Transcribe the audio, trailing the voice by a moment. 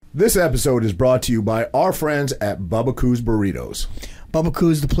This episode is brought to you by our friends at Bubba Coos Burritos. Bubba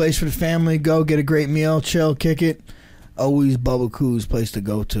Coos, the place for the family. Go get a great meal, chill, kick it. Always Bubba Coos, place to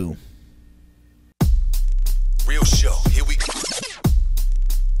go to. Real show, here we go.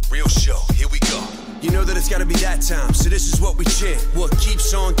 Real show, here we go. You know that it's gotta be that time, so this is what we chant. What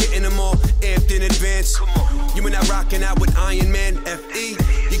keeps on getting them all amped in advance? Come on. You and I rocking out with Iron Man, F.E.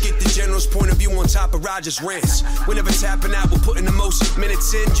 You get the general's point of view on top of Roger's rants. We're never tapping out, we're putting the most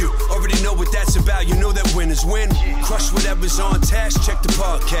minutes in. You already know what that's about, you know that winners win. Crush whatever's on task, check the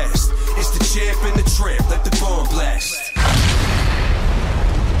podcast. It's the champ and the tramp, let the bomb blast.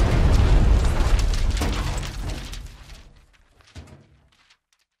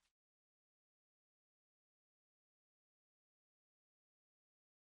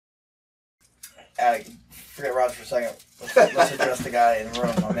 Forget Roger for a second. Let's address the guy in the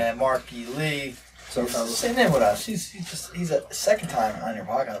room, my man Marky Lee. So sitting in with us. He's a second time on your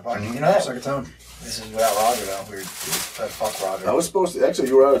podcast. You know that? Second time. This is without Roger though. We tried to fuck Roger. I was supposed to, actually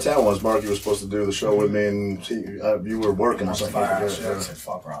you were out of town once, Marky was supposed to do the show with me and you were working or something. I said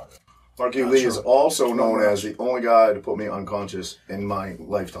fuck Roger. Marky Lee is also known as the only guy to put me unconscious in my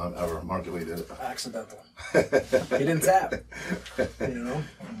lifetime ever. Marky Lee did it. Accidental. He didn't tap. You know?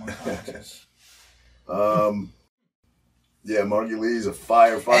 Yeah, Marky Lee's a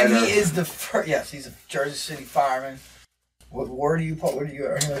firefighter. And he is the first. Yes, he's a Jersey City fireman. What ward do you put? What are you?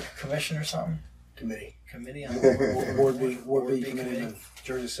 Are you like a commission or something? Committee on Ward B committee in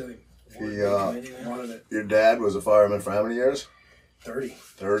Jersey City. Your dad was a fireman for how many years? 30.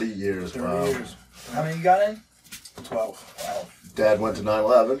 30 years. 30 wow. years. How many you got in? 12. Wow. Dad went to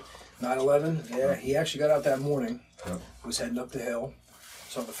 9/11. 9/11. Yeah, he actually got out that morning. Was heading up the hill.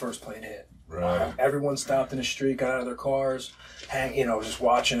 Saw the first plane hit. Right. Everyone stopped in the street, got out of their cars, just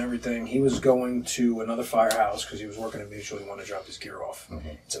watching everything. He was going to another firehouse because he was working at Mutual. He wanted to drop his gear off. Mm-hmm.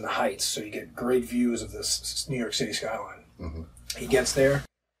 It's in the Heights, so you get great views of this New York City skyline. Mm-hmm. He gets there,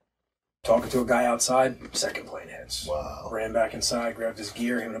 talking to a guy outside, second plane hits. Wow. Ran back inside, grabbed his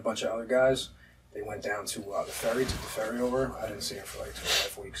gear, him and a bunch of other guys. They went down to the ferry, took the ferry over. I didn't see him for like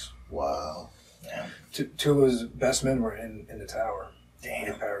 2.5 weeks. Wow. Yeah. Two of his best men were in the tower.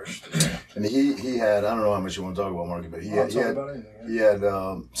 Damn. He perished. And he had, I don't know how much you want to talk about, Marky, but he had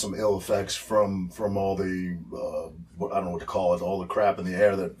some ill effects from all the, I don't know what to call it, all the crap in the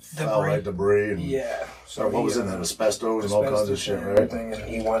air that fell like debris. And, yeah. So what was in that? Asbestos and all kinds of shit, right? Everything, and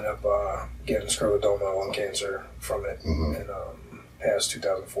he wound up getting scleroderma, lung cancer from it in past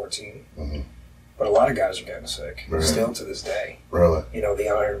 2014. Mm-hmm. But a lot of guys are getting sick, still to this day. Really? You know, the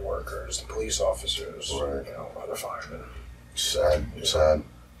iron workers, the police officers, other firemen. Sad.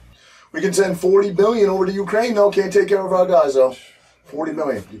 We can send $40 billion over to Ukraine, though. Can't take care of our guys, though. $40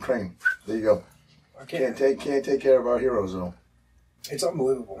 billion, Ukraine. There you go. Can't take care of our heroes, though. It's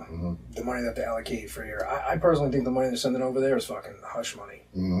unbelievable, the money that they allocate for here. I personally think the money they're sending over there is fucking hush money.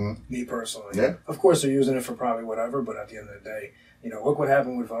 Mm-hmm. Me personally. Yeah. Of course, they're using it for probably whatever, but at the end of the day, look what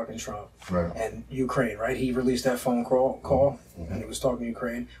happened with fucking Trump and Ukraine, right? He released that phone call, and he was talking to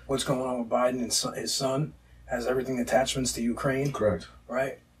Ukraine. What's going on with Biden and his son? Has everything attachments to Ukraine. Correct.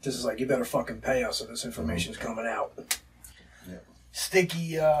 Right? This is like, you better fucking pay us if this information's coming out. Yeah.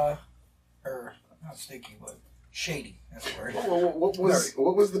 Sticky, or not sticky, but shady. That's the word. What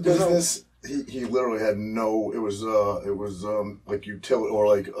was the business? He literally had no. It was like utility or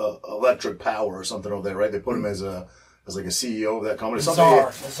like electric power or something over there, right? They put him as like a CEO of that company.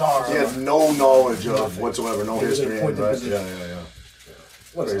 The czar. He had no knowledge of whatsoever, no history, right? Yeah.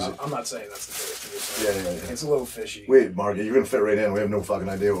 Listen, I'm not saying that's the case. Yeah. It's a little fishy. Wait, Marky, you're going to fit right in. We have no fucking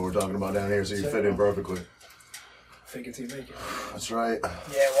idea what we're talking about down here, so you fit in perfectly. Fake it till you make it. That's right.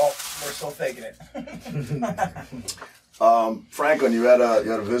 Yeah, well, we're still faking it. Franklin, you had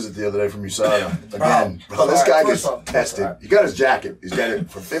a visit the other day from USADA. Again, bro, this guy gets tested. You got his jacket. He's got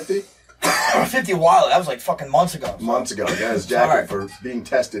it for 50? 50 while. That was like fucking months ago. So. Months ago. He got his jacket for being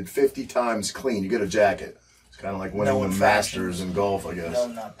tested 50 times clean. You get a jacket. Kind of like winning the Masters in golf, I guess. No,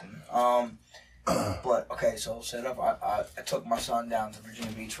 nothing. But, okay, so set up. I took my son down to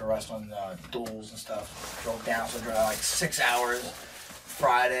Virginia Beach for wrestling duels and stuff. Drove down, so I drove like 6 hours.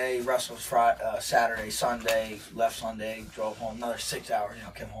 Friday, wrestled Saturday, Sunday, left Sunday, drove home. Another 6 hours,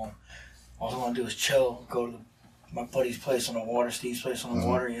 came home. All I want to do is chill, go to my buddy's place on the water, Steve's place on the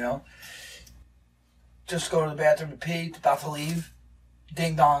water, Just go to the bathroom to pee, about to leave.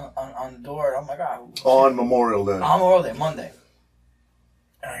 Ding dong on the door. I'm like, on Memorial Day. On Memorial Day, Monday.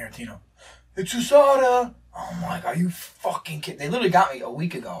 And I hear Tino, it's USADA. I'm like, are you fucking kidding? They literally got me a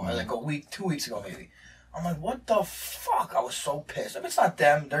week ago, or like 2 weeks ago maybe. I'm like, what the fuck? I was so pissed. It's not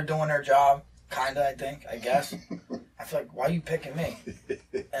them. They're doing their job. Kinda, I guess. I feel like, why are you picking me?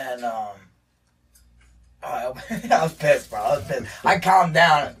 And, I was pissed, bro. I was pissed. I calmed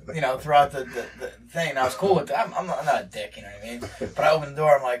down, throughout the thing. And I was cool with it. I'm not a dick, you know what I mean? But I opened the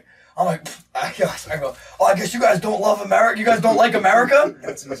door. I'm like, I go, oh, I guess you guys don't love America. You guys don't like America?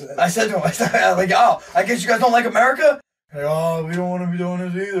 I said to him, I was like, oh, I guess you guys don't like America? Like, oh, we don't want to be doing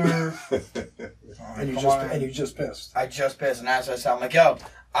this either. And you just pissed. I just pissed, and as I said, I'm like, yo,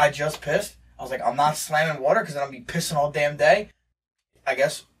 I just pissed. I was like, I'm not slamming water because then I'll be pissing all damn day. I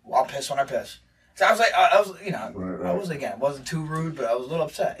guess I'll piss when I piss. So I was like, I was again, it wasn't too rude, but I was a little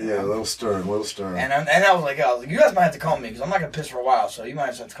upset. Yeah, a little stern. And I was like, you guys might have to come me because I'm not gonna piss for a while, so you might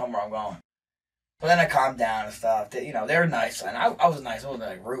just have to come where I'm going. But then I calmed down and stuff. They were nice, and I was nice. I wasn't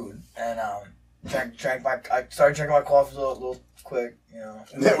like rude, and I started drinking my coffee a little quick,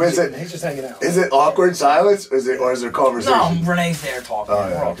 He's just hanging out. Is it awkward silence? Or is there conversation? No, Renee's there talking.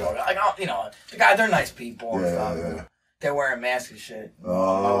 We're all talking. Like, the guys, they're nice people and stuff. Yeah. They're wearing masks and shit.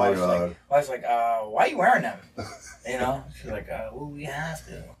 Oh, my wife's God. like, why are you wearing them? She's like, well, we have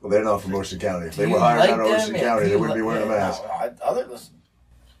to. Well, they're not from Ocean County. If they were hired out of Ocean County, they wouldn't be wearing a mask. I don't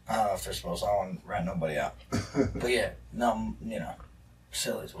know if they're supposed to. I don't want to rat nobody out. But yeah, no,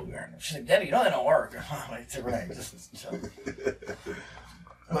 sillies will be wearing them. She's like, Daddy, they don't work. I'm like, it's right.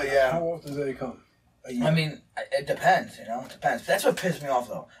 But yeah. How often do they come? I mean, it depends, It depends. That's what pissed me off,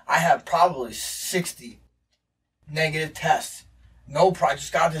 though. I have probably 60 negative tests. No problem.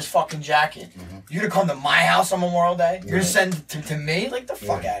 Just got this fucking jacket. Mm-hmm. You're gonna come to my house on Memorial Day? You're gonna send it to me? Like, the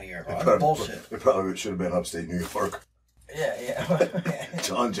fuck out of here, bro. That's bullshit. It probably should have been upstate New York. Yeah.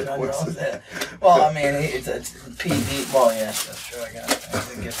 John Jones. Well, I mean, it's PD. Well, yeah, that's true, I guess.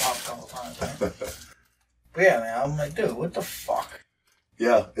 I did get popped a couple times, right? But yeah, man, I'm like, dude, what the fuck?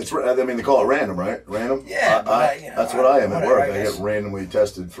 Yeah, they call it random, right? Random? Yeah, that's what I am at work. I get randomly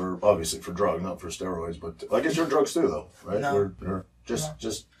tested for drugs, not for steroids, but I guess you're drugs too, though, right? No. We're just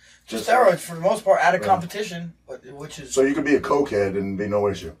steroids for the most part, out of competition, which is... So you could be a cokehead and be no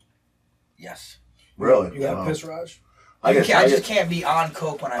issue? Yes. Really? You got a piss, Raj? I just can't be on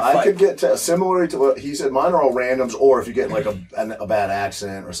coke when I fight. I could get similar to what he said. Mine are all randoms, or if you get like a bad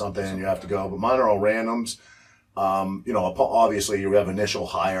accident or something, you have to go. But mine are all randoms. Obviously you have initial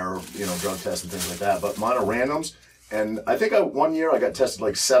higher, drug tests and things like that. But mine are randoms. And I think one year I got tested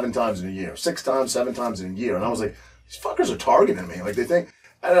like 7 times in a year, 6 times, 7 times in a year. And I was like, these fuckers are targeting me. Like they think.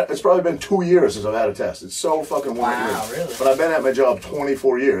 And it's probably been 2 years since I've had a test. It's so fucking weird. Wow, really? But I've been at my job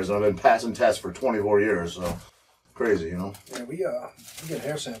 24 years, and I've been passing tests for 24 years. So crazy, Yeah, we get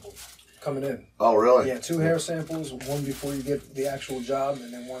hair samples coming in. Oh, really? Yeah, 2 hair samples, one before you get the actual job,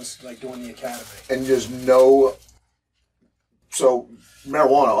 and then one's like during the academy. And there's no. So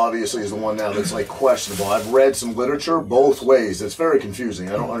marijuana obviously is the one now that's like questionable. I've read some literature both ways. It's very confusing.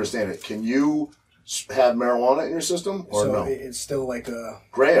 I don't understand it. Can you have marijuana in your system or no? It's still like a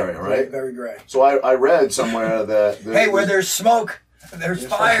gray area, right? Very gray. So I read somewhere that hey, where there's smoke, there's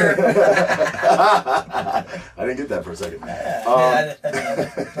fire. I didn't get that for a second.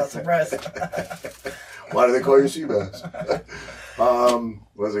 Not surprised. Why do they call you Seabass?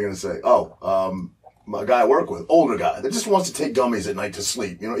 What was I going to say? My guy I work with, older guy, that just wants to take gummies at night to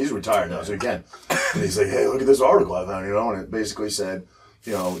sleep. He's retired now, so he can. And he's like, hey, look at this article I found, and it basically said,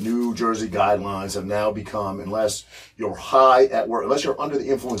 New Jersey guidelines have now become, unless you're high at work, unless you're under the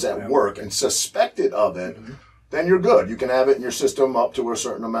influence at work and suspected of it, then you're good. You can have it in your system up to a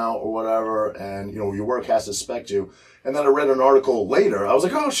certain amount or whatever, and, your work has to suspect you. And then I read an article later. I was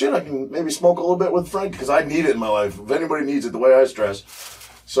like, oh, shit, I can maybe smoke a little bit with Frank because I need it in my life. If anybody needs it the way I stress.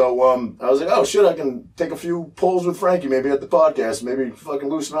 So I was like, oh, shit, I can take a few pulls with Frankie maybe at the podcast, maybe fucking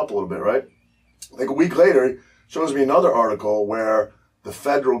loosen up a little bit, right? Like a week later, he shows me another article where the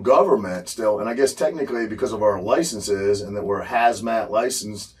federal government still, and I guess technically because of our licenses and that we're hazmat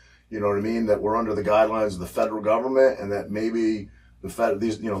licensed, you know what I mean, that we're under the guidelines of the federal government and that maybe the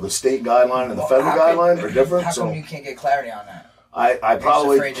state guideline and the federal guideline are different. How come you can't get clarity on that? I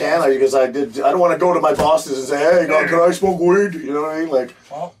probably can because I don't want to go to my bosses and say, hey, can I smoke weed? You know what I mean? Like,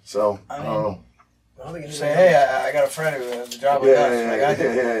 I don't know. Say, hey, I got a friend who has a job with us.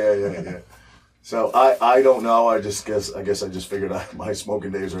 Yeah. So I don't know. I guess I just figured my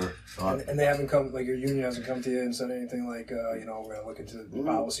smoking days are. And they haven't come, like your union hasn't come to you and said anything like, we're going to look into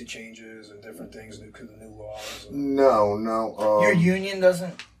policy changes and different things because of the new laws. No. Your union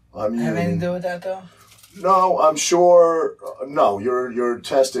doesn't have anything to do with that, though? No, I'm sure. No, you're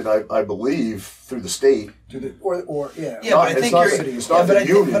tested, I believe, through the state. Yeah, but I think it's not the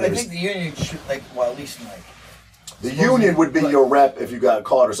union. But I think the union should, at least in The union would be your rep if you got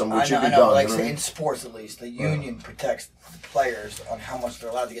caught or something, which you'd be done. Like in sports at least, the union protects the players on how much they're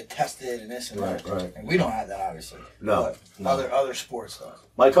allowed to get tested and this and that. Right. And we don't have that, obviously. No. Other sports though.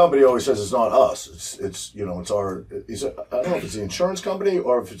 My company always says it's not us. It's it's our. I don't know if it's the insurance company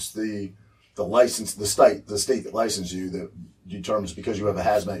or if it's the license, the state that licenses you that determines because you have a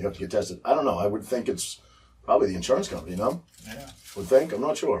hazmat you have to get tested. I don't know. I would think it's probably the insurance company. No. Yeah. Would think. I'm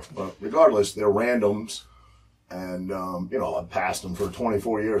not sure, but regardless, they're randoms. And, I've passed them for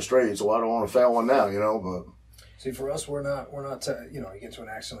 24 years straight, so I don't want to fail one now, but... See, for us, we're not, you get into an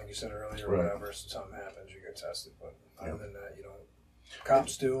accident like you said earlier or whatever, so something happens, you get tested, but other than that,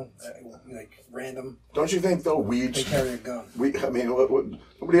 cops do, like, random. Don't you think, though, weed... They carry a gun.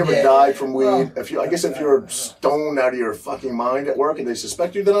 Nobody ever died from weed. Well, I guess if you're stoned out of your fucking mind at work and they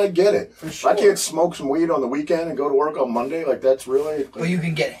suspect you, then I get it. For sure. I can't smoke some weed on the weekend and go to work on Monday, like, that's really... Well, you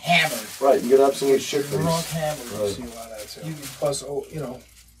can get hammered. Right, you can get absolutely shit-faced. Drunk hammered. Right. See a lot of that, too. Plus,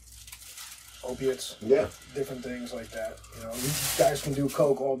 opiates. Yeah. Different things like that. These guys can do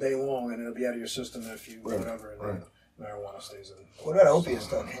coke all day long and it'll be out of your system if you whatever. And marijuana stays in. What about opiates,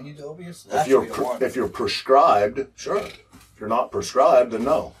 though? Can you do opiates? If you're prescribed, sure. If you're not prescribed, then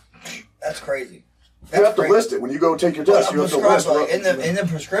no. That's crazy. You have to list it when you go take your test. You have to list in the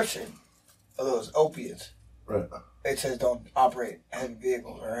prescription of those opiates. Right. It says don't operate heavy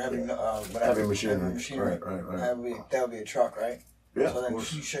vehicles or heavy whatever. Heavy machinery. Right. That would be a truck, right? Yeah. So then you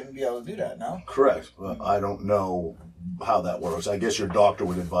shouldn't be able to do that, no? Correct. But I don't know how that works. I guess your doctor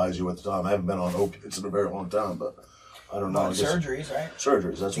would advise you at the time. I haven't been on opiates in a very long time, but I don't know. Surgeries, right?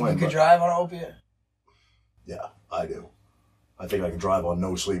 Surgeries. That's when. You could drive on an opiate. Yeah, I do. I think I can drive on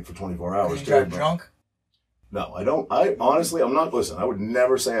no sleep for 24 hours. Can you drive drunk? No, I don't. I honestly, I'm not. Listen, I would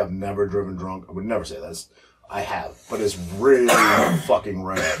never say I've never driven drunk. I would never say that. I have, but it's really fucking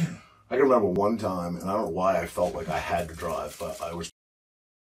rare. I can remember one time, and I don't know why I felt like I had to drive, but I was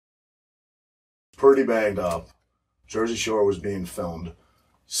pretty banged up. Jersey Shore was being filmed.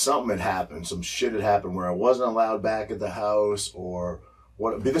 Something had happened. Some shit had happened where I wasn't allowed back at the house, or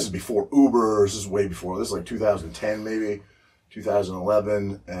what? This is before Uber. This is way before. This is like 2010, maybe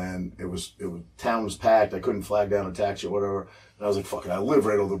 2011, and town was packed. I couldn't flag down a taxi or whatever. And I was like, "Fuck it, I live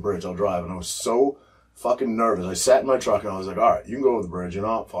right over the bridge. I'll drive." And I was so fucking nervous. I sat in my truck and I was like, all right, you can go over the bridge. You're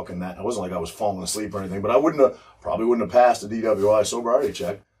not fucking that. It wasn't like I was falling asleep or anything, but I probably wouldn't have passed the DWI sobriety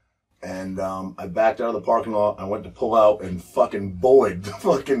check. And I backed out of the parking lot. I went to pull out, and fucking Boyd,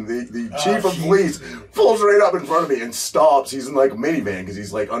 the chief of police, pulls right up in front of me and stops. He's in like a minivan because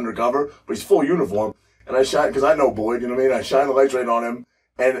he's like undercover, but he's full uniform. And I shine, because I know Boyd, you know what I mean? I shine the lights right on him,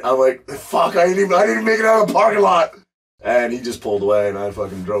 and I'm like, fuck, I didn't even make it out of the parking lot. And he just pulled away, and I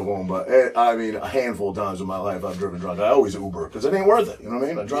fucking drove home. But, a handful of times in my life I've driven drunk. I always Uber, because it ain't worth it. You know what I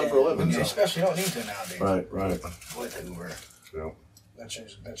mean? I drive for a living. You especially don't need to nowadays. Right. With Uber. Yeah. That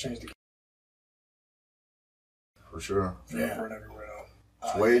changed the For sure. Yeah. Everywhere now.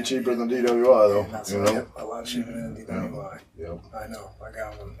 It's way cheaper than DWI, though. Yeah, a lot cheaper than DWI. Yep. I know. I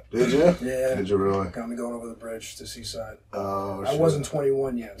got one. Did you? Yeah. Did you really? Got me going over the bridge to Seaside. Oh, I wasn't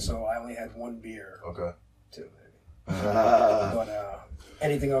 21 yet, so I only had one beer. Okay. Two, maybe. But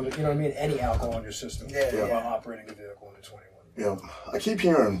anything on, you know what I mean? Any alcohol in your system. Yeah. While operating a vehicle under 21. Yeah. I keep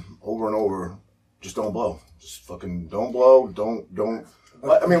hearing over and over, just don't blow. Just fucking don't blow. Don't.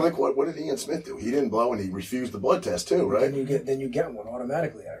 I mean, like, what did Ian Smith do? He didn't blow, and he refused the blood test too, right? Then you get one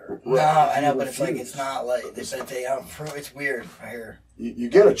automatically. I heard. No, I know, but it's not like they said they have proof. It's weird. I hear. You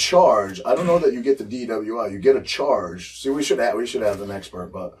get a charge. I don't know that you get the DWI. You get a charge. See, we should have an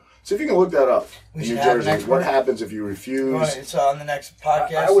expert, but see if you can look that up. We in New Jersey, what happens if you refuse? It's on the next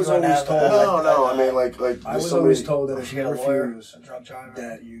podcast. I was always told. I mean, like I was always told that if you refuse,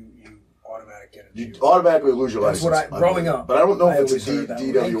 that you automatically get it. You automatically lose your license. That's what growing up. But I don't know if it's a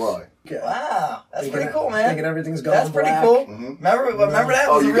DWI. Yeah. Wow, that's pretty cool, man. Thinking everything's going That's pretty black. cool. Mm-hmm. Remember that?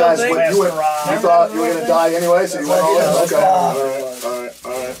 Oh, was you a real guys, thing? you thought you were gonna die anyway, so you went all in. Okay,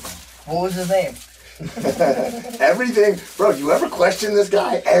 all right. What was his name? Everything, bro. You ever question this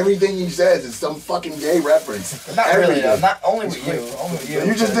guy? Everything he says is some fucking gay reference. Not really, though. Not only with you. Only with you.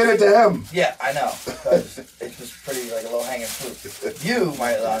 You just did it to him. Yeah, I know. It's just pretty like a low hanging fruit. You,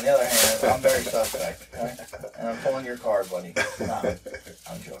 on the other hand, I'm very suspect. Okay? And I'm pulling your card, buddy. No,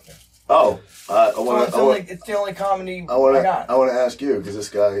 I'm joking. Oh, it's the only comedy I got. I want to ask you, because this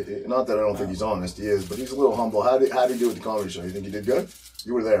guy, not that I don't think he's honest, he is, but he's a little humble. How did he do at the comedy show? You think he did good?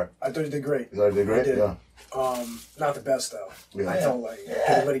 You were there. I thought he did great. You thought he did great? I did. Yeah. Not the best though. Yeah. I felt like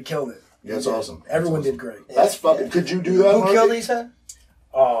everybody killed it. Yeah, that's awesome. Everyone did great. That's fucking. Could you do that? Who killed he said?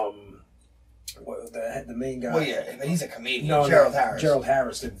 The main guy. Well, yeah, but he's a comedian. No, Gerald Harris. Gerald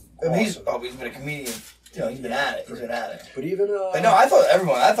Harris did. Awesome. He's been a comedian he's been at it. But even but no, I thought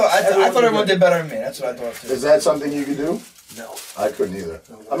everyone did better than me. That's what I thought too. Is that something you could do? No, I couldn't either.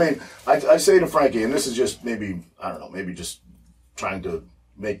 I mean, I say to Frankie, and this is just maybe just trying to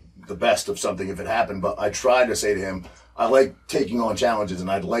make the best of something if it happened. But I try to say to him, I like taking on challenges,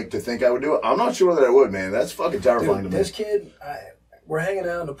 and I'd like to think I would do it. I'm not sure that I would, man. That's fucking terrifying to me. This kid, we're hanging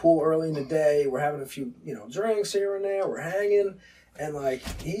out in the pool early in the day. We're having a few, drinks here and there. We're hanging, and like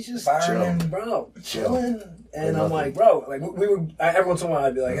he's just chilling. And I'm like, bro, like we would every once in a while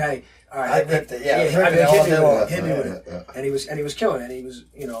I'd be like, hey, all right, hit me with it. And he was killing it. And he was,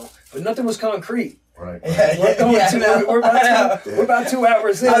 but nothing was concrete. Right. We're about 2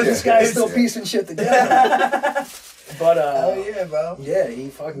 hours in. This guy's still piecing shit together. But bro. Yeah, he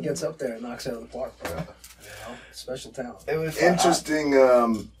fucking gets up there and knocks it out of the park, bro. Special talent. It was interesting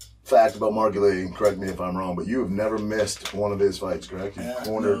fact about Marky Lee. Correct me if I'm wrong, but you have never missed one of his fights, correct? You've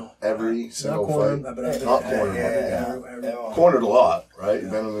cornered every single fight. Not cornered. Cornered a lot, right?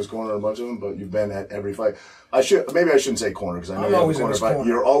 You've been in this corner a bunch of them, but you've been at every fight. I shouldn't say corner because I know you have a corner fight.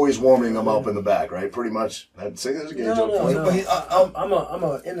 You're always warming them up in the back, right? Pretty much. I'd say there's a gauge up for you. I'm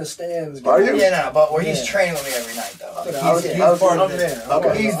a in the stands. Are you? Yeah, no, but he's training with me every night though.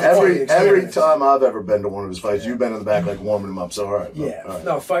 He's there. Every time I've ever been to one of his fights, you've been in the back like warming him up. So all right. Yeah. All right.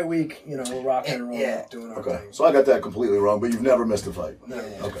 No, fight week. We're rocking and rolling, doing our thing. So I got that completely wrong, but you've never missed a fight. No.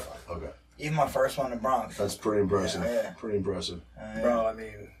 Okay. Even my first one in the Bronx. That's pretty impressive. Yeah. Pretty impressive. Bro, I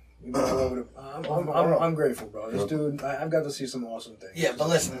mean. I'm grateful, bro. This dude, I've got to see some awesome things. Yeah, but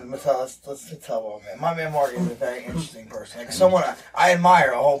listen, let's tell him, man. My man Marty is a very interesting person. Like someone I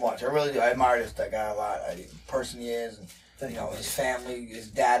admire a whole bunch. I really do. I admire that guy a lot. The person he is, and his family. His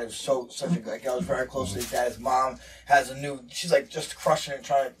dad is such a good. I was very close to his dad. His mom has she's like just crushing it,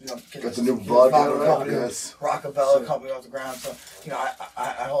 trying to get the new vodka company, Rockabella company off the ground. So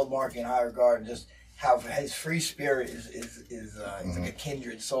I hold Marky in high regard and just. How his free spirit is like a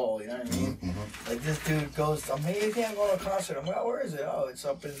kindred soul, you know what I mean? Like this dude goes, I'm going to a concert. I'm like, oh, where is it? Oh, it's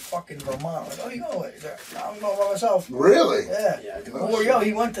up in fucking Vermont. I'm like, oh, you going away? I'm going by myself. Really? Yeah. Or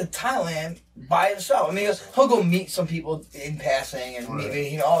he went to Thailand by himself. I mean, he'll go meet some people in passing and meet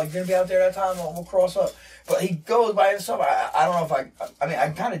me. You're gonna be out there that time. We'll cross up. But he goes by himself. I don't know if I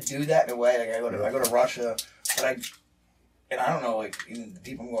kind of do that in a way. Like I go to Russia, but and I don't know, like, even the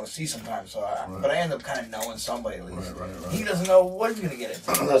people I'm going to see sometimes, but I end up kind of knowing somebody at least. Right. He doesn't know what he's going to get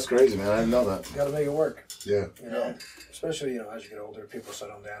into. That's crazy, man. I didn't know that. You got to make it work. Yeah. Especially, as you get older, people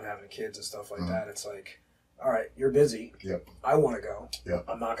settle down, having kids and stuff like that. It's like, all right, you're busy. Yep. I want to go. Yep.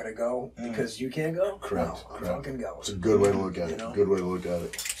 I'm not going to go because you can't go. Correct. No, I'm fucking going. It's a good way to look at it. Good way to look at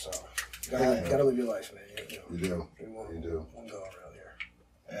it. So, you got to live your life, man. You do. You do. One go around here.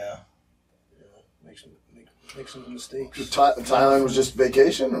 Yeah. Make some mistakes. Thailand was just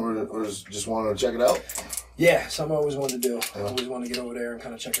vacation, or just wanted to check it out? Yeah, something I always wanted to do. I always wanted to get over there and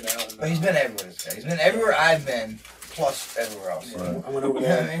kind of check it out. And, but he's been everywhere, this guy. He's been everywhere I've been, plus everywhere else. Right. I went over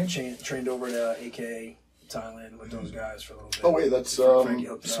there and trained over at AK Thailand with those guys for a little bit. Oh, wait, that's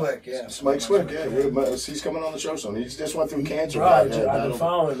Swick, yeah. Mike Swick, yeah. He's coming on the show soon. He just went through cancer. Right, I've been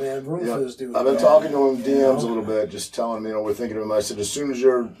following, man. Room for this dude. I've been talking to him DMs a little bit, just telling him, we're thinking of him. I said, as soon as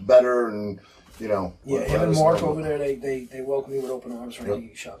you're better and, Yeah, him and Mark over there, they welcomed me with open arms.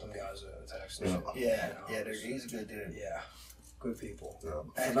 He shot them guys a text. He's a good dude. Yeah, good people. Yeah.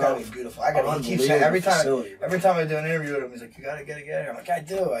 It's gotta be beautiful. He keeps saying every time I do an interview with him, he's like, "You gotta get here." I'm like, "I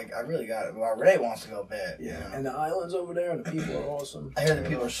do. I really got it." Well, Ray wants to go bad. Yeah, and the islands over there and the people are awesome. I hear the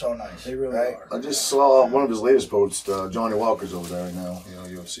people are so nice. They really are. I just saw one of his latest posts. Johnny Walker's over there now.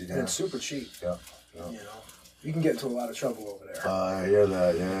 UFC guy. And it's super cheap. Yeah. You can get into a lot of trouble over there. I hear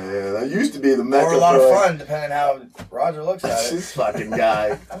that. Yeah. That used to be the mecca. Or a lot of fun, depending how Roger looks at it. This fucking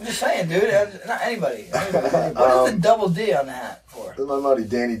guy. I'm just saying, dude. Not anybody. What is the double D on the hat for? My buddy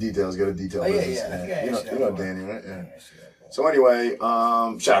Danny Detail's got a detail business. Yeah. You know Danny, right? Yeah. So anyway,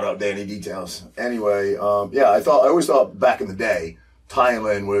 shout out Danny Details. Anyway, I always thought back in the day,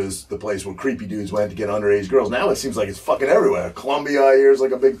 Thailand was the place where creepy dudes went to get underage girls. Now it seems like it's fucking everywhere. Colombia, I hear, is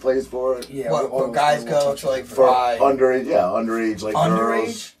like a big place for it. Yeah, where guys go to like for underage, like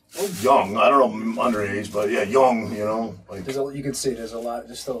underage? Girls. Young, I don't know underage, but yeah, young, Like, you can see there's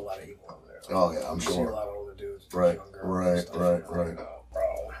still a lot of evil over there. Oh yeah, I'm you sure. See a lot of older dudes. Right. Bro.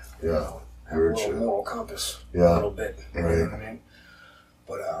 Yeah. Have a little moral compass. Yeah. A little bit. You right. know what I mean?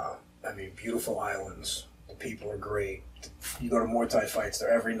 But beautiful islands. The people are great. You go to Muay Thai fights,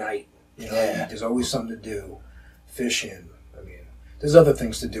 they're every night. There's always something to do. Fishing. There's other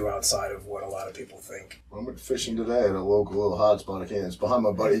things to do outside of what a lot of people think. I went fishing today at a local little hot spot. It's behind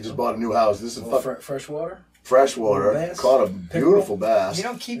my buddy. He just bought a new house. This is fresh water? freshwater. Caught a beautiful bass. You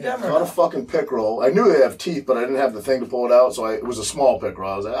don't keep them or Caught a fucking pickerel. I knew they have teeth, but I didn't have the thing to pull it out, so it was a small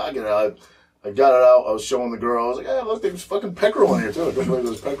pickerel. I was like, I get it out. I got it out. I was showing the girl. I was like, hey, look, there's fucking pickerel in here, too. I couldn't believe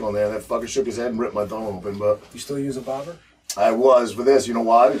there was pickerel in there. And that fucker shook his head and ripped my thumb open. But you still use a bobber? I was for this. You know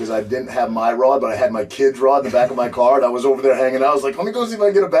why? Because I didn't have my rod, but I had my kid's rod in the back of my car. And I was over there hanging out. I was like, let me go see if I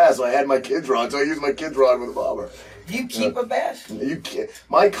can get a bass. So I had my kid's rod. So I used my kid's rod with a bobber. Do you keep a bass? You can't.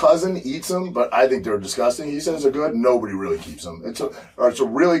 My cousin eats them, but I think they're disgusting. He says they're good. Nobody really keeps them. It's a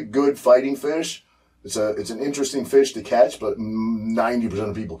really good fighting fish. It's an interesting fish to catch, but 90%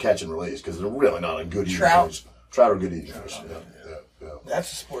 of people catch and release because they're really not a good eating fish. Trout are good eating fish. Yeah.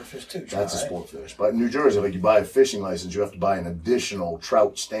 That's a sport fish too. Trout, that's a sport fish. But in New Jersey, like you buy a fishing license, you have to buy an additional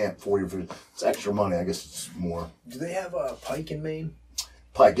trout stamp for your fish. It's extra money. I guess it's more. Do they have a pike in Maine?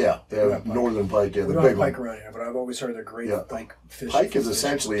 Pike, yeah. They have northern pike. Yeah, we don't have pike around here, but I've always heard they're great like fish. Pike is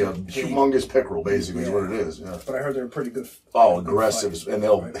essentially a humongous pickerel, basically, is what it is. Yeah. But I heard they're pretty good. Aggressive, and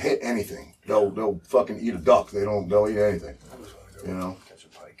they'll hit anything. They'll fucking eat a duck. They'll eat anything. You know, catch a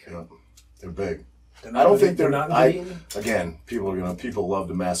pike. Yeah, they're big. I don't think they're not. Again, people love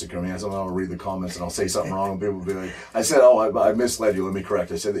to massacre me. Sometimes I'll read the comments and I'll say something wrong, and people will be like, "I said, I misled you. Let me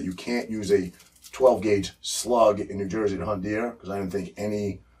correct. I said that you can't use a 12 gauge slug in New Jersey to hunt deer because I didn't think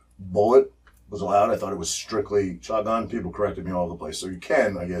any bullet was allowed. I thought it was strictly shotgun. People corrected me all over the place. So you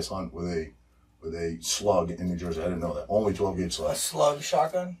can, I guess, hunt with a slug in New Jersey. I didn't know that. Only 12 gauge slug. A slug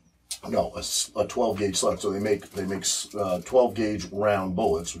shotgun? No, a 12 gauge slug. So they make 12 gauge round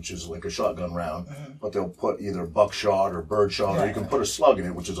bullets, which is like a shotgun round, but they'll put either buckshot or birdshot, or you can put a slug in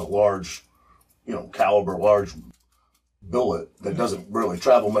it, which is a large, caliber, large bullet that doesn't really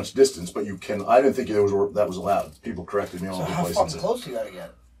travel much distance, but you can. I didn't think that was allowed. People corrected me all over the place. How fucking close you gotta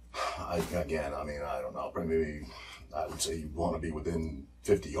get? I don't know. Probably maybe I would say you want to be within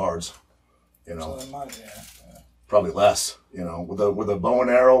 50 yards. Probably less. With a bow and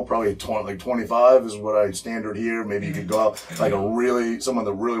arrow, probably 25 is what I standard here. Maybe you could go out like someone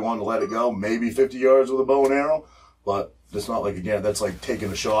that really wanted to let it go, maybe 50 yards with a bow and arrow, but it's not like, again, that's like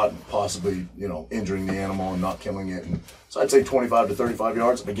taking a shot and possibly, injuring the animal and not killing it. And so I'd say 25 to 35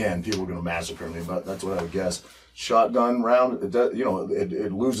 yards. Again, people are going to massacre me, but that's what I would guess. Shotgun round,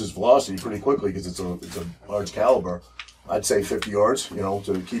 it loses velocity pretty quickly because it's a large caliber. I'd say 50 yards,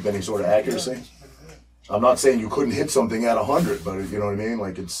 to keep any sort of accuracy. I'm not saying you couldn't hit something at 100, but you know what I mean?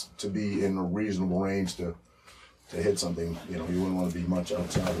 Like, it's to be in a reasonable range to hit something, you wouldn't want to be much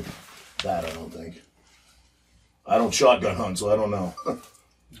outside of that, I don't think. I don't shotgun hunt, so I don't know.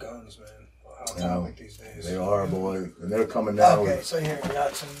 Guns, man. Hot topic these days. They are, boy. And they're coming down. Okay, so here we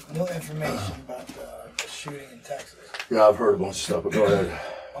got some new information about the shooting in Texas. Yeah, I've heard a bunch of stuff, but go ahead.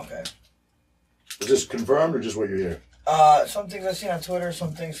 Okay. Is this confirmed or just what you hear? Some things I've seen on Twitter,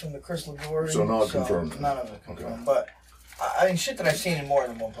 some things from the Crystal Glory. So not confirmed. None of it confirmed, but I mean shit that I've seen in more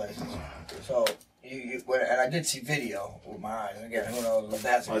than one place. So and I did see video with my eyes. And again, who knows if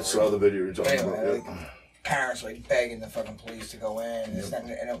that's. I saw the video you're talking about. Like, parents begging the fucking police to go in,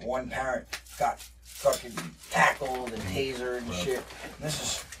 and one parent got fucking tackled and tasered and shit. And this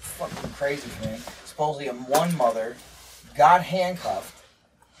is fucking crazy for me. Supposedly, one mother got handcuffed,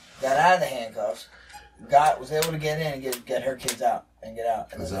 got out of the handcuffs. Was able to get in and get her kids out and get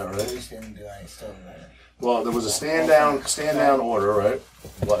out. And is that right? The police didn't do anything. Well, there was a stand down order, right?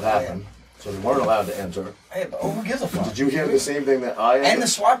 What happened? So they weren't allowed to enter. Hey, but who gives a fuck? Did you hear the same thing that I heard? And the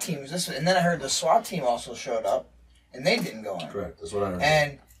SWAT teams. And then I heard the SWAT team also showed up, and they didn't go in. Correct. That's what I heard.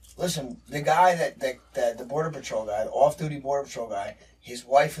 And listen, the guy that the Border Patrol guy, the off-duty Border Patrol guy, his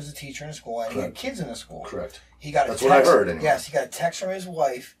wife was a teacher in a school, and he had kids in the school. Correct. That's what I heard, anyway. Yes, he got a text from his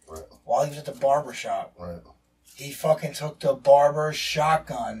wife while he was at the barber shop. Right. He fucking took the barber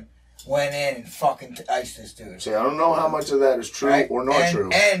shotgun, went in and fucking iced this dude. See, I don't know how much of that is true or not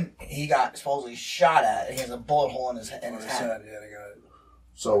true. And he got supposedly shot at, and he has a bullet hole in his hat. Yeah, they got it.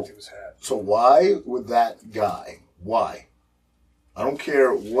 So why would that guy, why? I don't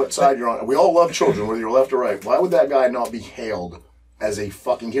care what side you're on. We all love children, whether you're left or right. Why would that guy not be hailed as a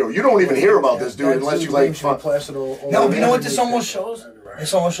fucking hero? You don't even hear about this dude unless you like. No, you know what this almost shows?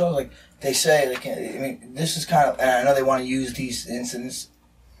 This almost shows, like, they say, this is kind of, and I know they want to use these incidents,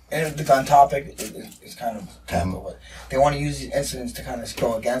 and the gun topic is kind of capital, but they want to use these incidents to kind of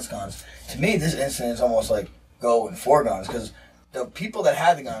go against guns. To me, this incident is almost like going for guns, because the people that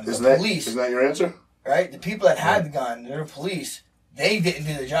had the guns, police. Isn't that your answer? Right? The people that had the gun, they're police. They didn't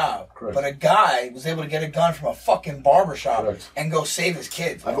do the job. Correct. But a guy was able to get a gun from a fucking barbershop and go save his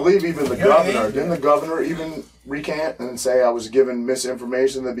kids. I believe even the governor, didn't the governor even recant and say I was given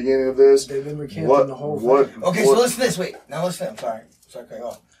misinformation at the beginning of this? They've been recanting the whole thing. Okay, so listen to this. Wait. Now listen. I'm sorry. Sorry, cut you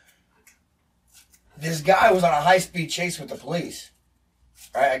off. This guy was on a high-speed chase with the police.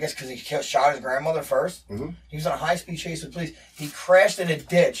 Right? I guess because he shot his grandmother first. Mm-hmm. He was on a high-speed chase with police. He crashed in a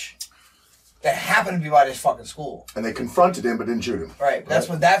ditch that happened to be by this fucking school. And they confronted him but didn't shoot him. Right.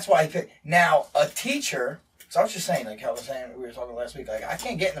 That's why he picked. Now, a teacher... So I was just saying, like I was saying, we were talking last week, like, I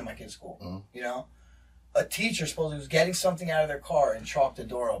can't get into my kid's school, you know? A teacher supposedly was getting something out of their car and chalked the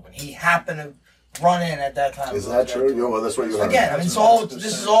door open. He happened to run in at that time. Is that true? Yo, well, that's what you heard. Again, I mean,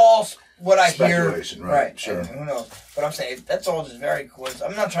 this is all what I hear. Speculation, right? Sure. And who knows? But I'm saying, that's all just very cool.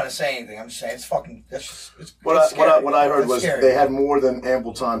 I'm not trying to say anything. I'm just saying, it's fucking, what I heard was scary. They had more than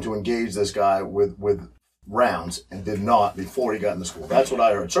ample time to engage this guy with rounds and did not before he got in the school. That's what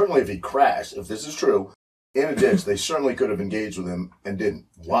I heard. Certainly if he crashed, if this is true, in a ditch, they certainly could have engaged with him and didn't.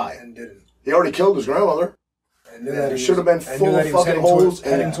 Why? And didn't. He already killed his grandmother. And knew that he should have been full of fucking holes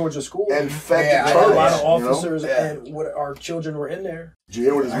heading towards the school. And infected a lot of officers and what our children were in there. Did you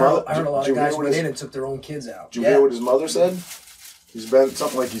hear what his mother? I heard a lot of guys went in and took their own kids out. Did you hear what his mother said? He's been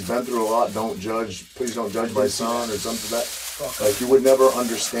something like he's been through a lot. Don't judge. Please don't judge my son or something like that. Like you would never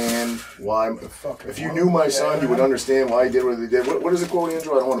understand why. If you knew my son, you would understand why he did what he did. What is the quote,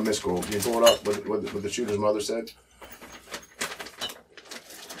 Andrew? I don't want to misquote. Can you pull it up? What the shooter's mother said?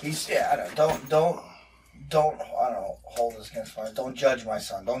 I don't hold this against my son. Don't judge my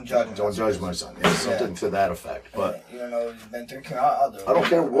son. Don't judge my son. Yeah, something to that effect. But you don't know what he's been through. I'll do it. I don't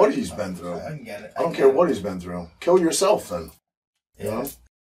care what he's been through. I can get it. I don't care what he's been through. Kill yourself then. Yeah. You know? It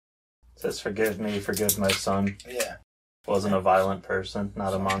says, forgive me, forgive my son. Yeah. Wasn't a violent person,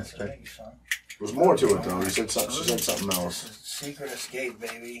 not a monster. There was more to it though. She said something else. Secret escape,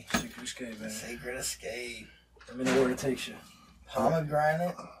 baby. Secret escape, baby. Secret escape. Let me know where it takes you.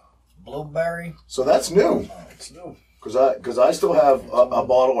 Pomegranate, blueberry. So that's new. It's new. Because I still have a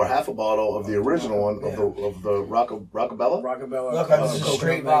bottle or half a bottle of the original one of the Rockabella. Rockabella. Look, this is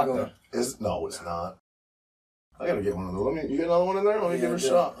straight vodka. No, it's not. I gotta get one of those. You get another one in there? Let me give it a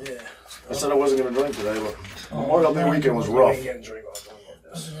shot. Yeah. I said I wasn't gonna drink today, but Memorial Day weekend was rough.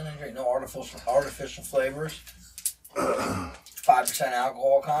 No artificial flavors. 5%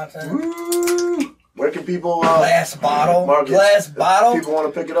 alcohol content. Woo! Where can people... glass bottle. Glass bottle. People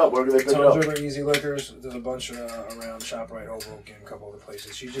want to pick it up. Where can they pick it up? River, Easy Liquors. There's a bunch around ShopRite, Hoboken, a couple other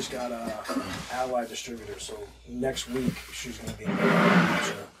places. She just got a Allied distributor, so next week she's going to be in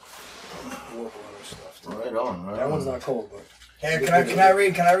local other stuff. Right on. That one's not cold, but... Hey, can I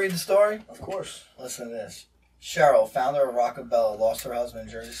read the story? Of course. Listen to this. Cheryl, founder of Rockabella, lost her husband,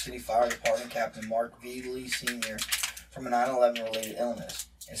 Jersey City Fire Department Captain Mark V. Lee Sr., from a 9/11 related illness.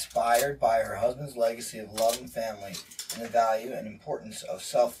 Inspired by her husband's legacy of love and family and the value and importance of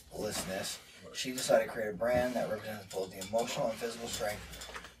selflessness, she decided to create a brand that represents both the emotional and physical strength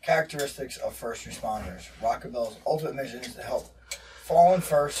characteristics of first responders. Rockabella's ultimate mission is to help fallen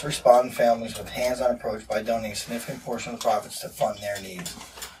first responding families with hands-on approach by donating a significant portion of the profits to fund their needs.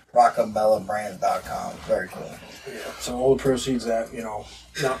 RockabellaBrands.com. Very cool. Yeah. So all the proceeds that,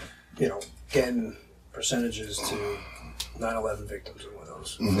 getting percentages to 9/11 victims and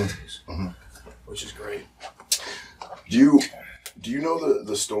widows, which is great. Do you know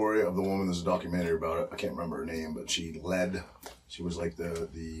the story of the woman? There's a documentary about it. I can't remember her name, but she was like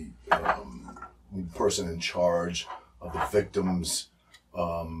the person in charge of the victims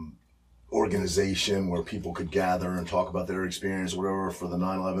organization where people could gather and talk about their experience, whatever, for the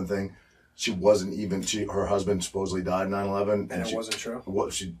 9/11 thing. She wasn't even. Her husband supposedly died in 9/11, and it wasn't true.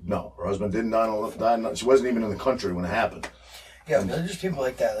 Her husband didn't die. She wasn't even in the country when it happened. Yeah, there's just people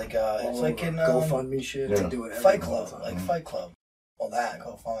like that. Like it's like in GoFundMe shit. Yeah. To do it Fight Club, like Fight Club. Well, that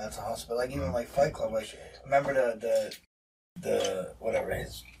GoFundMe, that's a hospital. Like even like Fight Club. Like remember the whatever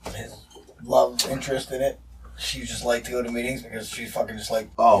his love interest in it. She just liked to go to meetings because she fucking just like.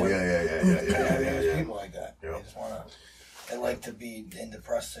 Oh yeah. There's people like that. Yeah. They just wanna. They like to be in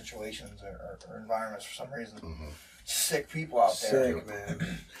depressed situations or environments for some reason. Sick people out there. Sick, man.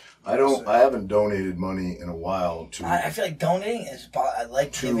 I haven't donated money in a while to. I feel like donating is. I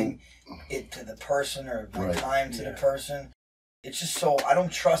like giving it to the person or my time to the person. It's just so I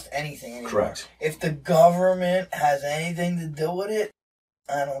don't trust anything anymore. Correct. If the government has anything to do with it,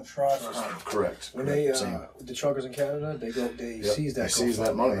 I don't trust them. Correct. When they the truckers in Canada, they seize that. They seize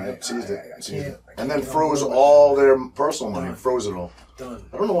that money. Right? Seized it. I and then froze all their personal money. Froze it all. Done.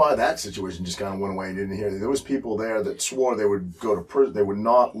 I don't know why that situation just kind of went away and didn't hear. There was people there that swore they would go to prison. They would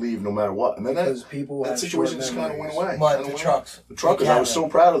not leave no matter what. And then that situation just kind of went away. But the trucks. The truckers. I was so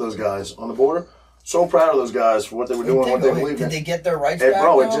proud of those guys on the border. So proud of those guys for what they were doing, what they believed in. Did they get their rights back?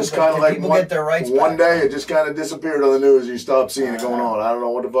 Bro, it just kind of like one day it just kind of disappeared on the news. You stopped seeing it going on. I don't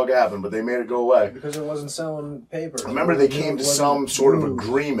know what the fuck happened, but they made it go away. Because it wasn't selling paper. I remember they came to some sort of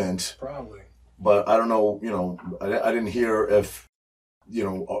agreement. Probably. but I don't know, you know, I didn't hear if, you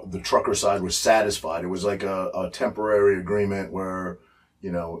know, the trucker side was satisfied. It was like a temporary agreement where,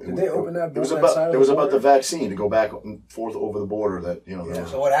 you know, Did they open that? It was about the vaccine to go back and forth over the border. That, you know. Yeah.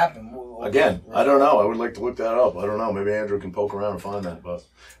 So what happened? Again, I don't know. I would like to look that up. I don't know. Maybe Andrew can poke around and find that. But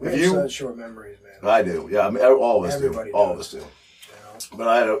we have such short memories, man. I do. Yeah, I mean, all of us Everybody do. All of does. us do. But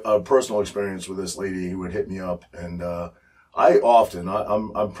I had a personal experience with this lady who would hit me up, and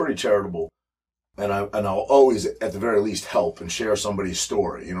I'm pretty charitable, and I'll always at the very least help and share somebody's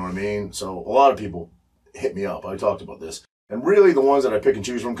story. You know what I mean? So a lot of people hit me up. I talked about this, and really the ones that I pick and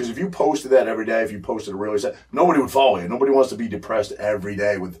choose from, because if you posted that every day, if you posted a really sad, nobody would follow you. Nobody wants to be depressed every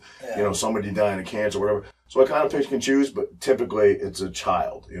day with you know, somebody dying of cancer or whatever. So I kind of pick and choose, but typically it's a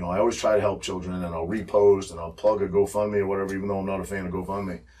child. You know, I always try to help children, and I'll repost and I'll plug a GoFundMe or whatever, even though I'm not a fan of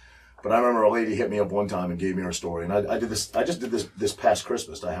GoFundMe. But I remember a lady hit me up one time and gave me her story, and I just did this past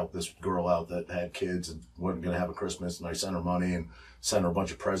Christmas. I helped this girl out that had kids and wasn't going to have a Christmas, and I sent her money and sent her a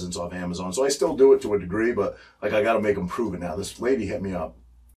bunch of presents off Amazon. So I still do it to a degree, but like I got to make them prove it now. This lady hit me up,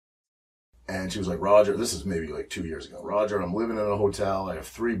 and she was like, Roger, this is maybe like 2 years ago. Roger, I'm living in a hotel. I have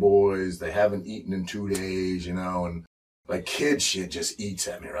 3 boys. They haven't eaten in 2 days, you know, and like kid shit just eats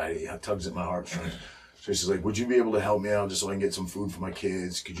at me, right? It tugs at my heartstrings. So she's like, would you be able to help me out just so I can get some food for my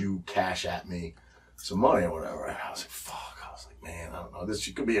kids? Could you cash at me some money or whatever? And I was like, fuck. I was like, man, I don't know.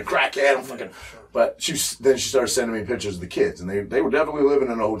 She could be a crackhead. I'm fucking. But then she started sending me pictures of the kids, and they were definitely living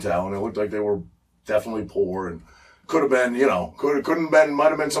in a hotel, and it looked like they were definitely poor, and could have been, you know, might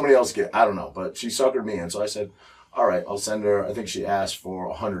have been somebody else's kid. I don't know. But she suckered me in. So I said, all right, I'll send her. I think she asked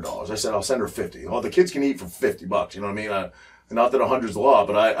for $100. I said, I'll send her 50. Well, the kids can eat for $50. You know what I mean? Not that 100's a lot,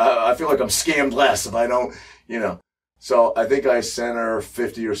 but I feel like I'm scammed less if I don't, you know. So I think I sent her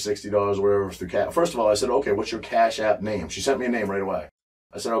 $50 or $60 or whatever through cash. First of all, I said, okay, what's your Cash App name? She sent me a name right away.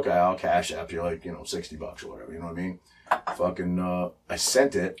 I said, okay, I'll Cash App you like, you know, $60 or whatever. You know what I mean? Fucking, I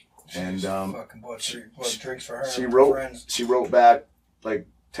sent it, and fucking bought drinks for her. She wrote back like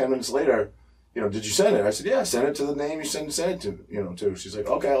 10 minutes later, you know, did you send it? I said, yeah, send it to the name you send it to, you know, to. She's like,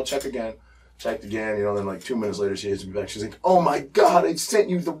 okay, I'll check again. Checked again, you know, then like 2 minutes later she hits me back. She's like, oh my God, I sent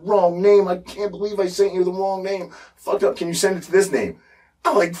you the wrong name. I can't believe I sent you the wrong name. Fucked up. Can you send it to this name?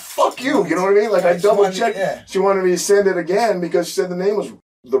 I'm like, fuck you. You know what I mean? Like I double checked. Yeah. She wanted me to send it again because she said the name was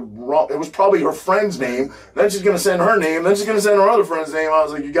the wrong. It was probably her friend's name. Then she's going to send her name. Then she's going to send her other friend's name. I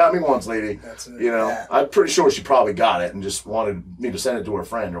was like, you got me once, lady. That's it. You know, yeah. I'm pretty sure she probably got it and just wanted me to send it to her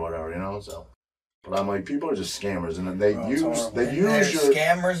friend or whatever, you know, so. But I'm like, people are just scammers, and they use your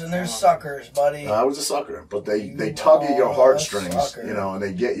scammers and they're suckers, buddy. I was a sucker, but they tug at your heartstrings, you know, and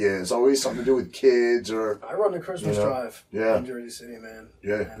they get you. It's always something to do with kids or. I run the Christmas drive in Jersey City, man.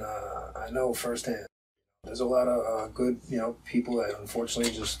 Yeah, and I know firsthand. There's a lot of good, you know, people that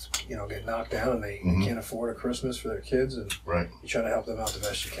unfortunately just, you know, get knocked down and they can't afford a Christmas for their kids, and you try to help them out the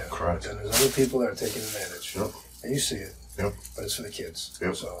best you can. Correct. And there's other people that are taking advantage. Yep. And you see it. Yep. But it's for the kids.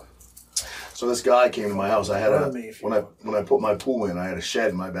 Yep. So this guy came to my house. I had when I put my pool in, I had a shed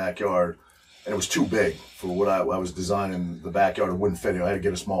in my backyard, and it was too big for what I was designing. The backyard, it wouldn't fit it. I had to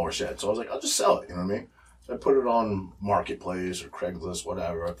get a smaller shed. So I was like, I'll just sell it. You know what I mean? So I put it on Marketplace or Craigslist,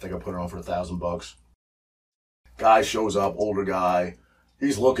 whatever. I think I put it on for $1,000. Guy shows up, older guy.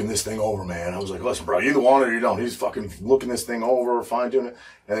 He's looking this thing over, man. I was like, listen, bro, you either want it or you don't. He's fucking looking this thing over, fine-tuning it.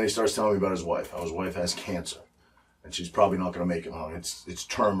 And then he starts telling me about his wife. How his wife has cancer. And she's probably not going to make it long. It's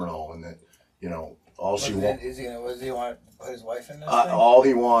terminal, and that, you know, all she wants. Does he want to put his wife in this thing? All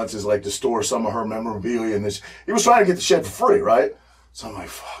he wants is like to store some of her memorabilia in this. He was trying to get the shed for free, right? So I'm like,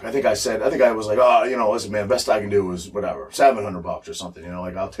 fuck. I think I was like, oh, you know, listen, man, best I can do is whatever, $700 or something, you know,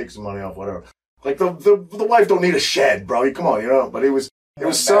 like I'll take some money off, whatever. Like the wife don't need a shed, bro. Come on, you know. But it was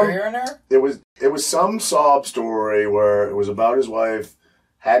some sob story where it was about his wife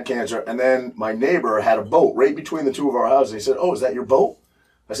had cancer, and then my neighbor had a boat right between the two of our houses. And he said, "Oh, is that your boat?"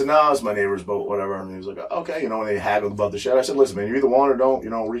 I said, "No, it's my neighbor's boat, whatever." And he was like, "Okay," you know. And they haggled about the shed. I said, "Listen, man, you either want it or don't. You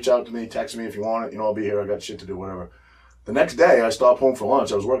know, reach out to me, text me if you want it. You know, I'll be here. I got shit to do, whatever." The next day, I stopped home for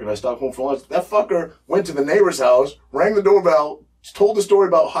lunch. I was working. I stopped home for lunch. That fucker went to the neighbor's house, rang the doorbell, told the story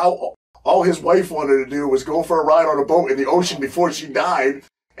about how all his wife wanted to do was go for a ride on a boat in the ocean before she died,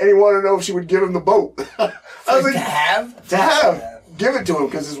 and he wanted to know if she would give him the boat. I was like, to have. Give it to him,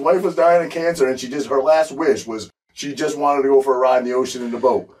 because his wife was dying of cancer, and her last wish was she just wanted to go for a ride in the ocean in the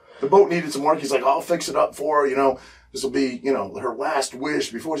boat. The boat needed some work. He's like, I'll fix it up for her, you know. This will be, you know, her last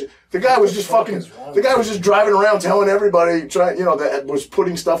wish before she... The guy was just driving around telling everybody, you know, that was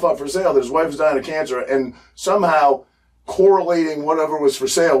putting stuff up for sale, that his wife was dying of cancer, and somehow correlating whatever was for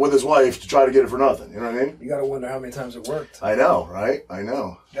sale with his wife to try to get it for nothing. You know what I mean? You gotta wonder how many times it worked. I know, right? I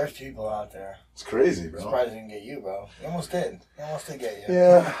know. There's people out there. It's crazy, bro. I'm surprised he didn't get you, bro. He almost did. He almost did get you.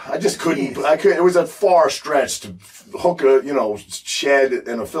 Yeah, I just couldn't. I could. It was a far stretch to hook a, shed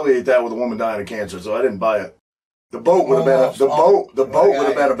and affiliate that with a woman dying of cancer. So I didn't buy it. The boat would have been the boat would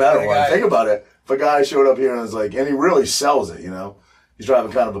have been a better one. Think about it. If a guy showed up here and was like, and he really sells it, he's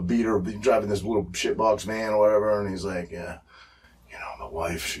driving kind of a beater, driving this little shitbox van or whatever, and he's like, yeah, my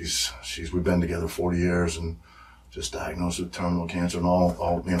wife, we've been together 40 years and just diagnosed with terminal cancer, and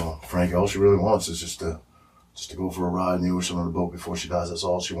all Frankie, all she really wants is just to go for a ride in the ocean on the boat before she dies. That's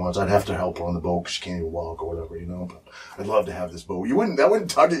all she wants. I'd have to help her on the boat because she can't even walk or whatever, but I'd love to have this boat. That wouldn't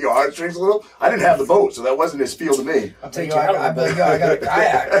tug at your heartstrings a little? I didn't have the boat, so that wasn't his feel to me. I'll take you out. I got a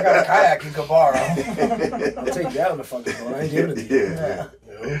kayak. I got a kayak you could borrow. I'll take you out on the fucking boat. I ain't giving it to you.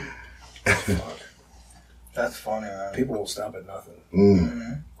 Yeah. That's funny, man. People will stop at nothing.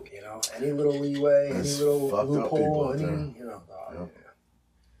 Mm. Any little leeway, any little loophole, Yep.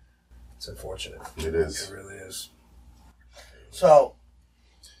 It's unfortunate. It is. It really is. So,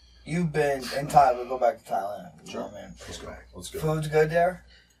 you've been in Thailand. We'll go back to Thailand. Sure. Man. Let's go. Food's good there?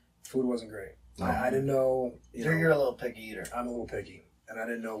 Food wasn't great. No. I didn't know. You're a little picky eater. I'm a little picky, and I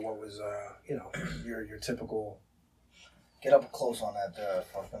didn't know what was, your typical. Get up close on that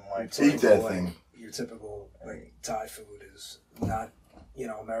fucking mic. Eat that thing. Your typical Thai food is not,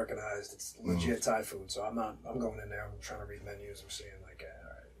 Americanized. It's legit Thai food. So I'm going in there. I'm trying to read menus. I'm seeing all right.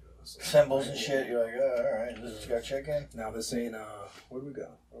 Symbols and shit. You're like, oh, all right. This has got chicken. Now this ain't. Where do we go?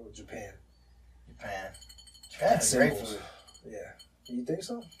 Oh, Japan. Japan's great food. Yeah. You think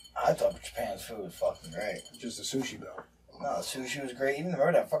so? I thought Japan's food was fucking great. Just the sushi though. No, the sushi was great. Even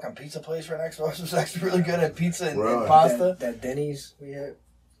remember that fucking pizza place right next to us was actually really good at pizza and Right. pasta. That Denny's we had,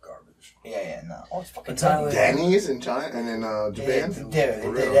 garbage. Yeah, no. Oh, it's fucking Thailand. Denny's in China and in Japan?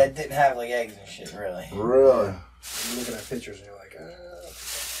 That didn't have like eggs and shit, really. Really? You're looking at pictures and you're like,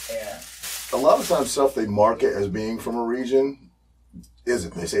 Yeah. A lot of times stuff they market as being from a region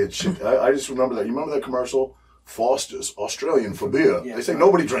isn't. They say it's shit. I just remember that. You remember that commercial? Foster's, Australian for beer. Yeah, they say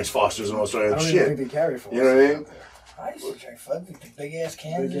nobody drinks Foster's in Australia. I don't Shit. even think they carry Foster's. You know what I mean? I used to drink Fud, the big ass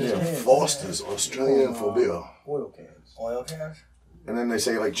cans. Big Yeah, ass cans. Foster's, Australian for beer. Oil cans. Oil cans? And then they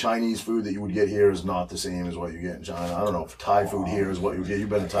say like Chinese food that you would get here is not the same as what you get in China. I don't know if Thai food here is what you get. You've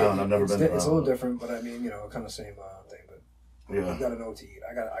been to Thailand. I've never been to Thailand. It's a little different, but I mean, kind of same thing. But Yeah. you gotta know what to eat.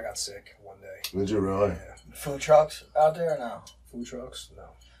 I got sick one day. Did you really? Yeah. Food trucks out there or no? Food trucks? No.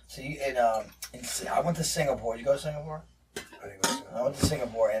 So I went to Singapore. Did you go to Singapore? I didn't go to I went to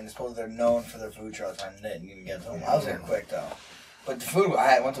Singapore, and supposedly they're known for their food trucks. I didn't even get to them. I was there quick though. But the food,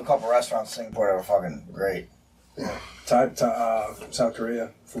 I went to a couple restaurants in Singapore that were fucking great. Yeah. South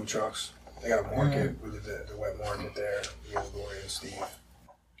Korea, food trucks. They got a market. We did the wet market there. You, Gloria, and Steve.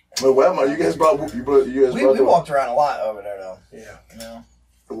 Well, Wetmar, you guys brought We walked around a lot over there though. Yeah.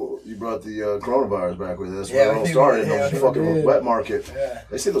 You brought the coronavirus back with us. Yeah, When it all we did. started. Yeah, Those we fucking did. wet market. Yeah.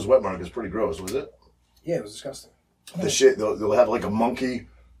 They say those wet markets pretty gross. Was it? Yeah, it was disgusting. The shit. They'll have like a monkey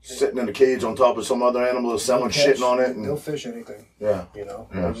sitting in a cage on top of some other animal, selling shitting on it. They'll And, fish anything. yeah. Yeah.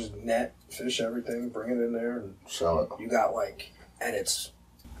 Yeah. They just net, fish everything, bring it in there, and Sell it. you got and it's,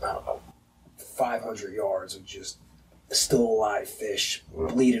 I don't know, 500 yards of just still alive fish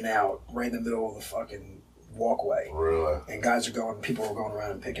bleeding out right in the middle of the fucking walkway. Really? And people were going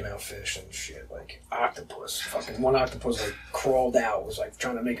around and picking out fish and shit, octopus. Fucking one octopus crawled out, was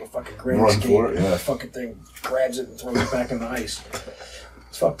trying to make a fucking great Run escape. for it, yeah. The fucking thing grabs it and throws it back in the ice.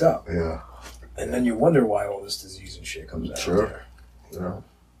 It's fucked up. Yeah. And then you wonder why all this disease and shit comes out. Sure. There.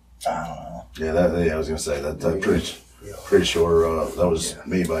 I don't know. Yeah, I was gonna say that. Pretty sure that was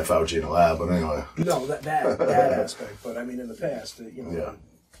made by Fauci in a lab, but anyway. No, that aspect. But I mean, in the past, Yeah.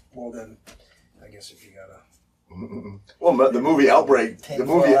 Well, then, I guess if you gotta. Well, the movie Outbreak,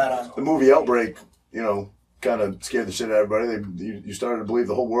 Tinfoil the movie Outbreak, kind of scared the shit out of everybody. You started to believe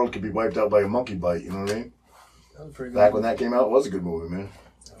the whole world could be wiped out by a monkey bite. You know what I mean? That was pretty good. Back when that came out, it was a good movie, man.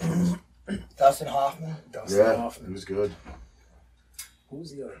 Dustin Hoffman. Dustin Yeah, Hoffman. it was good. Who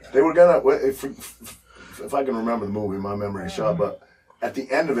was the other guy? They were gonna, if I can remember the movie, my memory is shot, but at the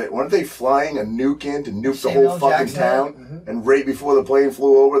end of it, weren't they flying a nuke in to nuke the whole Samuel fucking Jackson? town? And right before the plane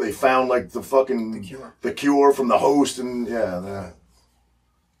flew over, they found the cure from the host, and you gotta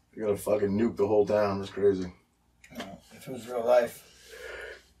fucking nuke the whole town. That's crazy. If it was real life,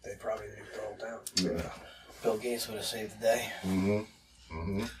 They probably nuked the whole town. Yeah. Bill Gates would have saved the day.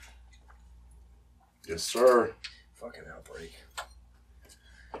 Yes, sir. Fucking Outbreak.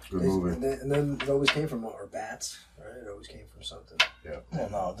 Good movie. And then it always came from bats, right? It always came from something. Yeah. Well,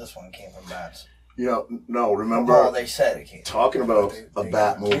 no, this one came from bats. You know, no, remember? Well, they said it can't. Talking about a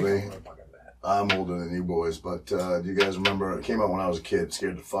Bat can't movie. go for a fucking bat. I'm older than you boys, but do you guys remember? It came out when I was a kid.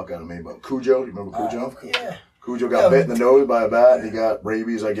 Scared the fuck out of me. But Cujo, you remember Cujo? Yeah. Cujo got bit in the nose by a bat. And he got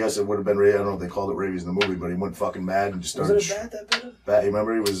rabies. I guess it would have been rabies. I don't know if they called it rabies in the movie, but he went fucking mad and just started. Was it a bat that bit him? Bat. You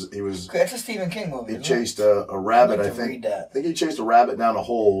remember he was. That's a Stephen King movie. He chased a rabbit. I'd like I to think. read that. I think he chased a rabbit down a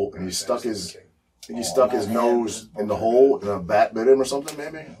hole, and he stuck his. I think he stuck his nose in the hole, and a bat bit him or something.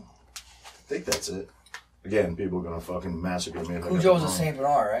 Maybe. I think that's it. Again, people are gonna fucking massacre me. Cujo was a Saint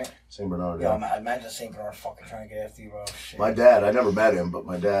Bernard, right? Saint Bernard. Yeah, Yeah. I imagine Saint Bernard fucking trying to get after you, bro. Shit. My dad, I never met him, but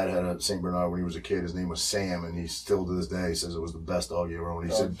my dad had a Saint Bernard when he was a kid. His name was Sam, and he still to this day he says it was the best dog he ever owned.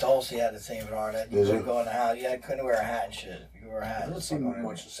 He said, Dulcie had the Saint Bernard. That you Is couldn't it? go in the house. Yeah, couldn't wear a hat and shit. If you wore a hat, I don't see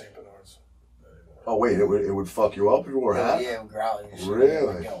much of St. Bernards. "Oh wait, it would fuck you up if you wore a hat." Yeah, it would growl and shit. Really?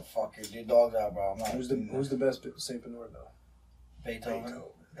 Like, yo, fuck your dog's out, bro. I'm not. Who's the best St. Bernard though? Beethoven?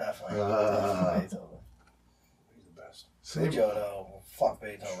 Definitely. Ah. Definitely Beethoven. He's the best. Cujo, though, fuck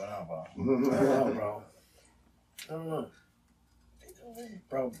Beethoven up, bro. I don't know, bro. I don't know.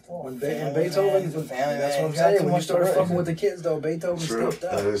 Bro, when Beethoven, he's a family that's man. what I'm He's got saying. too When you much started to fucking do. with the kids, though, Beethoven True. stepped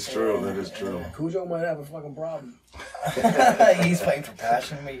That up. is true. That is true. Cujo might have a fucking problem. He's fighting for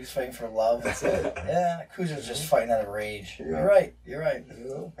passion, he's fighting for love. That's it. Yeah, Cujo's just fighting out of rage. Yeah. You're right. You're right. You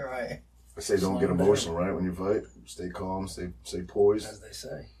know, You're right. I say don't get emotional, right? When you fight, stay calm, stay poised. as they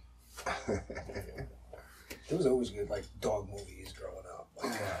say. There was always good, like, dog movies growing up.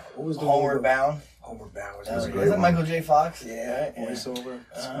 Like, what was the Homeward one- Bound. Homeward Bound was That's a great. great Is that one. Michael J. Fox? Yeah, Right?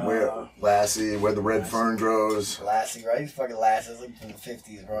 voiceover. Where Lassie, where the red fern grows. Lassie, right? He's fucking Lassie. It's like from the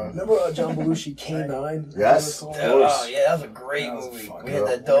 50s, bro. Remember John Belushi, K9? Yes. What Of course. Oh, yeah, that was a great That was movie. fucking We had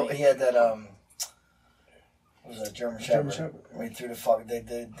that dope. He had that, what was that, German Shepherd? Shepherd. Went through the fuck. The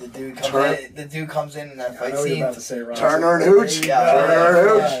dude comes Turn- in. The dude comes in that I fight know what you're scene. about to say, Ron. Turner and Hooch. Yeah, Turner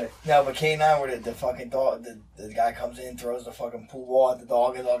and yeah. Hooch. No, but K9 where the fucking dog, the guy comes in, throws the fucking pool ball at the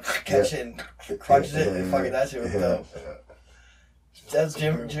dog, and dog catches it and crunches it, and fucking that shit was dope. That's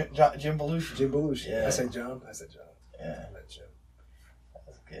Jim Belushi. Jim Belushi. Yeah. I said John. I said John. Yeah, I meant Jim.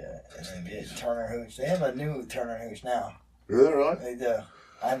 yeah. And then Turner Hooch. They have a new Turner Hooch now. Really, right? They do.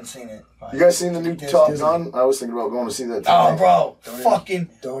 I haven't seen it. but- You guys seen the new Disney. Top Gun? I was thinking about going to see that. Oh, tonight. bro, Don't fucking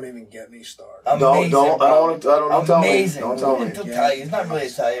Don't even get me started. amazing. Don't. I bro. don't want to. I don't tell me. Amazing. Don't tell me. He'll tell you. It's not really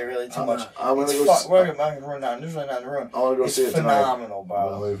tell you really too I'm much. not. I'm gonna It's go. we're gonna run down. There's not in the room. I want to go It's see it tonight. phenomenal,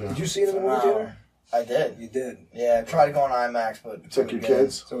 bro. Did you see it in the movie Phenomenal. theater? I did. You did. Yeah, I tried to go on IMAX, but Took your couldn't get it.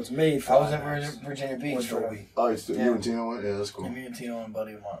 kids. So it's made for I was in IMAX. Virginia Beach With for Dolby. Oh, Yeah. you and Tino went. Yeah, that's cool. me and Tino and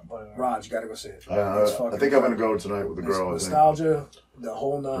Buddy. Raj, you gotta go see it. It's I fucking think I'm gonna incredible. go tonight with the girl. I think. Nostalgia, the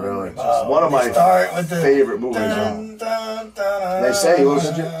whole nine. Really? It's just- One of my start with the favorite movies. Dun, dun, dun, They say he looks.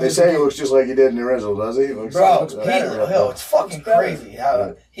 They say he looks just like he did in the original, does he? He looks Bro, looks he, better. yo, it's fucking Looks better. crazy how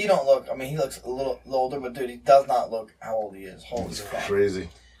Yeah. he don't look. I mean, he looks a little older, but dude, he does not look how old he is. Holy It's crap! crazy.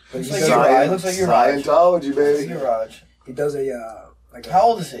 But Looks he like does, you, Raj. Looks like you're Raj. Scientology, baby. You're Raj. he does a like a, How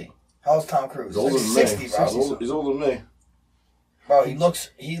old is he? How's Tom Cruise? He's older Like than 60, me. bro. He's older than me. Bro,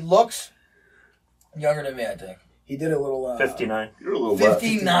 he looks younger than me, I think. he did a little 59. You're a little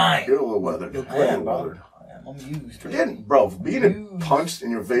 59. You're a little weathered. You're You're a little bro. weathered. I'm used. Forget, bro. Being punched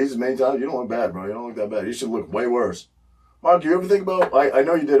in your face many times, you don't look bad, bro. You don't look that bad. You should look way worse. Mark, you ever think about? I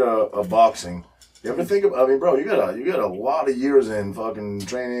know you did a boxing. You ever think of? I mean, bro, you got a lot of years in fucking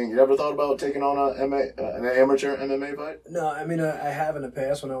training. You ever thought about taking on an amateur MMA fight? No, I mean I have in the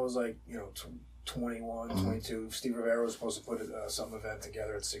past when I was like 21, 22. Steve Rivera was supposed to put some event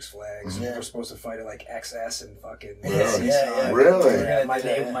together at Six Flags. We were supposed to fight at like XS and fucking Really? Yeah. Really? Yeah, my do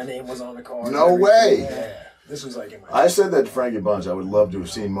that, name yeah. my name was on the card. No and way. everything. Yeah. This was like in my. I said that to Frankie Bunch. I would love to have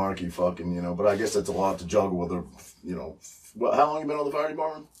seen Marky fucking, but I guess that's a lot to juggle with her, Well, how long you been on the fire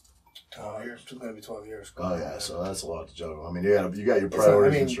department? 12 years. It's gonna be 12 years. Oh yeah, so that's a lot to juggle. I mean, you got your not-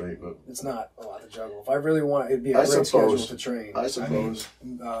 priorities I mean, straight, but It's not a lot to juggle. If I really want, it'd be a I great suppose. schedule to train. I suppose.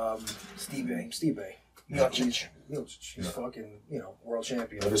 Steve A. Steve A. Miocic. She's fucking, world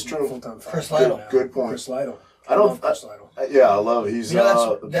champion. That is true. Full-time Chris fighter Lytle. now. Good point. Chris Lytle. I don't- love Chris Lytle. Yeah, I love it. He's You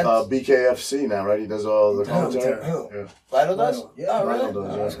know, that's- BKFC now, right? He does all the commentary. Who? Yeah, Lido does? Lytle, yeah. Oh, really? Lytle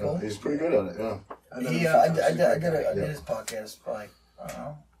does, Oh, that's yeah. cool. He's pretty good at it. Yeah. He, I did his podcast like, I don't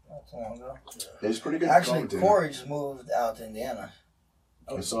know, not too long ago. He's pretty good. Actually, commentator. Corey just moved out to Indiana.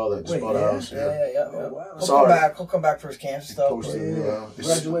 I saw that. Just Wait, bought a yeah? house. Yeah. Oh, wow. He'll Sorry. come back. He'll come back for his camp stuff. posted, Yeah. he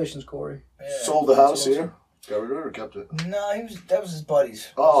Congratulations, Corey. Yeah. sold the house here. Got rid of it or kept it? No, that was his buddy's.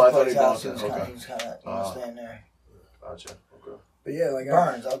 Oh, His I thought he buddy's bought house. that. He Okay. was kind of Oh. staying there. Gotcha. Okay. But yeah, like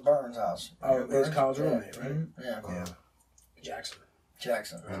Burns, that was Burns' house. Oh, Remember his Burns? college Yeah. roommate, right? Mhm. Yeah. Yeah. Jackson.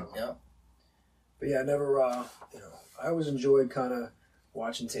 Jackson. Yeah. Yep. But yeah, I never, I always enjoyed kind of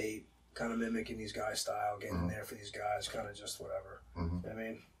watching tape, kind of mimicking these guys' style, getting in there for these guys, kind of just whatever. I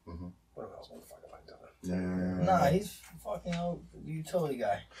mean, what else? What the fuck am I doing? Nah, he's fucking utility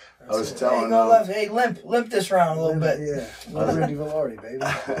guy. I was telling hey, limp this round a little bit. Yeah, little Randy Velarde,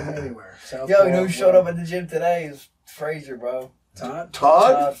 baby. Anywhere. Yo, you know who showed up at the gym today? Is Frazier, bro. Todd?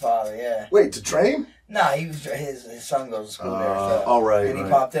 Todd father, yeah. Wait, to train? Nah, he was his son goes to school there. All right. And he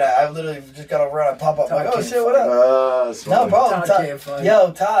popped in. I literally just got over and I pop up Todd like, oh shit, what up? No, bro, Todd can't fight.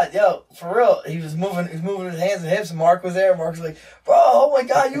 Todd, for real. He was moving his hands and hips. And Mark was there. Mark was like, bro, oh my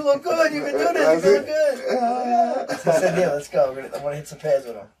god, you look good. You've been doing this. You look good. So I said, yeah, let's go. I want to hit some pads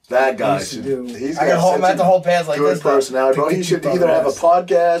with him. That guy He's I got to hold him at the whole pads like good this. personality, bro. He should either have a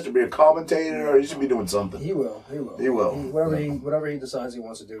podcast or be a commentator, or he should be doing something. He will. Whatever he decides he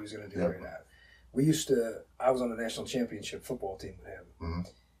wants to do, he's going to do great at. I was on the national championship football team with him.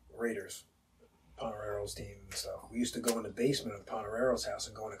 Raiders, Ponerero's team and stuff. We used to go in the basement of Ponerero's house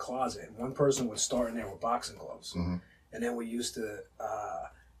and go in a closet, and one person would start in there with boxing gloves. And then we used to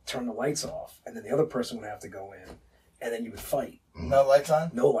turn the lights off, and then the other person would have to go in, and then you would fight. No lights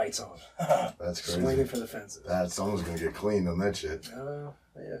on? No lights on. That's crazy. Swinging for the fences. Someone's going to get cleaned on that shit.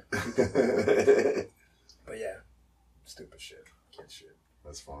 Yeah. But yeah, stupid shit. Kid shit.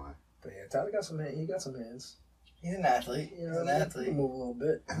 That's fine. But yeah, Tyler got some hands. He's an athlete. He can move a little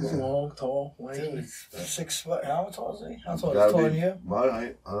bit. He's long, tall, lanky. Dude, he's 6 foot. How tall is he? How tall is he? Gotta Taller be than you? my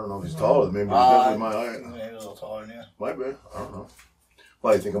height. I don't know if he's taller than me, but he's definitely my height. Maybe a little taller than you. Might be. I don't know.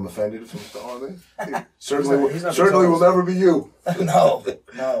 Why, you think I'm offended if he's taller than me? He's not Certainly will never be you. No.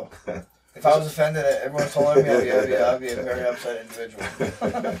 If I was offended that everyone's taller than me, I'd be a very upset individual.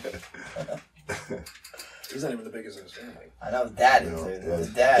 He's not even the biggest in his family. I know Dad is.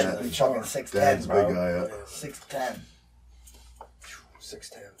 His dad is fucking 6'10", Dad's a bro. big guy, 6'10".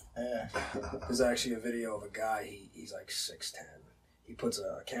 6'10". Yeah. There's actually a video of a guy. He's like 6'10". He puts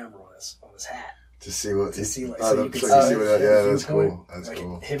a camera on his hat To see what... so you can see see what... Yeah, that's viewpoint. cool. That's like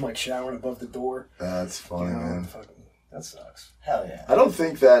cool. Him like showering above the door. That's funny, man. That sucks. Hell yeah. I don't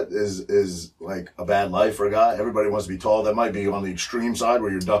think that is like a bad life for a guy. Everybody wants to be tall. That might be on the extreme side where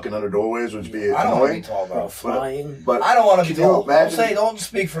you're ducking under doorways, which be I don't want to be annoying. tall, bro. Flying. But I don't want to be tall. Imagine, Don't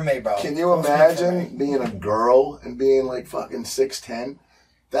speak for me, bro. Can you Don't speak for imagine me. being a girl and being like fucking 6'10"?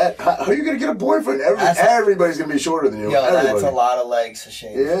 How are you gonna get a boyfriend? Everybody's gonna be shorter than you. Yo, Everybody. that's a lot of legs to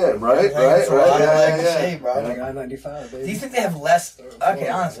shave. Yeah, right. That's a lot of legs to Yeah. shave, bro. Like I-95, baby. Do you think they have less? Okay,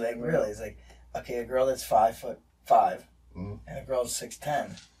 honestly, like really, it's like a girl that's 5'5" and a girl that's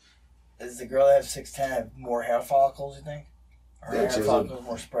 6'10". Does the girl that has 6'10" have more hair follicles? You think, or Yeah, hair follicles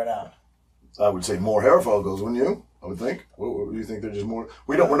more spread out? I would say more hair follicles, wouldn't you? I would think. What do you think? They're just more.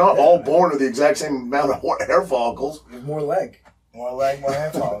 We're not all born with the exact same amount of hair follicles. More leg. More leg, more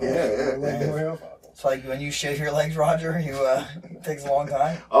hair follicles. Yeah. More leg, more hair follicles. It's like when you shave your legs, Roger. It takes a long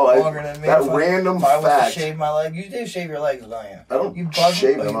time. Oh, longer than me. that If random if I was fact. to shave my leg, you do shave your legs, don't you? I don't You buzz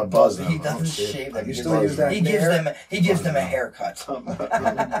shave them. them. Oh, I you buzz He them. I doesn't don't shave them. You He still use that He gives nair? them a haircut.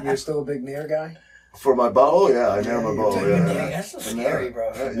 You're still a big Nair guy? For my butthole, yeah, I nair my Dude, butthole. Yeah. that's so scary,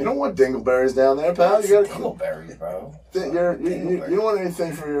 bro. Yeah, you don't want dingleberries down there, pal. You got Dingleberries, bro. You don't want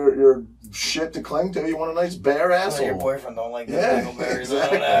anything for your shit to cling to. You want a nice bare asshole. Your boyfriend don't like the Yeah,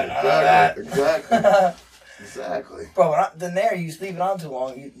 dingleberries. exactly. Exactly. Bro, the nair, you leave it on too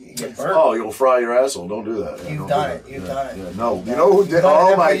long, you get burnt. Oh, you'll fry your asshole. Don't do that. You've Don't done do it. You've that. done it. Yeah, no. You know who did?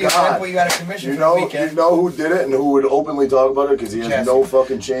 Oh my God. You got a commission You for the know weekend. who did it and who would openly talk about it because he has Jesse. no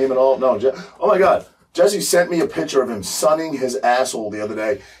fucking shame at all. No. Oh my God. Jesse sent me a picture of him sunning his asshole the other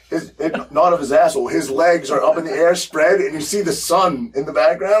day. Not of his asshole. His legs are up in the air, spread, and you see the sun in the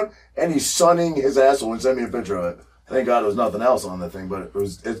background, and he's sunning his asshole. And sent me a picture of it. Thank God there was nothing else on that thing, but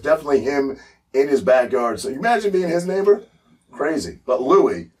it's definitely him in his backyard. So you imagine being his neighbor? Crazy. But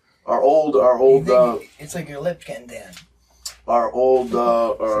Louie, our old. It's like your lips getting tan. Our old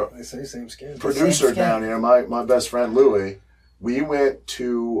They say same skin. producer Same skin. down here, my best friend Louie. We went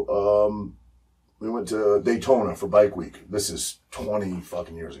to Daytona for Bike Week. This is 20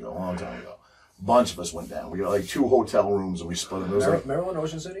 fucking years ago, a long time ago. A bunch of us went down. We got like 2 hotel rooms and we split them. It was like, Maryland,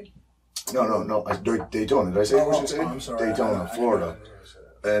 Ocean City? no. Daytona. Did I say Ocean City? I'm sorry. Daytona, I Florida. didn't know.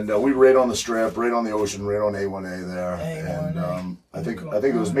 And we were right on the strip, right on the ocean, right on A1A there. And I think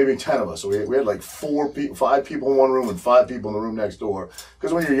it was maybe 10 of us. So we had like 5 people in one room and 5 people in the room next door.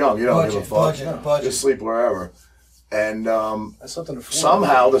 Because when you're young, you don't give a fuck. Budget. Just sleep wherever. And That's something to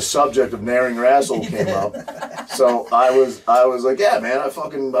somehow the subject of nairing your asshole came up. So I was like, yeah, man, I've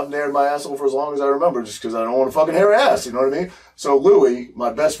nared my asshole for as long as I remember, just because I don't want to fucking hair ass. You know what I mean? So Louie,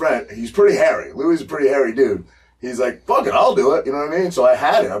 my best friend, he's pretty hairy. Louie's a pretty hairy dude. He's like, fuck it, I'll do it. You know what I mean? So I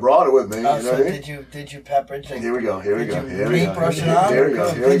had it. I brought it with me. You know so what I mean? Did you pepper it? Here we go. Did you paintbrush it on? Here we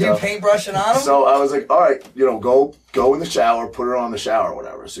go. Did you paintbrush it on him? So I was like, all right, go in the shower, put it on the shower or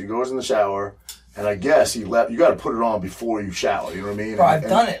whatever. So he goes in the shower. And I guess you got to put it on before you shower. You know what I mean? Bro, I've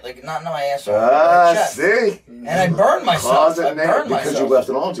done it. Like, not my ass. See? And I burned myself. Because you left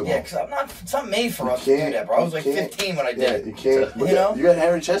it on too long. Yeah, because it's not made for us to do that, bro. I was like 15 when I did it. Yeah, you can't. You know? You got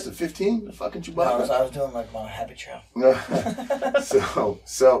hairy chest at 15? The fucking Chewbacca. No, I was doing like my habit trail.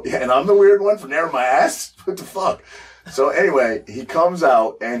 So, yeah, and I'm the weird one for narrowing my ass? What the fuck? So anyway, he comes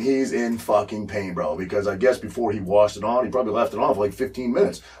out and he's in fucking pain, bro, because I guess before he washed it on, he probably left it on for like 15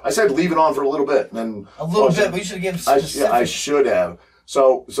 minutes. I said leave it on for a little bit. And then a little bit, but you should have given specific. I should have.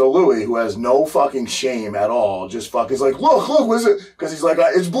 So Louis, who has no fucking shame at all, just fucking is like, look, what is it? Because he's like,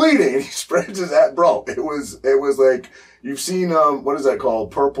 it's bleeding. And he spreads his ass. Bro, it was like, you've seen, what is that called?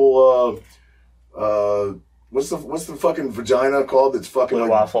 Purple, What's the fucking vagina called? That's fucking Blue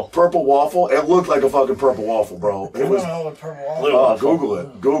waffle. Purple waffle. It looked like a fucking purple waffle, bro. I don't know what purple waffle. Blue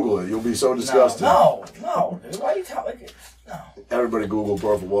waffle. Google it. You'll be so disgusted. No, dude. Why are you talking? No. Everybody Google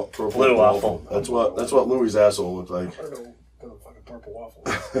purple Blue waffle. That's what Louis' asshole looked like. I don't know what fucking purple waffle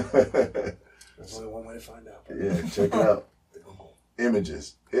is. There's only one way to find out. Yeah, check it out.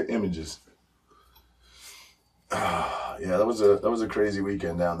 Images. Hit images. Yeah, that was a crazy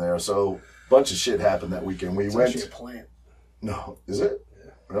weekend down there. So. Bunch of shit happened that weekend. It's actually a plant. No, is it?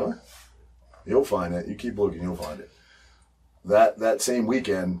 Yeah. Really? You'll find it. You keep looking, you'll find it. That same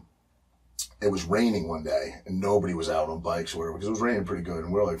weekend, it was raining one day, and nobody was out on bikes or whatever, because it was raining pretty good,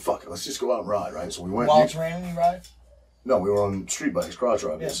 and we were like, fuck it, let's just go out and ride, right? So we went. While it's raining, you ride? No, we were on street bikes, cross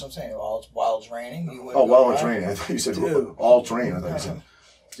riders. Yeah, that's what I'm saying. While it's raining, you went. Oh, while it's raining. I thought you said all terrain. I thought you said.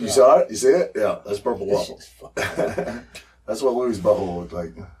 You saw it? You see it? Yeah, that's purple waffle. That's what Louis' butthole looked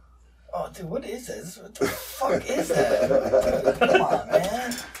like. Oh, dude, what is this? What the fuck is that? Come on,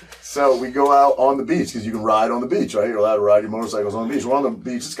 man. So we go out on the beach, because you can ride on the beach, right? You're allowed to ride your motorcycles on the beach. We're on the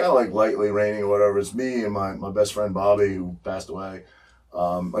beach. It's kind of like lightly raining or whatever. It's me and my best friend Bobby, who passed away.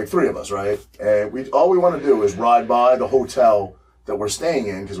 Like three of us, right? And all we want to do is ride by the hotel that we're staying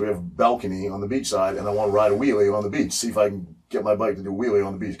in, because we have a balcony on the beach side, and I want to ride a wheelie on the beach, see if I can get my bike to do a wheelie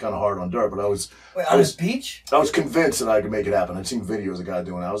on the beach. Kind of hard on dirt, but I was the beach? I was convinced that I could make it happen. I'd seen videos of guys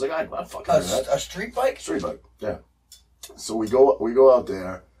doing it. I was like, I'd fucking do that. A street bike? Street bike, yeah. So we go out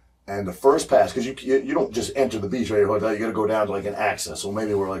there, and the first pass, because you don't just enter the beach right at your hotel. You got to go down to like an access. So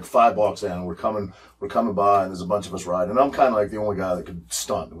maybe we're like 5 blocks down, and we're coming by, and there's a bunch of us riding. And I'm kind of like the only guy that could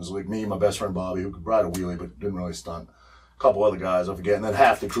stunt. It was like me and my best friend Bobby, who could ride a wheelie but didn't really stunt. A couple other guys, I forget, and then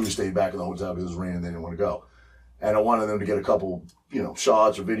half the crew stayed back in the hotel because it was raining. They didn't want to go, and I wanted them to get a couple,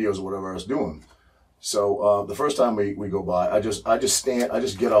 shots or videos or whatever I was doing. So the first time we go by, I just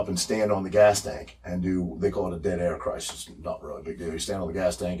get up and stand on the gas tank and do, they call it a dead air crisis. It's not really a big deal. You stand on the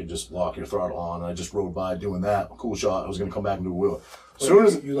gas tank and just lock your throttle on. And I just rode by doing that. Cool shot. I was going to come back and do a wheel. As soon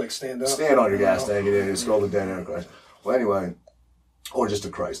as you like stand up, stand on your gas tank, it's called a dead air crisis. Well, anyway, or just a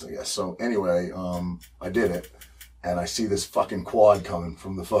Christ, I guess. So anyway, I did it. And I see this fucking quad coming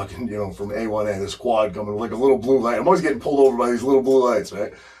from the fucking, from A1A, this quad coming like a little blue light. I'm always getting pulled over by these little blue lights,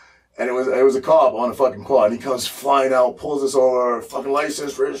 right? And it was a cop on a fucking quad. And he comes flying out, pulls us over, fucking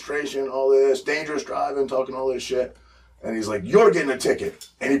license, registration, all this, dangerous driving, talking all this shit. And he's like, you're getting a ticket.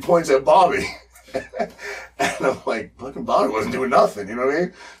 And he points at Bobby. And I'm like, fucking Bobby wasn't doing nothing, you know what I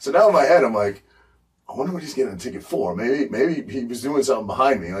mean? So now in my head, I'm like, I wonder what he's getting a ticket for. Maybe he was doing something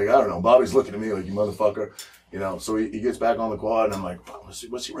behind me. Like, I don't know. Bobby's looking at me like, you motherfucker. So he gets back on the quad, and I'm like,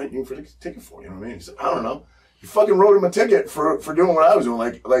 what's he writing you for the ticket for? You know what I mean? He said, I don't know. You fucking wrote him a ticket for doing what I was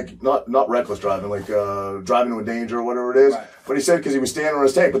doing, like not reckless driving, like driving to a danger or whatever it is. Right. But he said because he was standing on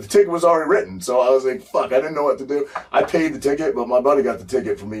his tank, but the ticket was already written. So I was like, fuck, I didn't know what to do. I paid the ticket, but my buddy got the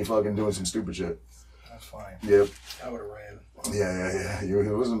ticket for me fucking doing some stupid shit. That's fine. Yep. I would have ran. Yeah.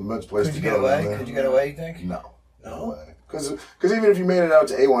 It wasn't much place to go. Could you get away? Could you get away, you think? No way. Because even if you made it out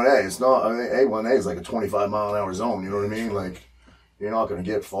to A1A, it's not, I think A1A is like a 25-mile-an-hour zone, you know what I mean? Like, you're not going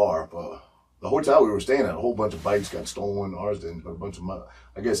to get far. But the hotel we were staying at, a whole bunch of bikes got stolen. Ours didn't, but a bunch of,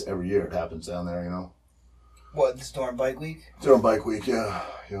 I guess every year it happens down there, What, this during Bike Week? During Bike Week, yeah.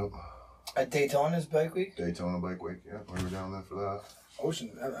 Yep. At Daytona's Bike Week? Daytona Bike Week, yeah. We were down there for that.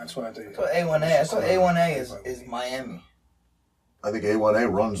 Ocean, that's why I think. So A1A, I thought A1A is Miami. I think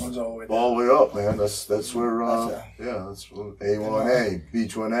A1A runs all the way up, man. That's where, that's A1A,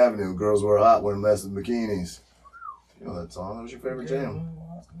 Beachwood Avenue. Girls wear hot, wearing less than bikinis. You know that song. That was your favorite jam.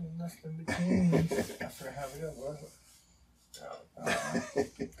 Less than bikinis. I forgot how we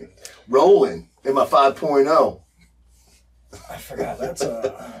go. Rolling in my 5.0. I forgot. That's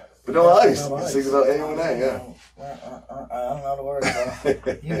Vanilla Ice. Sings about A1A, yeah. don't know the words,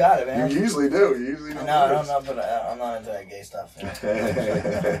 bro. You got it, man. You usually do. You usually know. No, I don't know, but I'm not into that gay stuff.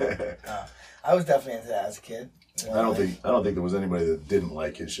 I was definitely into that as a kid. I don't think there was anybody that didn't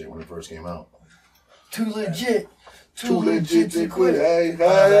like his shit when it first came out. Too legit. Too legit to quit. Hey,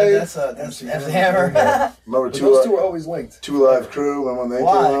 That's MC Hammer. Remember those two were always linked. 2 Live Crew, and when they came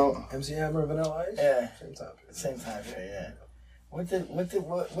out. MC Hammer, Vanilla Ice. Yeah. Same time. Yeah. What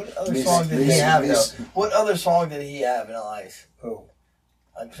other song did he have though? What other song did he have in Ice? Who?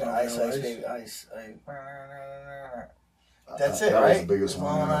 Ice, baby, Ice. That's it, that right? was the biggest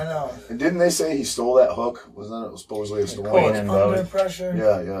one. I know. And didn't they say he stole that hook? Wasn't that supposedly a story? Queen and Vogue. Under Pressure.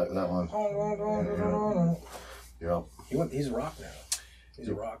 Yeah, that one. Yeah. He's a rock now. He's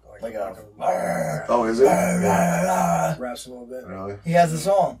a rock. Like a... Oh, is it? Yeah. Raps a little bit. Really? He has the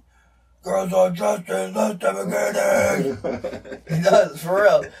song. Girls are just in the beginning. He does, for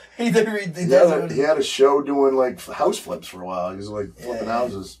real. He had a show doing like house flips for a while. He was like flipping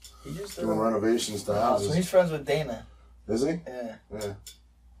houses. He just doing renovations to houses. So he's friends with Dana. Is he? Yeah. Yeah.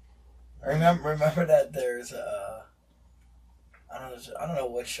 Remember that there's I don't know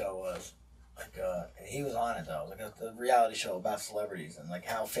what show it was. Like he was on it though. Like the reality show about celebrities and like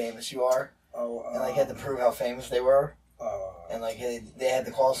how famous you are. And like had to prove how famous they were. And like they had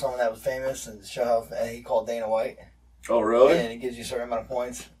to call someone that was famous and show how. And he called Dana White. Oh really? And it gives you a certain amount of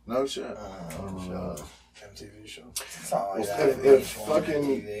points. No shit. I don't know. MTV show. Something like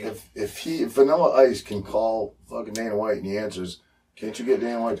that. If Vanilla Ice can call fucking Dana White and he answers, can't you get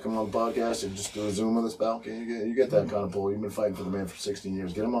Dana White to come on the podcast and just do a Zoom with us, pal? Can you get that kind of pull? You've been fighting for the man for 16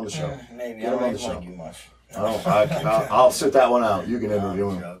 years. Get him on the show. Maybe. Get I him on the don't show. like you much. I'll sit that one out. You can interview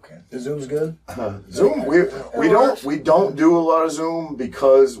him. Joking. The Zoom's good. Zoom, we don't do a lot of Zoom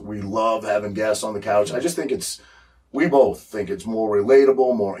because we love having guests on the couch. I just think we both think it's more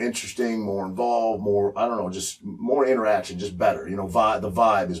relatable, more interesting, more involved, more just more interaction, just better. You know, the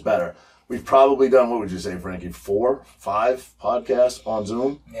vibe is better. We've probably done, what would you say, Frankie, 4, 5 podcasts on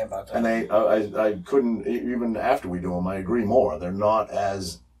Zoom. Yeah, about that. And I couldn't, even after we do them, I agree more. They're not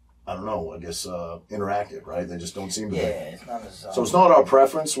as, interactive, right? They just don't seem to be. Yeah, it's not as... So it's not our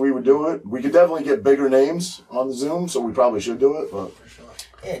preference. We would do it. We could definitely get bigger names on the Zoom, so we probably should do it, but... For sure.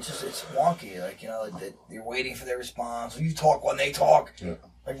 Yeah, it's wonky. Like, you're waiting for their response. You talk when they talk. Yeah.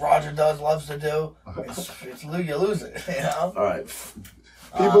 Like Roger loves to do. You lose it, you know? All right.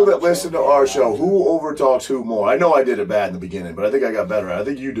 People that listen to our show, who overtalks who more? I know I did it bad in the beginning, but I think I got better. I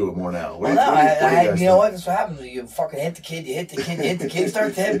think you do it more now. You know what? That's what happens. You fucking hit the kid, you hit the kid,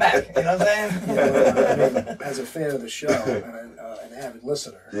 start to hit back. You know what I'm saying? As a fan of the show and an avid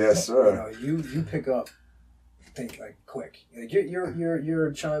listener, yes, sir. You pick up things like quick. Like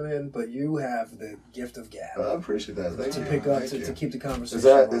you're chime in, but you have the gift of gab. I appreciate that. Thank you. Pick up to keep the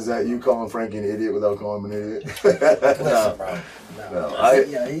conversation. Is that you calling Frankie an idiot without calling him an idiot? Listen, bro. No.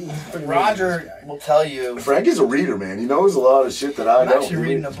 He's pretty Roger will tell you. Frankie's a reader, man. He knows a lot of shit that I don't. I'm actually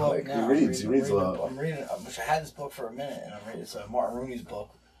reading a book now. He reads a lot. I'm reading. Which I had this book for a minute, and I'm reading. It's Martin Rooney's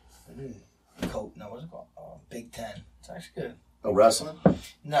book. What's it called? Big Ten. It's actually good. Oh, wrestling?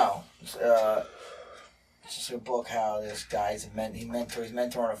 No. It's just a book how this guy's he's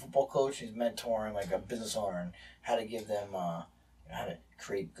mentoring a football coach, he's mentoring like a business owner and how to give them how to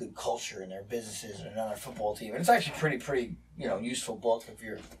create good culture in their businesses and another football team. And it's actually pretty useful book if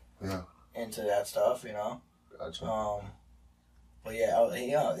you're into that stuff, Gotcha. But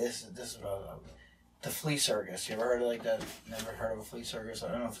yeah, this is the flea circus. You ever heard of like that? Never heard of a flea circus?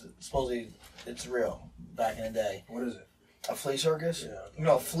 I don't know if supposedly it's real back in the day. What is it? A flea circus?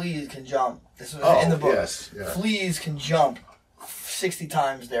 Yeah. fleas can jump. This was in the book. Yes. Yeah. Fleas can jump 60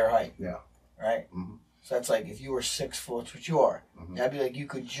 times their height. Yeah. Right? Mm-hmm. So that's like if you were 6 foot, which you are, that'd be like you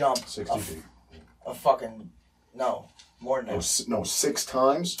could jump 60 feet. A fucking, no, more than that. No, 6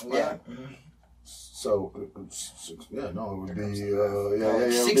 times? Yeah. So, it would be,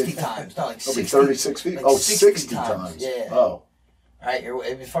 60 times. No, like 60. 36 feet? Like 60 times. Yeah. Oh. Right?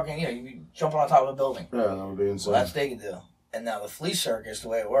 It'd be fucking, you'd be jumping on top of a building. Yeah, that would be insane. Well, that's they could do. And now the flea circus, the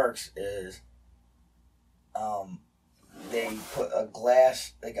way it works is, they put a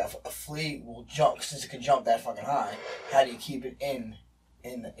glass, like a flea will jump, since it can jump that fucking high, how do you keep it in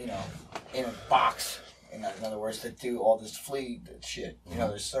a box? In other words, to do all this flea shit,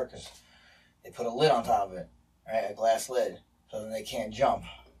 this circus. They put a lid on top of it, right? A glass lid, so then they can't jump.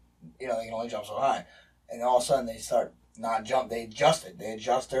 They can only jump so high. And all of a sudden they start not jump. They adjust it. They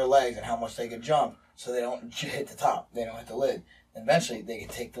adjust their legs and how much they can jump, so they don't hit the top. They don't hit the lid. Eventually, they could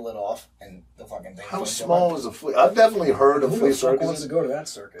take the lid off and the fucking thing. How small is a flea? I've definitely heard of flea circuses. Who wants to go to that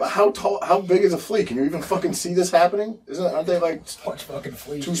circus? But how tall? How big is a flea? Can you even fucking see this happening? Aren't they like fucking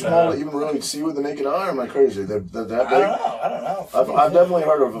fleas? Too small to even really see with the naked eye? Or am I crazy? They're that big? I don't know. I've definitely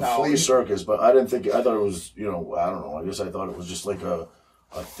heard of a flea circus, but I didn't think. I thought it was. I don't know. I guess I thought it was just like a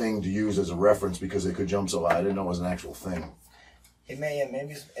thing to use as a reference because they could jump so high. I didn't know it was an actual thing.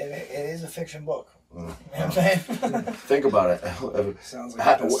 Maybe it is a fiction book. You know what I'm saying? Think about it. Sounds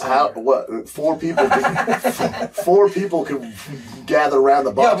like what? Four people could gather around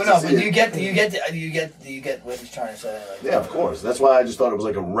the box. Yeah, but no. But you get what he's trying to say. Like, yeah, of course. That's why I just thought it was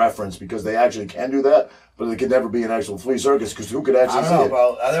like a reference because they actually can do that, but it could never be an actual flea circus because who could actually see it?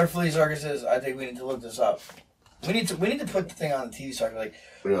 Bro. Other flea circuses, I think we need to look this up. We need to put the thing on the TV circuit like,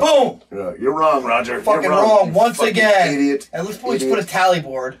 boom. Yeah, you're wrong, Roger. Fucking you're wrong once again. Idiot. And let's just put a tally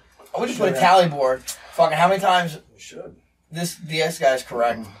board. We just put a tally board. Fucking how many times this guy's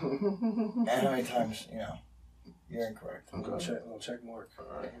correct, and how many times you're incorrect. Okay. We'll check mark. All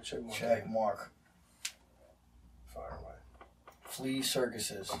right. Check mark. Fire away. Flea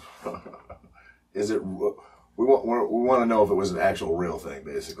circuses. Is it? We want to know if it was an actual real thing,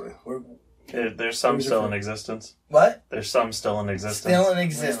 basically. There's some still in existence. What? There's some still in existence. Still in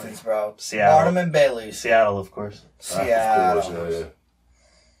existence, bro. Seattle. Barnum and Bailey's. Seattle, of course. Seattle. Of course,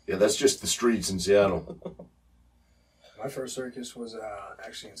 yeah, that's just the streets in Seattle. My first circus was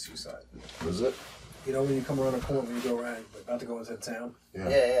actually in Seaside. Was it? You know when you come around a corner when you go around, about to go into the town?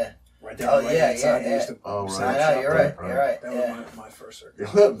 Yeah. Right there on the right-hand side, they used to right. I know, you're right. That was my first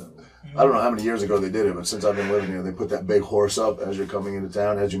circus. I don't know how many years ago they did it, but since I've been living here, they put that big horse up as you're coming into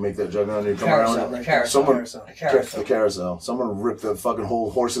town, as you make that juggernaut, you come around. The carousel. Someone ripped the fucking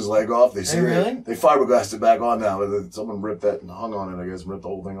whole horse's leg off. They really? They fiberglassed it back on now. Someone ripped that and hung on it, I guess, and ripped the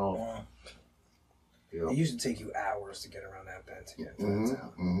whole thing off. Yeah. It used to take you hours to get around that bend to get into that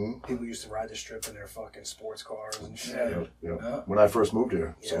town. People used to ride the strip in their fucking sports cars and shit. Yeah. When I first moved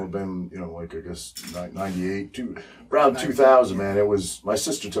here, so it'd been, like I guess 98, around 2000, man. It was, my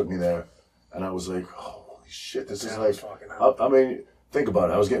sister took me there, and I was like, holy shit, this is like, I mean, think about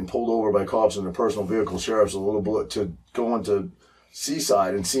it. I was getting pulled over by cops in their personal vehicle, sheriffs, a little bullet to go into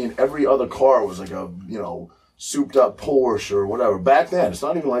Seaside and seeing every other car was like a, souped up Porsche or whatever. Back then, it's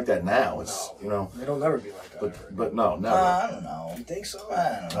not even like that now. It's it'll never be like that. But no, never. I don't know. You think so?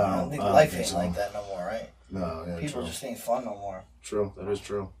 I don't know. I don't think life ain't like that no more, right? No, yeah. People just ain't fun no more. True, that is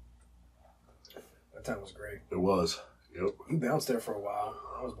true. That time was great. It was. Yep. You bounced there for a while.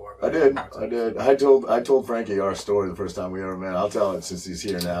 I was bored. I did. I told Frankie our story the first time we ever met. I'll tell it since he's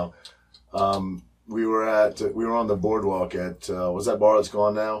here now. We were on the boardwalk at what's that bar that's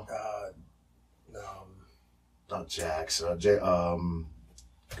gone now? Not Jack's. What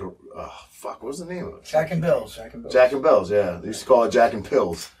was the name of it? Jack and Bill's. Jack and Bill's, yeah. They used to call it Jack and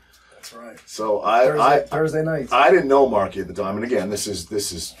Pills. That's right. So Thursday nights. I didn't know Marky at the time, and again, this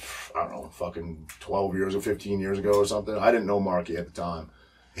is I don't know, fucking 12 years or 15 years ago or something. I didn't know Marky at the time.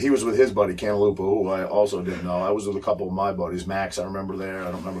 He was with his buddy Cantalupa, who I also didn't know. I was with a couple of my buddies. Max, I remember there.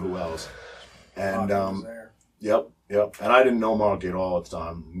 I don't remember who else. And was there. Yep. And I didn't know Marky at all at the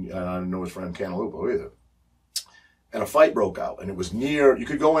time, and I didn't know his friend Cantalupa either. And a fight broke out, and it was near, you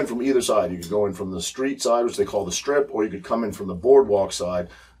could go in from either side. You could go in from the street side, which they call the strip, or you could come in from the boardwalk side.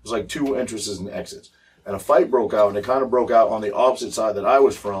 It was like two entrances and exits. And a fight broke out, and it kind of broke out on the opposite side that I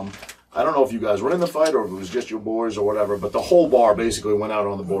was from. I don't know if you guys were in the fight or if it was just your boys or whatever, but the whole bar basically went out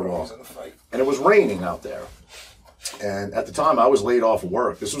on the boardwalk. And it was raining out there. And at the time, I was laid off of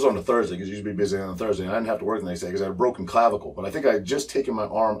work. This was on a Thursday, because you used to be busy on a Thursday, and I didn't have to work the next day because I had a broken clavicle. But I think I had just taken my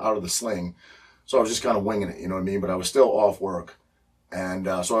arm out of the sling. So I was just kind of winging it, you know what I mean? But I was still off work. And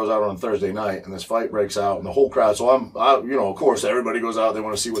so I was out on a Thursday night, and this fight breaks out, and the whole crowd. So of course, everybody goes out. They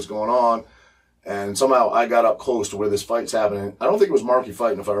want to see what's going on. And somehow I got up close to where this fight's happening. I don't think it was Marky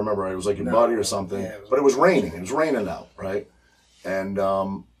fighting, if I remember right. It was like your buddy or something. Yeah, but it was raining. It was raining out, right? And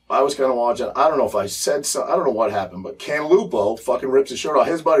I was kind of watching. I don't know if I said something. I don't know what happened, but Cantalupo fucking rips his shirt off.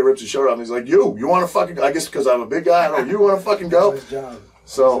 His buddy rips his shirt off, and he's like, you want to fucking, I guess because I'm a big guy, I don't know, you want to fucking go?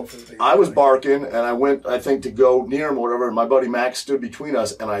 So I was barking, and I went, I think, to go near him or whatever, and my buddy Max stood between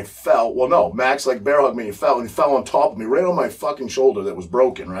us, and I fell. Well, no, Max like bear hugged me, and he fell on top of me, right on my fucking shoulder that was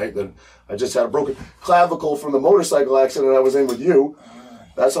broken, right? That I just had a broken clavicle from the motorcycle accident I was in with you.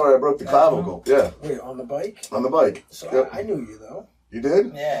 That's how I broke the clavicle. Yeah. Wait, on the bike? On the bike. So yep. I knew you, though. You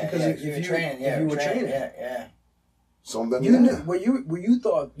did? Yeah, because if you were training. Yeah. So then, you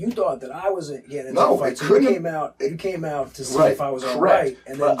thought that I was getting into the fight. So you came out to see if I was all right.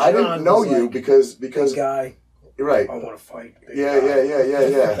 And then I didn't know you because guy. You're right. I want to fight.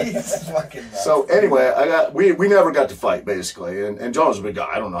 Yeah. He's fucking nuts. So anyway, we never got to fight basically, and John was a big guy.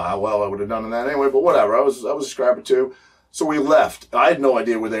 I don't know how well I would have done in that anyway, but whatever. I was a scrapper too. So we left. I had no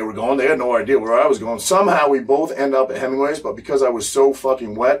idea where they were going. They had no idea where I was going. Somehow we both end up at Hemingway's, but because I was so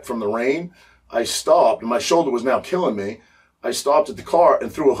fucking wet from the rain, I stopped, and my shoulder was now killing me. I stopped at the car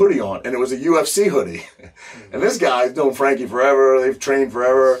and threw a hoodie on, and it was a UFC hoodie. And this guy's known Frankie forever. They've trained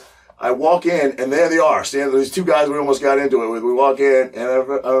forever. I walk in, and there they are. Standing, there's two guys we almost got into it with. We walk in, and I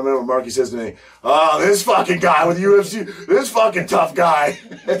remember Marky says to me, "Oh, this fucking guy with UFC, this fucking tough guy."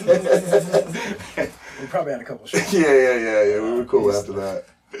 We probably had a couple shots. Yeah. We were cool after that.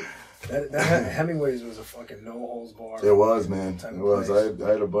 That Hemingway's was a fucking no holds bar. It was, man. It was. I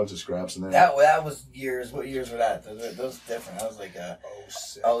had a bunch of scraps in there. That was years. What years were that? Those different. That was like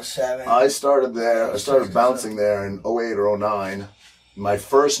 07. I started there. I started bouncing there in 08 or 09. My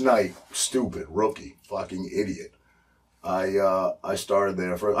first night, stupid, rookie, fucking idiot. I started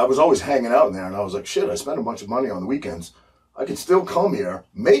there I was always hanging out in there, and I was like, shit, I spent a bunch of money on the weekends. I could still come here,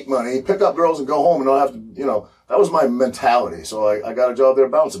 make money, pick up girls, and go home, and not have to, that was my mentality. So I got a job there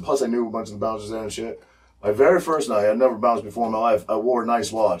bouncing. Plus, I knew a bunch of the bouncers there and shit. My very first night, I'd never bounced before in my life. I wore a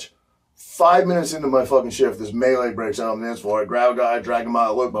nice watch. 5 minutes into my fucking shift, this melee breaks out on the dance floor. I grab a guy, drag him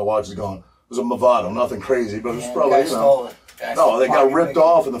out. Look, my watch is gone. It was a Movado, nothing crazy, but it was probably, stole it. No, they got ripped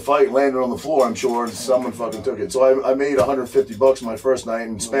off in the fight, landed on the floor, I'm sure, and someone fucking took it. So I made $150 my first night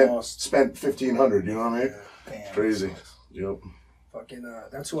and spent $1,500, you know what I mean? Damn. Crazy. Yep. Fucking,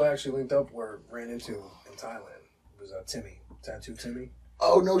 that's who I actually linked up ran into in Thailand. It was Timmy, Tattoo Timmy.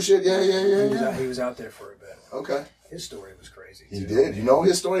 Oh, no shit, yeah. He was out there for a bit. Okay. His story was crazy, He did. You know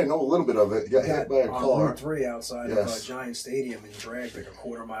his story? I know a little bit of it. He got hit by a car. On Route 3 outside of a Giant Stadium and dragged like a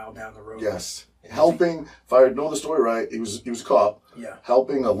quarter mile down the road. Yes. Helping, if I know the story right, he was a cop. Yeah.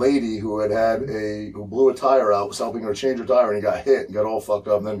 Helping a lady who who blew a tire out, was helping her change her tire, and he got hit and got all fucked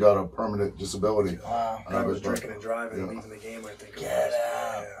up, and then got a permanent disability. Wow. I was drinking and driving, leaving the game, I think. Get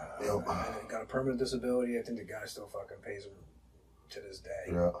out. Yeah. And got a permanent disability. I think the guy still fucking pays him to this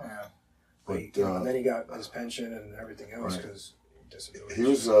day. Yeah. But and then he got his pension and everything else because disability. He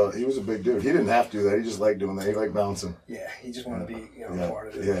was a big dude. He didn't have to do that. He just liked doing that. He liked bouncing. Yeah, he just wanted to be part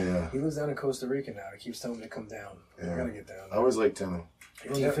of it. Yeah. He lives down in Costa Rica now. He keeps telling me to come down. Yeah. I gotta get down there. I always liked Timmy. He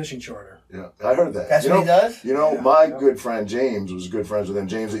runs a fishing charter. Yeah, I heard that. That's what he does? My good friend James was good friends with him.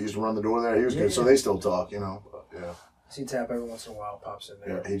 James that used to run the door there, he was good. So they still talk, But, yeah. I see Tap every once in a while, pops in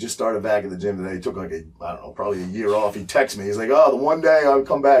there. Yeah, he just started back at the gym today. He took probably a year off. He texted me. He's like, the one day I'll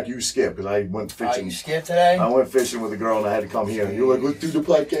come back, you skip. Because I went fishing. Oh, you skipped today? I went fishing with a girl and I had to come here. And you were like, let's do the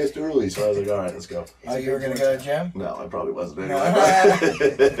podcast early. So I was like, all right, let's go. Oh, you were going to go to the gym? No, I probably wasn't anyway.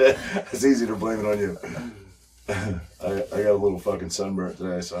 It's easy to blame it on you. I got a little fucking sunburnt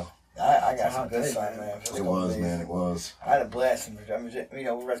today, so. I got some good sun, man. It was, man. It was. I had a blast in Virginia. We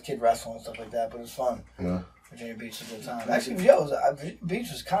were kid wrestling and stuff like that, but it was fun. Yeah. Virginia Beach was a good time. Actually, Virginia Beach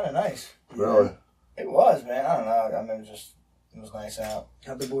was kind of nice. Really? It was, man. I don't know. I mean, it was nice out.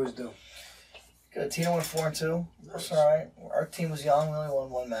 How'd the boys do? Good. Tina went 4-2. That's all right. Our team was young. We only won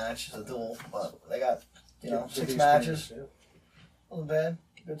one match. It's a duel, but they got 6 matches. Wasn't bad.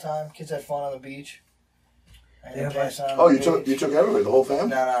 Good time. Kids had fun on the beach. You took everybody, the whole family?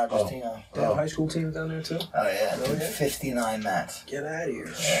 No, just Tina. They have high school teams down there too? Oh yeah, 59 mats. Get out of here.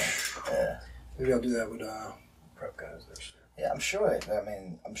 Yeah. Maybe I'll do that with prep guys there. Yeah, I'm sure.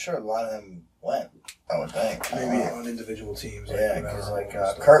 I'm sure a lot of them went. I would think. Maybe on individual teams. Because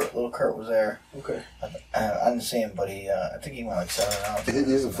little Kurt was there. Okay. I didn't see him, but I think he went like 7-0.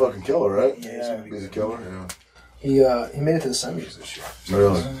 He's a fucking killer, right? Yeah, he's a killer. Yeah. He made it to the semis this year.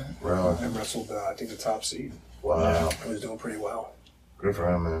 Really? And wrestled, I think, the top seed. Wow. He was doing pretty well. Good for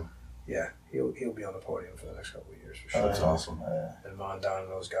him, man. Yeah, he'll be on the podium for the next couple of years for sure. That's awesome. And Mondon and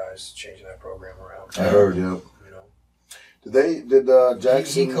those guys changing that program around. I heard, yeah. Did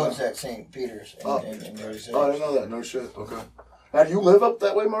Jackson? He coached at St. Peter's in New Jersey. Oh, I didn't know that. No shit. Okay. Now, do you live up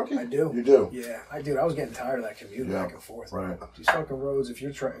that way, Marky? I do. You do? Yeah, I do. I was getting tired of that commute back and forth. Right. These fucking roads, if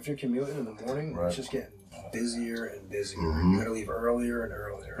you're commuting in the morning, it's just getting busier and busier. You got to leave earlier and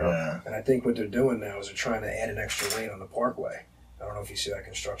earlier. Yeah. And I think what they're doing now is they're trying to add an extra lane on the Parkway. I don't know if you see that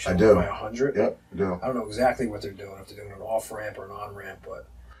construction. I do. By 100. Yep, I do. I don't know exactly what they're doing, if they're doing an off-ramp or an on-ramp, but...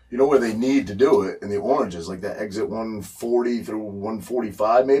 You know where they need to do it? In the oranges, like that exit 140 through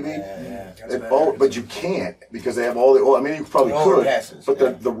 145, maybe? Yeah. But you can't, because they have all the... I mean, you probably could, but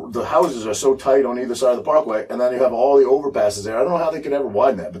the houses are so tight on either side of the Parkway, and then you have all the overpasses there. I don't know how they could ever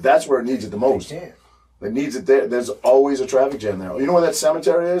widen that, but that's where it needs it the most. They can't. It needs it there. There's always a traffic jam there. You know where that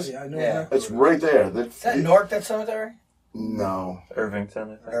cemetery is? Yeah, I know. Yeah. It's right there. Is that Newark, that cemetery? No.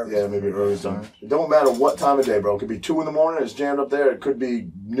 Irvington, I think. Yeah, maybe Irvington. It don't matter what time of day, bro. It could be 2 in the morning. It's jammed up there. It could be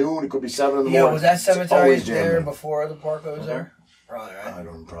noon. It could be 7 in the morning. Yeah, was that cemetery It's always there jammed. before the park was there? Probably, right? I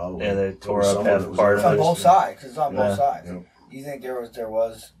don't probably. Yeah, they tore Some up of half it was part It's of on it. both sides. 'Cause it's on both Yeah. sides. Yeah. You think there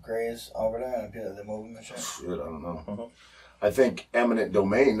was graves over there and people they moved them and shit? Shit, I don't know. Mhm. I think eminent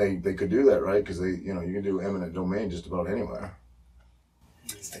domain, they could do that, right? Because you can do eminent domain just about anywhere.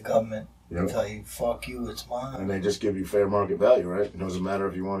 It's the government. Yep. They tell you, fuck you, it's mine. And they just give you fair market value, right? It doesn't matter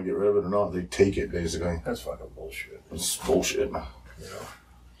if you want to get rid of it or not. They take it, basically. That's fucking bullshit. It's bullshit. You know?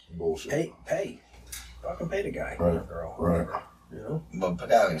 Bullshit. Pay. Fucking pay the guy Right. or girl. Right. Whatever. You know? But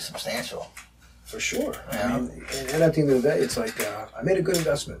that would be substantial. For sure. Yeah. I mean, and at the end of the day, it's like, I made a good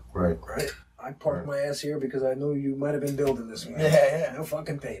investment, Right. right? I parked my ass here because I knew you might have been building this way. Yeah. Now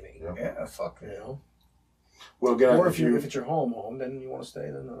fucking pay me. Yep. Yeah, fuck You know? Well, again, Or if if it's your home, then you want to stay,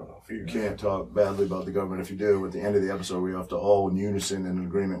 then I don't know. you can't talk badly about the government. If you do, at the end of the episode, we have to all, in unison, in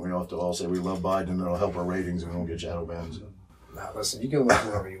agreement, we have to all say we love Biden and it'll help our ratings and we won't get shadow bans. Nah, listen, you can love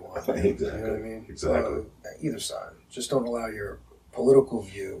whoever you want. Exactly. You know what I mean? Exactly. Either side. Just don't allow your political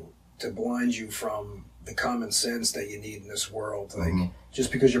view to blind you from the common sense that you need in this world. Like,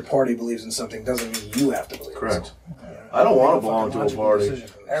 just because your party believes in something doesn't mean you have to believe Correct. in something. I don't want to Make belong fucking to a logical party. decision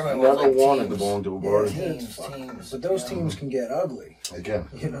for this. I Everyone was never like wanted to teams. belong to a Yeah, party. Teams. But those teams can get ugly. They can.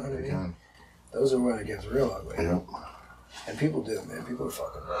 You know what I They mean? can. Those are when it gets real ugly. Yeah. And people do, man. People are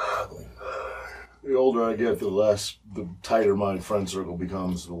fucking ugly. The older I get, the tighter my friend circle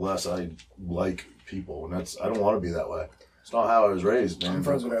becomes, the less I like people. And I don't want to be that way. It's not how I was raised, man. I'm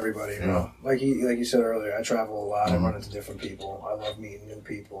friends with everybody, you know. Like you said earlier, I travel a lot. I run into different people. I love meeting new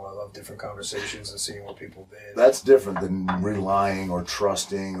people. I love different conversations and seeing what people did. That's different than relying or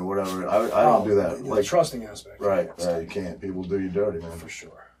trusting or whatever. I don't do that. The trusting aspect. Right, you can't. People do you dirty, man. For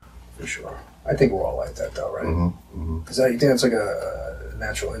sure. I think we're all like that, though, right? Mm-hmm. Because you think that's like a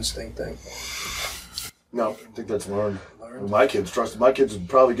natural instinct thing? No, I think that's learned. Learned? My kids trust. My kids would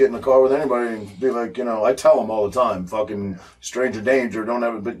probably get in the car with anybody and be like, I tell them all the time, fucking stranger danger, don't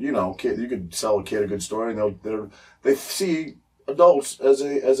ever. But kid, you could sell a kid a good story, and they see adults as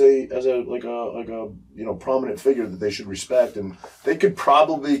a prominent figure that they should respect, and they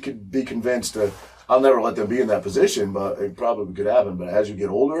could be convinced that I'll never let them be in that position, but it probably could happen. But as you get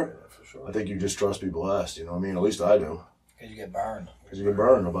older, For sure. I think you just trust people less. You know what I mean? At least I do. Because you get burned. Because you get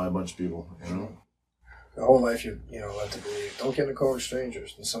burned by a bunch of people. The whole life you're led to believe. Don't get in a car with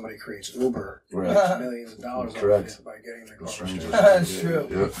strangers. And somebody creates Uber, Right. millions of dollars Correct. by getting in the car with Strangers.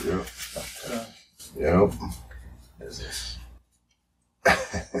 strangers. That's true. Yep. Business.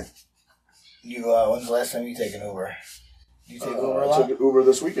 When's the last time you take an Uber? You take Uber a I lot? took Uber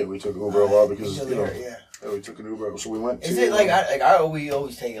this weekend. We took Uber a lot because Yeah. we took an Uber. So we went to. Is it we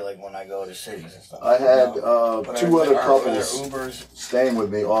always take it like when I go to cities and stuff. I had But two other are couples there Ubers. staying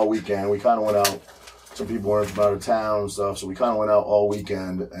with me all weekend. We kind of went out. Some people weren't from out of town and stuff, so we kind of went out all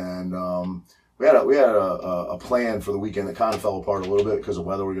weekend. And we had a plan for the weekend that kind of fell apart a little bit because of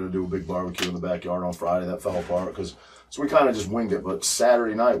weather. We were going to do a big barbecue in the backyard on Friday. That fell apart so we kind of just winged it. But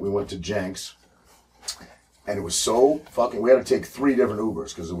Saturday night we went to Jenks. And it was so fucking. We had to take 3 different Ubers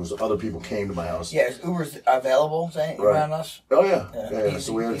because there was other people came to my house. Yeah, is Uber's available around us? Oh yeah. Yeah.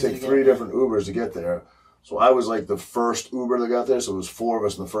 So we had to Easy take to 3 get there. different Ubers to get there. So I was like the first Uber that got there. So it was 4 of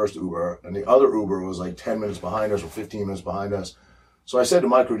us in the first Uber, and the other Uber was like 10 minutes behind us or 15 minutes behind us. So I said to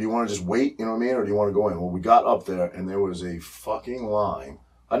my crew, "Do you want to just wait? You know what I mean, or do you want to go in?" Well, we got up there, and there was a fucking line.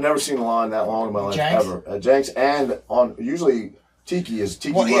 I've never seen a line that long in my life Jenks? ever. At Jenks and on usually. Tiki is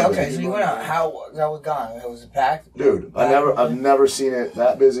Tiki. Well, yeah, Monday. okay, so you went out. How that was gone? Was it packed? Dude, I've never seen it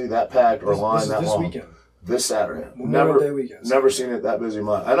that busy, that packed, or a line that this long. weekend. This Saturday. Memorial Day weekend. Never seen it that busy. And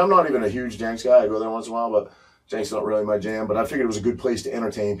I'm not even a huge Jenks guy. I go there once in a while, but Jenks not really my jam. But I figured it was a good place to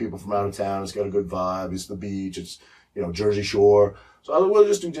entertain people from out of town. It's got a good vibe. It's the beach. It's Jersey Shore. So I thought we'll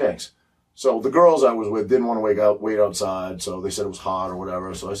just do Jenks. So the girls I was with didn't want to wait outside, so they said it was hot or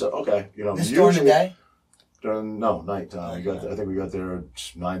whatever. So I said, okay, This during the day? No, nighttime. I think we got there at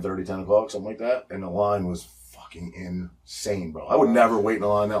 9:30, 10 o'clock, something like that. And the line was fucking insane, bro. I would never wait in a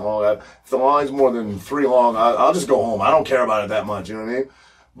line that long. If the line's more than 3 long, I'll just go home. I don't care about it that much, you know what I mean?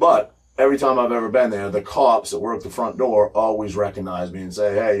 But every time I've ever been there, the cops that work the front door always recognize me and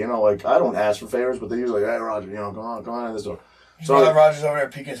say, hey, I don't ask for favors, but they usually, hey, Roger, come on in this door. So Roger's over there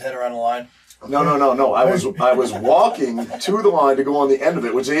peeking his head around the line. No. I was walking to the line to go on the end of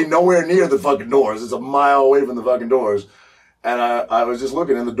it, which ain't nowhere near the fucking doors. It's a mile away from the fucking doors. And I was just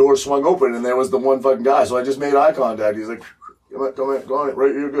looking, and the door swung open, and there was the one fucking guy. So I just made eye contact. He's like, come on, go on.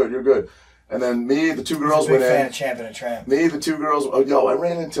 Right, you're good. And then me, the two girls went in. Fan of Champ and the Tramp. Me, the two girls. Oh, yo, I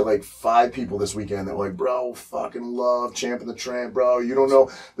ran into like 5 people this weekend that were like, bro, fucking love Champ and the Tramp, bro. You don't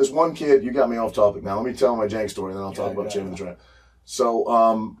know. This one kid, you got me off topic now. Let me tell my jank story, and then I'll talk about Champ and the Tramp.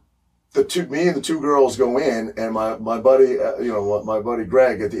 So, me and the two girls go in, and my buddy, my buddy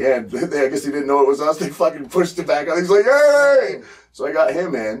Greg at the end, I guess he didn't know it was us. They fucking pushed it back. He's like, hey! So I got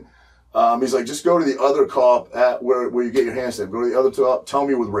him in. He's like, just go to the other cop at where you get your hand stamped. Go to the other cop. Tell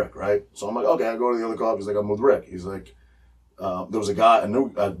me with Rick, right? So I'm like, okay, I go to the other cop. He's like, I'm with Rick. He's like, there was a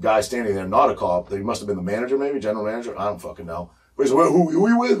guy standing there, not a cop. He must have been the manager, maybe general manager. I don't fucking know. But he's like, who are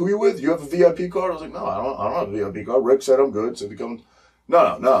you with? Who are you with? You have a VIP card? I was like, no, I don't have a VIP card. Rick said I'm good. So he comes.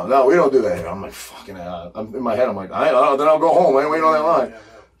 No, we don't do that here. I'm like, fucking hell. I'm in my head. I'm like, then I'll go home. I ain't waiting on that line.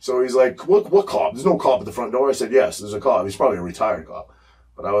 So he's like, what cop? There's no cop at the front door. I said, yes, there's a cop. He's probably a retired cop.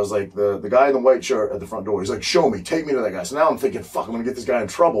 But I was like, the guy in the white shirt at the front door, he's like, show me, take me to that guy. So now I'm thinking, fuck, I'm going to get this guy in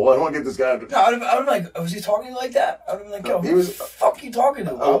trouble. I don't want to get this guy in trouble. No, I would have like, was he talking to you like that? I would have been like, yo, who the fuck are you talking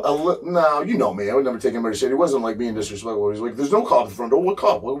to, bro? No, you know me. I would never take anybody shit. He wasn't like being disrespectful. He's like, there's no cop at the front door. What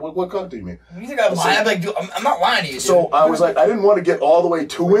cop? What cop do you mean? You think I'm lying? I'm like, dude, I'm not lying to you, dude. So I was like, I didn't want to get all the way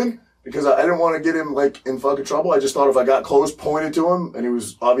to him because I didn't want to get him like in fucking trouble. I just thought if I got close, pointed to him, and he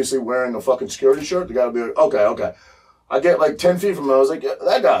was obviously wearing a fucking security shirt, the guy would be like, okay. I get like 10 feet from him. I was like, yeah,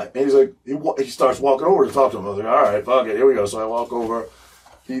 that guy. And he's like, he starts walking over to talk to him. I was like, all right, fuck it, here we go. So I walk over.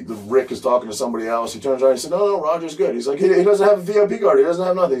 Rick is talking to somebody else. He turns around and he said, no, Roger's good. He's like, he doesn't have a VIP card. He doesn't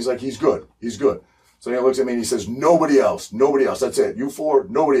have nothing. He's like, he's good. So he looks at me and he says, nobody else. That's it. You 4,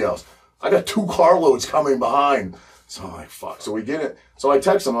 nobody else. I got 2 carloads coming behind. So I'm like, fuck. So we get it. So I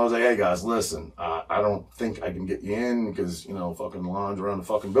text him. I was like, hey guys, listen, I don't think I can get you in because, fucking lines around the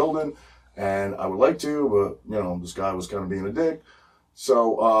fucking building. And I would like to, but, this guy was kind of being a dick.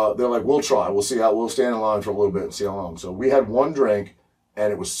 So they're like, we'll try. We'll see we'll stand in line for a little bit and see how long. So we had one drink,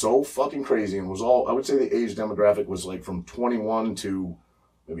 and it was so fucking crazy. And it was all, I would say the age demographic was like from 21 to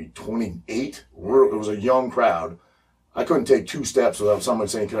maybe 28. It was a young crowd. I couldn't take 2 steps without someone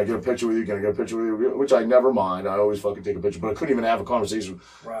saying, can I get a picture with you? Can I get a picture with you? Which I never mind. I always fucking take a picture. But I couldn't even have a conversation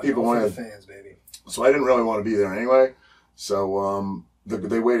with people. Fans, baby. So I didn't really want to be there anyway. So,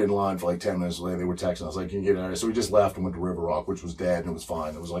 they waited in line for like 10 minutes later. They were texting. I was like, can you get out of here? So we just left and went to River Rock, which was dead, and it was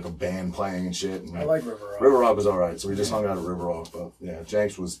fine. It was like a band playing and shit. And I like River Rock. River Rock was all right. So we just hung out at River Rock. But yeah,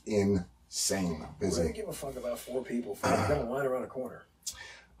 Jenks was insane busy. I didn't give a fuck about 4 people. They got a line around the corner.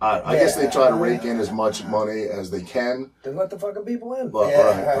 I guess they try to rake in as much money as they can. Then let the fucking people in. But,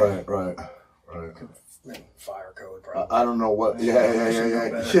 right. Fire code, probably. I don't know what. Yeah.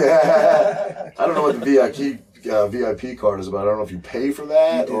 I don't know what the VIP card is about. I don't know if you pay for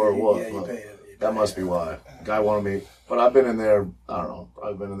that or what. Yeah, you pay it. That must be why. Guy wanted me, but I've been in there. I don't know.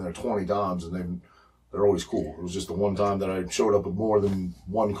 I've been in there 20 times, and they're always cool. It was just the one time that I showed up with more than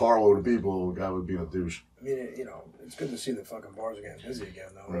 1 carload of people. The guy would be a douche. I mean, it's good to see the fucking bars are getting busy again,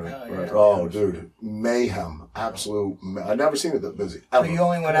 though. Right. Oh, dude, mayhem, absolute. I've never seen it that busy. Ever. So you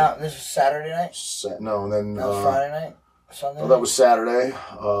only went out. This was Saturday night. No, and then that was Friday night. Sunday. No, that was Saturday.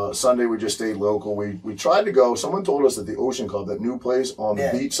 Sunday we just stayed local. We tried to go. Someone told us that the Ocean Club, that new place on the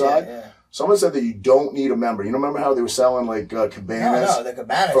beach side. Yeah. Someone said that you don't need a member. You don't remember how they were selling like cabanas? No, the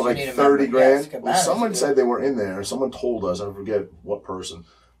cabanas for like 30 grand. Yes, well, someone said they were in there. Someone told us. I forget what person.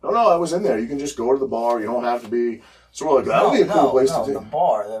 No, I was in there. You can just go to the bar. You don't have to be. So we're like, that would be a cool place to do. The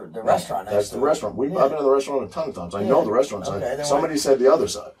bar, the restaurant. That's the restaurant. I've been to the restaurant a ton of times. I know the restaurant side. Somebody said the other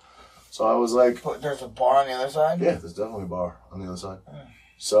side. So I was like... There's a bar on the other side? Yeah, there's definitely a bar on the other side.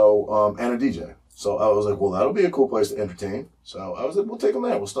 So, and a DJ. So I was like, well, that'll be a cool place to entertain. So I was like, we'll take them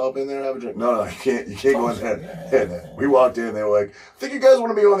there. We'll stop in there and have a drink. No, you can't go in there. Yeah. We walked in, they were like, I think you guys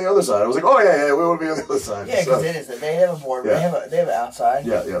want to be on the other side. I was like, oh, yeah, we want to be on the other side. Yeah, because they have a board. Yeah. They have an outside.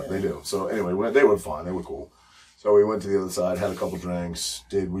 Yeah, they do. So anyway, they were fun. They were cool. So we went to the other side, had a couple drinks.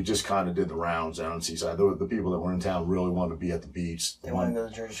 We just kind of did the rounds down in Seaside. The people that were in town really wanted to be at the beach. They wanted to go to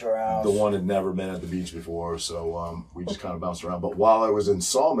the Jersey Shore house. The one had never been at the beach before, so we just kind of bounced around. But while I was in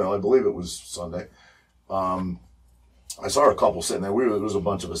Sawmill, I believe it was Sunday, I saw a couple sitting there. There was a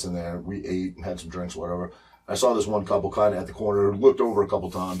bunch of us in there. We ate and had some drinks, whatever. I saw this one couple kind of at the corner, looked over a couple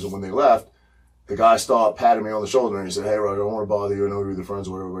times, and when they left, the guy stopped, patted me on the shoulder, and he said, hey, Roger, I don't want to bother you. I know we're the friends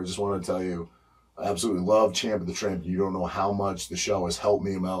or whatever, but I just wanted to tell you, I absolutely love Champ of the Tramp. You don't know how much the show has helped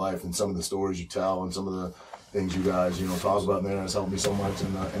me in my life, and some of the stories you tell and some of the things you guys, talk about in there has helped me so much.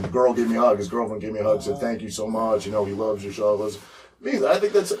 And the girl gave me a hug. His girlfriend gave me a hug, said, thank you so much. He loves your show. I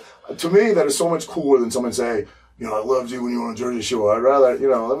think that's, to me, that is so much cooler than someone say, I loved you when you were on Jersey Shore. I'd rather, that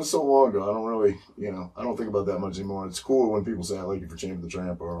was so long ago. I don't really, I don't think about that much anymore. It's cool when people say I like you for Champ of the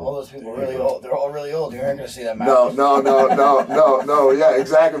Tramp. Or all those people are really old. They're all really old. You're not going to see that. No. Yeah,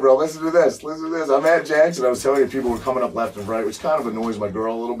 exactly, bro. Listen to this. I'm at Jack's, and I was telling you people were coming up left and right, which kind of annoys my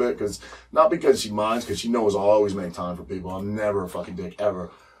girl a little bit, not because she minds, because she knows I'll always make time for people. I'm never a fucking dick, ever.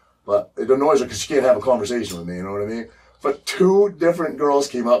 But it annoys her because she can't have a conversation with me, you know what I mean? But 2 different girls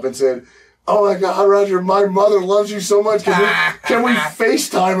came up and said, "Oh my God, Roger, my mother loves you so much. Can we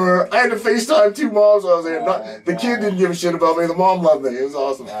FaceTime her?" I had to FaceTime 2 moms while I was there. The kid didn't give a shit about me. The mom loved me. It was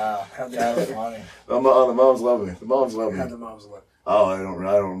awesome. Wow, that was funny. The moms love me. The moms love me. How the moms look? Oh, I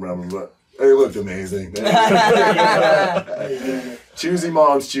don't remember, but they looked amazing. Choosy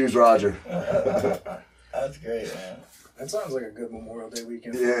moms choose Roger. That's great, man. That sounds like a good Memorial Day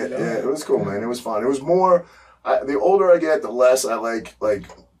weekend. Yeah, it was cool, man. It was fun. It was more. The older I get, the less I like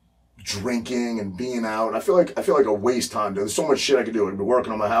drinking and being out. And I feel like a waste time. There's so much shit I could do. I could be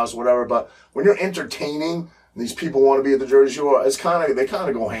working on my house, whatever. But when you're entertaining, and these people want to be at the Jersey Shore, they kind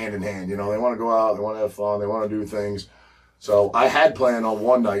of go hand in hand. They want to go out, they want to have fun, they want to do things. So I had planned on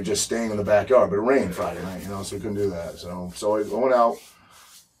one night just staying in the backyard, but it rained Friday night, so we couldn't do that. So I went out.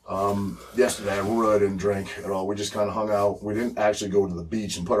 Yesterday, I really didn't drink at all. We just kind of hung out. We didn't actually go to the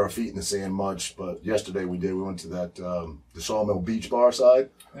beach and put our feet in the sand much, but yesterday we did. We went to that the Sawmill Beach Bar side.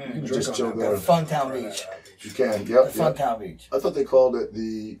 Just chilled there. Funtown Beach. You can, yep. Funtown Beach. I thought they called it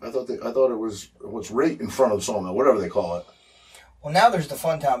I thought it was what's right in front of the Sawmill, whatever they call it. Well, now there's the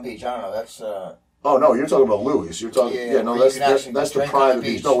Funtown Beach. I don't know. That's Oh no, you're talking about Louis. You're talking that's the private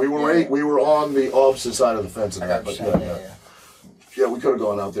beach. No, we were on the opposite side of the fence of that. But yeah, we could have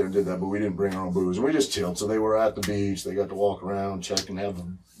gone out there and did that, but we didn't bring our own booze, and we just chilled. So they were at the beach. They got to walk around, check, and have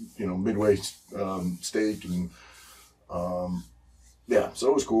Midway steak, and so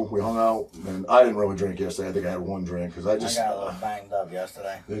it was cool. We hung out, and I didn't really drink yesterday. I think I had 1 drink because I got a little banged up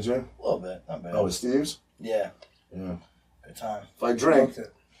yesterday. Did you? A little bit, not bad. Oh, at Steve's? Yeah. Yeah. Good time. If I drink,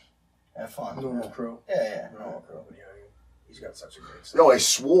 have fun. Normal crew. Yeah, normal crew. Yeah, he's got such a great style. I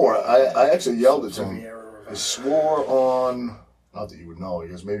swore. I actually yelled at him. I swore on. Not that you would know, I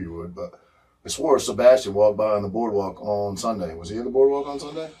guess maybe you would, but I swore Sebastian walked by on the boardwalk on Sunday. Was he in the boardwalk on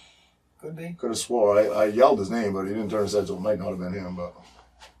Sunday? Could be. Could have swore. I yelled his name, but he didn't turn his head, so it might not have been him. But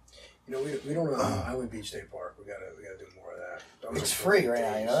we don't have Island Beach State Park. We gotta do more of that. It's free right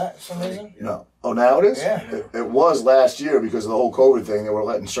now. You know that for some reason? No. Oh, now it is? Yeah. It was last year because of the whole COVID thing. They were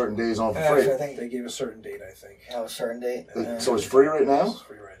letting certain days on for free. I think they gave a certain date. I think. Oh, a certain date. So it's free right now? It's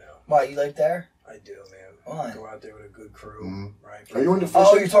free right now. Why, you like there? I do, man. Why? Go out there with a good crew, right? Are you into fishing?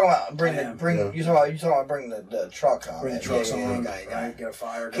 Oh, you're talking about bring the truck on. Bring the trucks on, right? Get a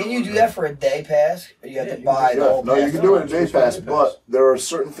fire. Can you do that for a day pass? Or you have to buy the whole No, pass? you can do it a day pass, but there are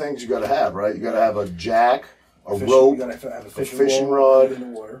certain things you got to have, right? You got to have a jack, a rope, you gotta have a fishing rod, in the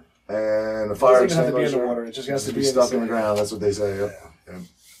water, and a fire extinguisher. It doesn't have to be in the water. It just has to be stuck in the ground. That's what they say. Yeah.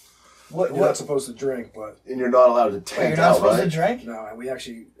 You're not supposed to drink, but and you're not allowed to tent you're not out, supposed right? to drink? No, and we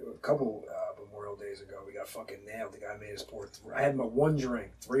actually a couple Memorial days ago we got fucking nailed. The guy made us pour. I had my 1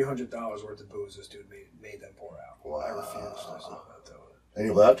 drink, $300 worth of booze. This dude made them pour out. Wow. I refused. I said, I'm not doing it. And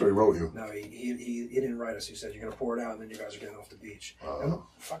you left, or he wrote you? No, he didn't write us. He said you're gonna pour it out, and then you guys are getting off the beach. And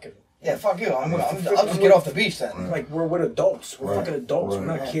fucking. Yeah, fuck you. I'll just get off the beach then. Like we're adults. We're fucking adults. Right.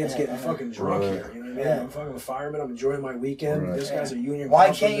 We're not kids getting fucking drunk here. You know what I mean? Yeah. I'm fucking a fireman. I'm enjoying my weekend. Right. This guy's a union. Why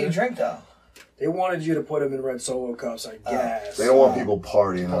cop can't in you there. drink though? They wanted you to put them in red Solo cups, I guess. They don't want people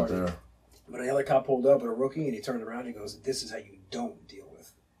partying out there. But the other cop pulled up at a rookie, and he turned around and he goes, "This is how you don't deal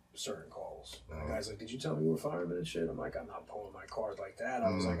with certain calls." And the guy's like, "Did you tell me you were a fireman and shit?" I'm like, "I'm not pulling my card like that."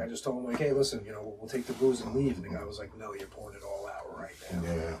 I was like, I just told him, like, "Hey, listen, we'll take the booze and leave." And the guy was like, "No, you're pouring it all out right now."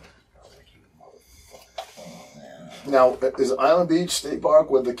 Yeah. I was like, "You motherfucker." Now, is Island Beach State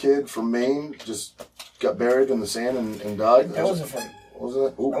Park where the kid from Maine just got buried in the sand and died? That wasn't from.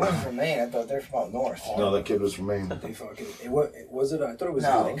 Wasn't it? Ooh. That wasn't from Maine. I thought they're from up north. No, that kid was from Maine. They fucking. Was it? I thought it was.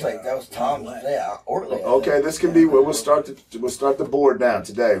 No, it was like that was Tom. Yeah, Ortley. Okay, this can be. We'll start the board now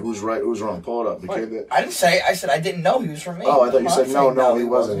today. Who's right? Who's wrong? Pull it up. The kid that. I didn't say. I said I didn't know he was from Maine. Oh, I thought you said I'm not no. saying He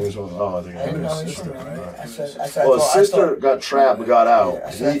wasn't. He was from. Oh, I think. I didn't know he was sister, from Maine. right? I said. Well, his sister got trapped and got out.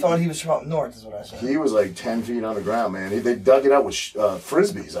 I said I thought he was from up north. Is what I said. He was like 10 feet underground, man. They dug it out with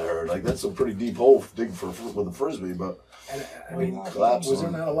frisbees. I heard. Like that's a pretty deep hole to dig with a frisbee, but. And, I mean, collapse was there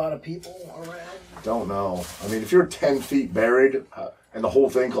on. not a lot of people around? Don't know. I mean, if you're 10 feet buried and the whole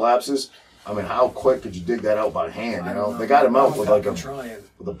thing collapses, I mean, how quick could you dig that out by hand? You know, they got him out with like a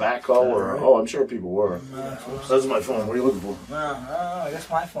backhoe or I'm sure people were. That's my phone. What are you looking for? No, I guess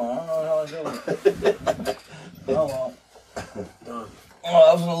my phone. I don't know how to do it. Oh well. Done. Oh,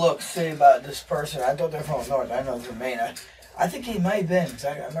 I was gonna see about this person. I thought they're from North. I know Jermaine. I think he might have been. Cause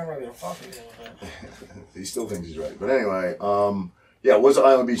I remember we were fucking a little bit. He still thinks he's right. But anyway, yeah, it was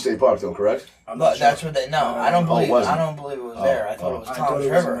Island Beach State Park though, correct? But that's what they. No, I don't believe. I don't believe it was there. I thought it was Tom's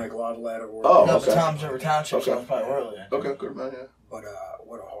River. Like Ladder or no, okay. Tom's River Township. So it was probably earlier. Okay, good man. Yeah. But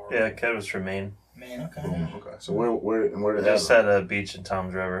what a horror. Yeah, Kev was from Maine. Maine, okay. Okay. So where did Just had a beach in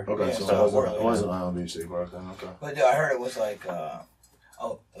Tom's River. Okay, Yeah, so it wasn't Island Beach State Park then. Okay. But I heard it was like.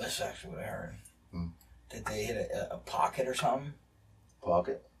 That's actually what I heard. That they hit a pocket or something.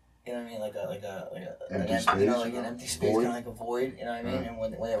 Pocket. You know what I mean? Like empty space. You know, like an empty space, void. kind of like a void. You know what I mean? And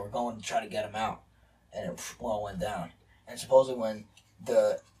when they were going to try to get him out, and it all went down. And supposedly when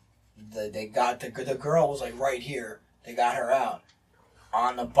they got the girl was like right here. They got her out.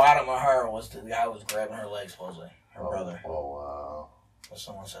 On the bottom of her was the guy was grabbing her leg, supposedly her brother. Oh wow! What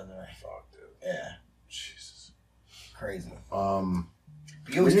someone said to me. Fuck, dude. Yeah. Jesus. Crazy.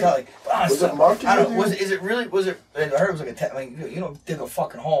 But you always tell like, was it marketing? I don't know. Is it really? Was it? I heard it was like you don't dig a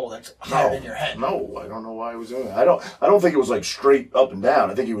fucking hole that's higher than your head. No, I don't know why he was doing it. I don't think it was like straight up and down.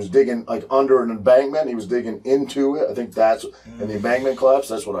 I think he was digging like under an embankment. He was digging into it. I think that's and the embankment collapsed.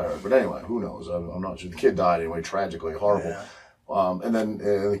 That's what I heard. But anyway, who knows? I'm not sure. The kid died anyway, tragically, horrible. Yeah. And then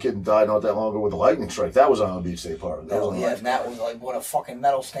the kid died not that long ago with a lightning strike. That was on Beach State Park. And that was like what a fucking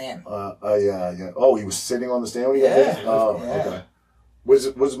metal stand. Yeah. Oh, he was sitting on the stand when he got hit? Oh, yeah. Okay.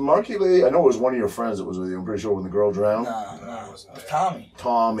 Was Marky Lee? I know it was one of your friends that was with you. I'm pretty sure when the girl drowned. No, it was Tommy.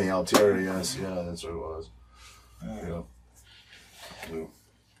 Tommy Altieri, yes. Yeah, that's what it was. Yeah. Fucking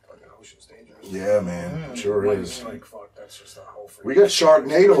ocean's dangerous. Yeah, man. Sure is. Like, fuck, that's just a whole freak. We got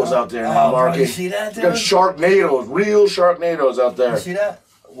Sharknadoes out there now, Marky. You see that, dude? We got Sharknadoes, real Sharknadoes out there. You see that?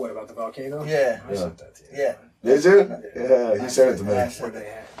 What about the volcano? Yeah. I sent that to you. Yeah. Is it? Yeah, he said it to me.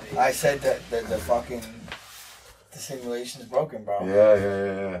 I said that the fucking the simulation's broken, bro.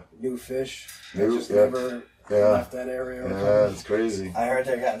 Yeah. New fish. New, Just never left that area. Yeah, it's crazy. I heard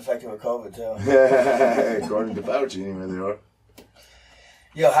they got infected with COVID too. According to Fauci, anyway, they are.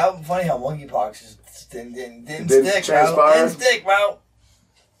 Yo, how funny how monkeypox didn't stick, transpire? bro. Didn't stick, bro.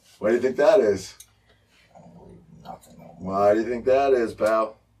 Why do you think that is? I don't believe nothing. No. Why do you think that is,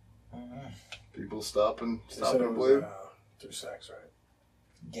 pal? People stopping to believe? Through sex, right?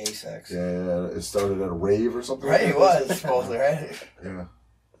 Gay sex. Yeah, it started at a rave or something. Right, it was supposedly, right? Yeah.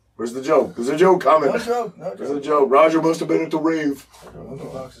 Where's the joke? There's a joke coming. No joke. There's a joke. Roger must have been at the rave.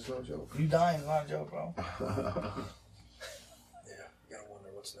 Monkeypox is no joke. You dying is not a joke, bro. Yeah, you gotta wonder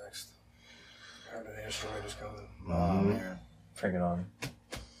what's next. I heard an asteroid is coming. Oh, man. Bring it on.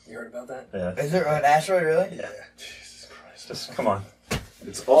 You heard about that? Yeah. Is there an asteroid, really? Yeah. Jesus Christ. Just come on.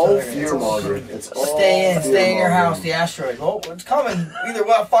 It's all fear mongering. It's all Stay in your fear-mongering. house, the asteroid. Well, it's coming either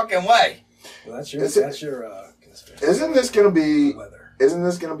what fucking way. Well, that's your conspiracy. Isn't this gonna be? Weather. Isn't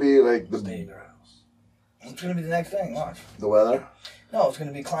this gonna be like Stay in your house. It's gonna be the next thing, watch. the weather? No, it's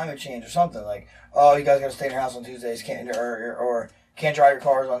gonna be climate change or something. Like, oh, you guys gotta stay in your house on Tuesdays, or can't drive your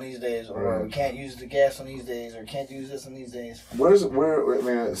cars on these days, or we can't use the gas on these days, or can't use this on these days. I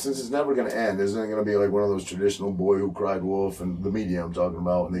mean, since it's never going to end, isn't it going to be like one of those traditional boy who cried wolf and the media I'm talking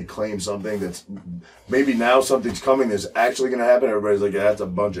about, and they claim something that's maybe now something's coming that's actually going to happen. Everybody's like, yeah, that's a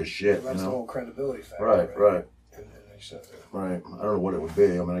bunch of shit. That's the whole credibility factor. Right. And they said that. Right. I don't know what it would be.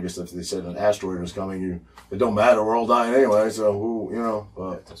 I mean, I guess if they said an asteroid was coming, it don't matter. We're all dying anyway. So who,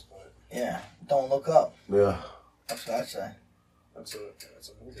 but At this point, Yeah, don't look up. yeah. That's what I say. that's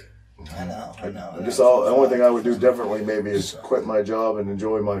a movie. I know. I guess the only thing I would do differently maybe is quit my job and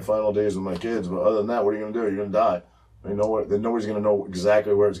enjoy my final days with my kids. But other than that, what are you going to do? You're going to die. I mean, nobody's going to know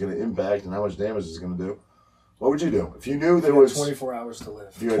exactly where it's going to impact and how much damage it's going to do. What would you do if you knew there was 24 hours to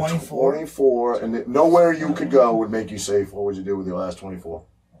live? If you had 24? 24 and nowhere you could go would make you safe, what would you do with your last 24?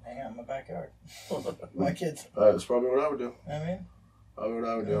 Hang out in my backyard. My kids. That's probably what I would do. You know what I mean? Probably what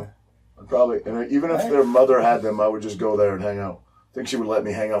I would do. I'd probably, and even if their mother had them, I would just go there and hang out. I think she would let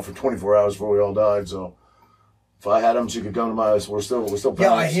me hang out for 24 hours before we all died. So if I had them, she could come to my house. We're still parents.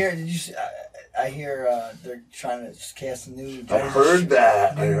 Yeah, I hear. Did you see? I hear they're trying to cast a new. I heard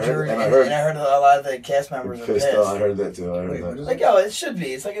that. And I heard a lot of the cast members are pissed. I heard that too. I heard that. Like, yo, it should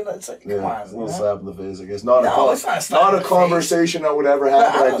be. It's like come on. It's a little you know? slap in the face, I guess. It's not a slap in the face. Conversation that would ever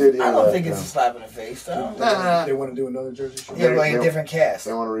happen. I did hear that. I don't think it's a slap in the face, though. They want to do another Jersey Shore. Yeah, like a different cast.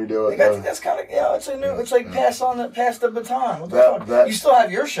 They want to redo it. I think that's kind of it's a new. It's like pass the baton. What the fuck? That- You still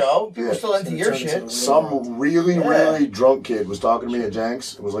have your show. People are still into So your turn it shit. into Some really drunk kid was talking to me at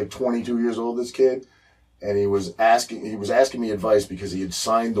Jenks. It was like 22 years old, this kid. And he was asking me advice because he had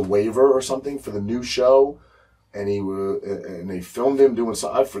signed the waiver or something for the new show. And they filmed him doing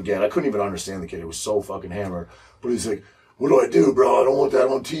something. I forget. I couldn't even understand the kid. He was so fucking hammered. But he's like, what do I do, bro? I don't want that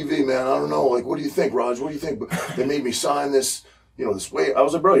on TV, man. I don't know. Like, what do you think, Raj? What do you think? But they made me sign this, this waiver. I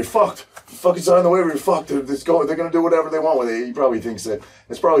was like, bro, you're fucked. You fucking sign the waiver, you're fucked. They're going to do whatever they want with it. He probably thinks that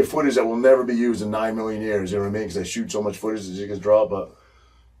it's probably footage that will never be used in 9 million years. You know what I mean? Because they shoot so much footage that it gets dropped. But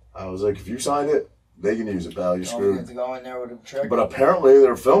I was like, if you signed it, they can use it, pal. You're screwed. You have to go in there with a trick. But apparently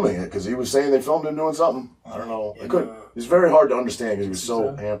they're filming it because he was saying they filmed him doing something. I don't know. I couldn't. It's very hard to understand because he was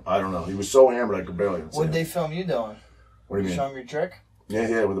so I don't know. He was so hammered I could barely understand. What did they film you doing? What do you mean? Show him your trick?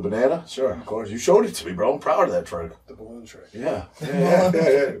 Yeah, with a banana? Sure, of course. You showed it to me, bro. I'm proud of that trick. The balloon trick. Yeah.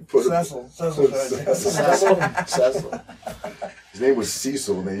 Cecil. Cecil. His name was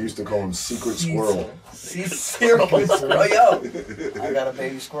Cecil, and they used to call him Secret Squirrel. Secret Squirrel. Yo, I got a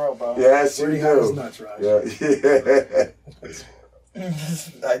baby squirrel, bro. Yes, you do. Nuts, Raj. Yeah.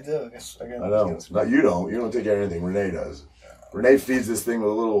 I do. I know. No, you don't. You don't take care of anything. Renee does. Renee feeds this thing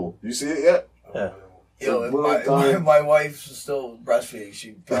with a little... You see it yet? Yeah. Yo, if my wife's still breastfeeding,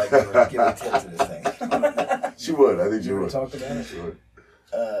 she'd probably give me tips to this thing. She would. I think she You would. talked about it? She would.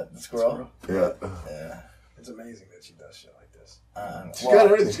 The squirrel? Yeah. Yeah. It's amazing that she does shit like this. She's got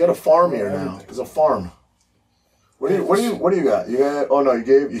everything. She's got a farm here now. There's a farm. What do you got? You got? Oh no, you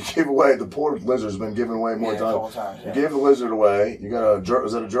gave away the poor lizard's been giving away more a couple times. You gave the lizard away. You got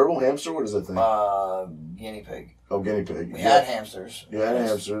is that a gerbil hamster? What is that thing? Guinea pig. Oh, guinea pig. We had hamsters. You had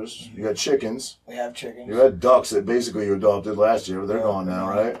hamsters. You got chickens. We have chickens. You had ducks that basically you adopted last year, but they're gone now,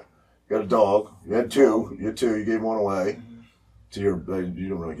 right? You got a dog. You had two. You gave one away to your. You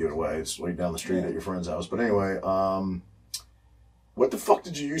don't really give it away. It's right down the street at your friend's house. But anyway, what the fuck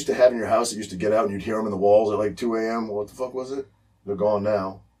did you used to have in your house that used to get out and you'd hear them in the walls at like 2 a.m.? What the fuck was it? They're gone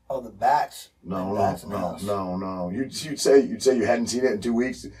now. Oh, the bats. No. You'd say you hadn't seen it in 2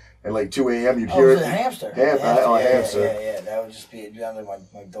 weeks, and like 2 a.m. you'd hear it. A hamster. A hamster. Yeah. That would just be under my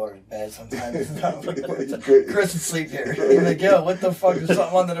daughter's bed sometimes. Chris would sleep here. He'd be like, yo, what the fuck? There's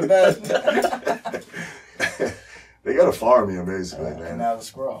something under the bed. They got to farm you, basically, man. And now the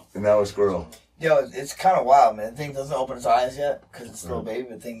squirrel. Yo, it's kind of wild, man. The thing doesn't open its eyes yet because it's still a baby.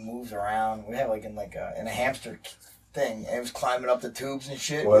 The thing moves around. We have in a hamster thing, and it was climbing up the tubes and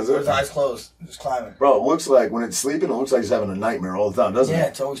shit. Was it? With his eyes closed, just climbing. Bro, it looks like when it's sleeping, it looks like it's having a nightmare all the time, doesn't it? Yeah,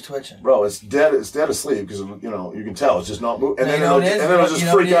 it's always twitching. Bro, it's dead asleep because you can tell it's just not moving. And then it'll just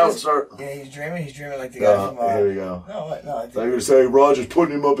freak freak out and start. Yeah, he's dreaming. He's dreaming like the guy from. Here we go. No. I think you were saying Roger's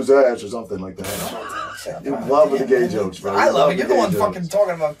putting him up his ass or something like that. You love with the gay jokes, bro. I love it. You're the one fucking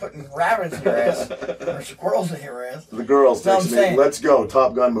talking about putting rabbits in your ass or squirrels in your ass. The girls text me, let's go,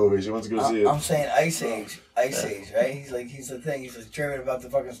 Top Gun movie. She wants to go see it. I'm saying Ice Age, right? He's the thing. He's like dreaming about the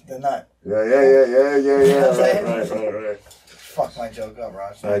nut. Yeah. Right. Fuck my joke up,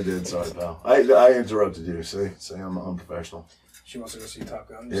 Raj. I did, sorry, pal. I interrupted you. See, I'm unprofessional. She wants to go see Top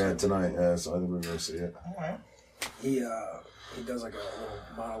Gun. Yeah, tonight. Yeah, so I think we're going to see it. All right. He does like a little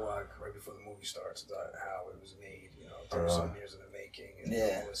monologue right before the movie starts about how it was made, 30-some years in the making and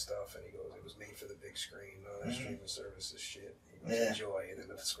all this stuff. And he goes, it was made for the big screen, none of that streaming services shit. He goes, enjoy. And then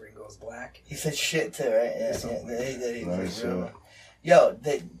the screen goes black. He said shit too, right? Yeah. He nice, Yo,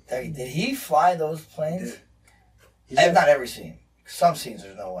 did he fly those planes? I have not every scene. Some scenes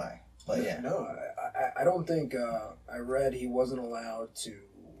there's no way. But yeah. No, I don't think, I read he wasn't allowed to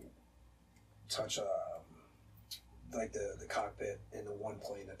touch like the cockpit in the one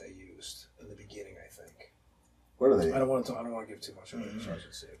plane that they used in the beginning, I think. What are they? I don't want to give too much away.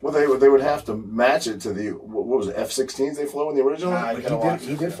 Well, they would have to match it to the what was it, F-16s they flew in the original?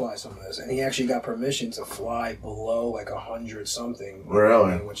 He did fly some of this, and he actually got permission to fly below like 100 something,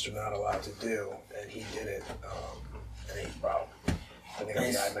 really, which they're not allowed to do, and he did it. And they got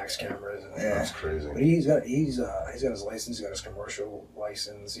the IMAX cameras. And that's crazy. But he's got his license. He's got his commercial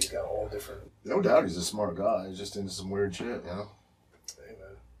license. He's got all different. No doubt, he's a smart guy. He's just into some weird shit, Hey,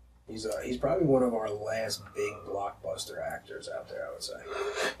 man. He's probably one of our last big blockbuster actors out there, I would say.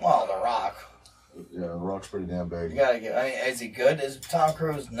 Well, The Rock. Yeah, The Rock's pretty damn big. You gotta get. I mean, is he good? Is Tom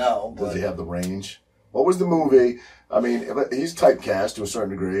Cruise? No. Does he have the range? What was the movie? I mean, he's typecast to a certain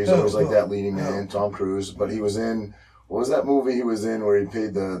degree. He's always like that leading man, Tom Cruise. But he was in. What was that movie he was in where he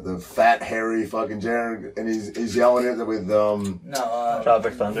paid the fat, hairy fucking Jared and he's yelling it with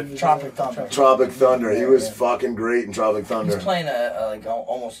Tropic Thunder. Tropic Thunder. He was fucking great in Tropic Thunder. He's playing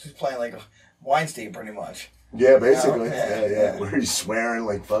he's playing like Weinstein pretty much. Yeah, basically. Yeah. Where he's swearing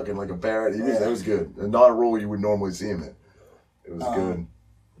like fucking like a parrot. That was good. And not a role you would normally see him in. It was good.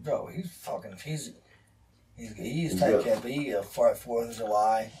 Bro, he's typecast, but he fought 4th of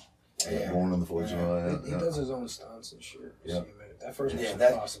July. Yeah. Born on the 4th of July. He does his own stunts and shit. Yeah. That first was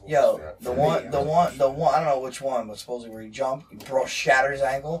impossible. Yo, the one, I don't know which one, but supposedly where he jumped, he shatters his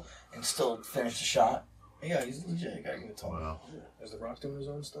ankle and still finished the shot. Yeah, he's legit. You gotta give it to him. Wow. Is The Rock doing his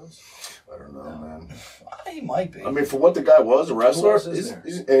own stunts? I don't know, man. He might be. I mean, for what the guy was, a wrestler, else is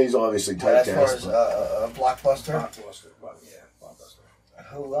there? he's obviously As far typecast. as a blockbuster. Blockbuster.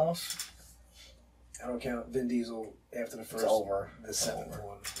 Who else? I don't count Vin Diesel after the first. It's over. The seventh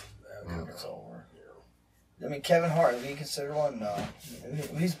one. It's over. I mean, Kevin Hart, is he considered one? No.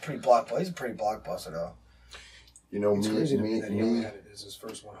 He's a pretty blockbuster, though. You know, It's crazy to me that he only me. had it as his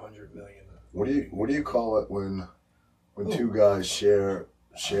first 100 million. What do you call it when two guys share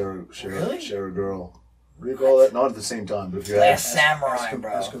Really? a girl? What do you call that? Not at the same time, but if you Last have. Samurai,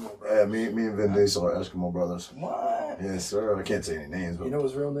 bro. Eskimo, bro. Yeah, me and Vin Diesel are Eskimo brothers. What? Yes, sir. I can't say any names, but You know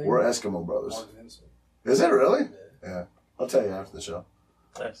his real name? we're Eskimo brothers. Mark Vincent. Is it really? Yeah. I'll tell you after the show.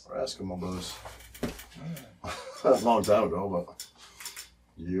 Nice. We're Eskimo brothers. That's a long time ago, but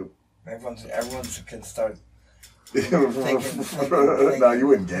yep. Everyone's can start. No, you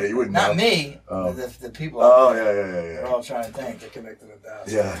wouldn't get it. You wouldn't Not know. me. Oh. The people. Oh, They're yeah. all trying to think. They're connected to that.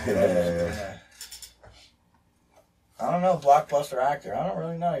 Yeah. I don't know, blockbuster actor. I don't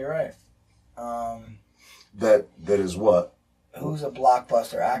really know. You're right. That is what? Who's a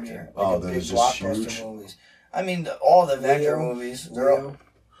blockbuster actor? Oh, Like that big is just blockbuster huge. movies. I mean, all the Avenger movies. They're all, Leo.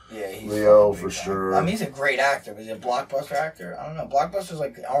 yeah, he's Leo, fucking for big time. sure. I mean, he's a great actor, but he's a blockbuster actor. I don't know. Blockbuster's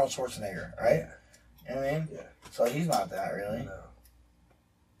like Arnold Schwarzenegger, right? You know what I mean? Yeah. So he's not that really. No.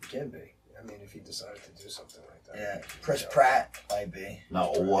 He can be. I mean, if he decided to do something like that. Yeah, Chris Pratt might be.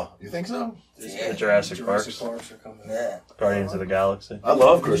 No, you think so? Yeah. The Jurassic Jurassic Parks. Parks are coming. Yeah. Guardians of the Galaxy. I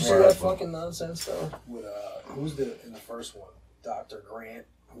love Did Chris you see that Pratt. fucking nonsense though? With who's in the first one? Dr. Grant,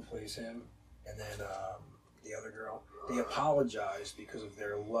 who plays him, and then the other girl. They apologized because of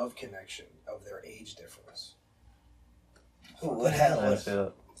their love connection of their age difference. What hell I is? see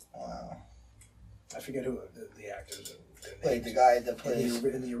that. Wow. I forget who the actors. Wait, the guy that plays.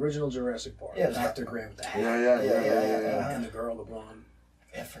 in the original Jurassic Park. Yeah, Dr. Grant with the hat. Yeah. And the girl, the blonde.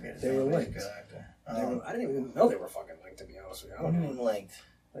 I forget his They name. were He's a linked. good actor. I didn't even know they were fucking linked, to be honest with you. I What do don't you know. mean linked?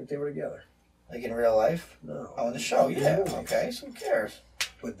 Like they were together. Like in real life? No. Oh, in the show, yeah. movie. Okay, so who cares?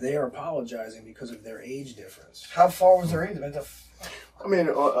 But they are apologizing because of their age difference. How far was their age? I mean,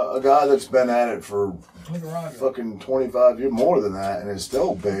 a guy that's been at it for Look around. fucking 25 years, more than that, and is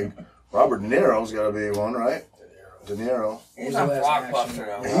still big. Robert De Niro's got to be one, right? De Niro. He's What not was the last blockbuster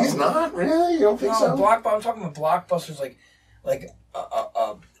action? though. He's not really. You don't think No, so? blockbuster. I'm talking about blockbusters like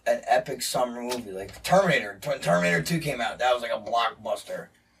an epic summer movie, like Terminator. When Terminator 2 came out, that was like a blockbuster.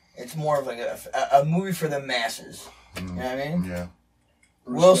 It's more of like a movie for the masses. You know what I mean? Yeah.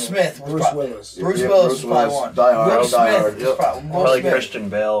 Will Smith was Bruce probably, Willis. Bruce Yeah, Willis Bruce was probably Willis. one. Die Hard, Will Die Smith Hard, was yep. probably Will Probably Smith. Christian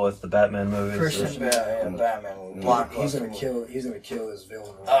Bale with the Batman movies. Christian Bale, yeah, Batman movie. Blockbuster. He's gonna movie. kill. He's gonna kill his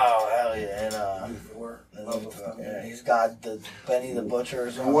villain. Oh hell yeah! And Thor. yeah, he's got the Benny the Butcher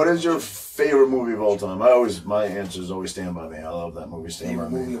or something. What is your favorite movie of all time? My answers always Stand By Me. I love that movie. Stand By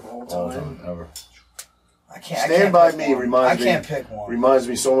Favorite Me. movie of all time? ever. I can't. Stand By Me reminds me. I can't pick one. Reminds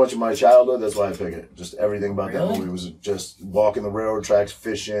me so much of my childhood. That's why I pick it. Just everything about that Really? movie was just walking the railroad tracks,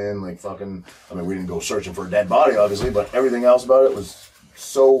 fishing, like fucking. I mean, we didn't go searching for a dead body, obviously, but everything else about it was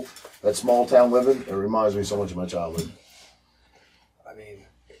so that small town living. It reminds me so much of my childhood. I mean,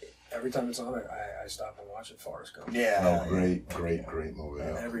 every time it's on, I stop and watch it. Forrest Gump. Yeah. Oh, great movie.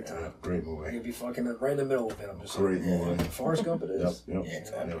 Yeah. Every time. Great I movie. could be fucking right in the middle of it. I'm just Great like, movie. Forrest Gump. It Yep. is. Yep. Yeah,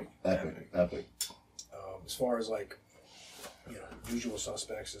 it's Yep. epic. Epic. As far as like, Usual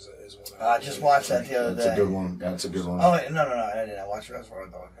Suspects is one. I just watched that the other day. That's a good one. That's a good one. Oh wait, no, I didn't. I watched Reservoir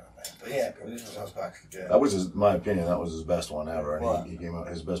Dogs kind of thing. But yeah, Usual Suspects. Yeah. That was my opinion. That was his best one ever. And What? he came out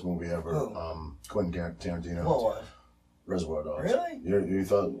his best movie ever. Who? Quentin Tarantino. What was? Reservoir Dogs. Really? You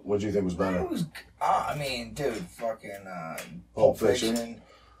thought? What do you think was better? It was. I mean, dude, fucking Pulp Fiction.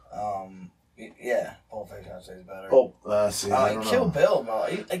 Yeah, Pulp Fiction. I'd say is better. See, I don't Kill know. Bill, bro.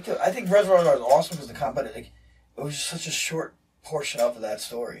 I think Reservoir Dogs is awesome because the comedy, like, it was just such a short portion of that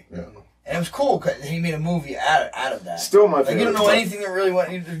story. Yeah. And it was cool because he made a movie out of that. Still my Like, favorite. you don't know anything that really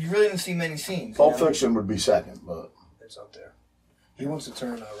went. You really didn't see many scenes. Pulp you know? Fiction would be second, but It's up there. He wants to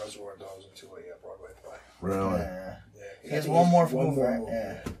turn Reservoir Dogs into a Broadway play. really. Yeah. Yeah. He has one more movie, right? movie.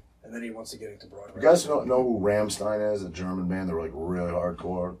 Yeah. And then he wants to get into Broadway. You guys don't know who Rammstein is? A German band. They're like really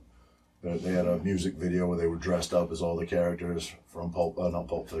hardcore. They had a music video where they were dressed up as all the characters from not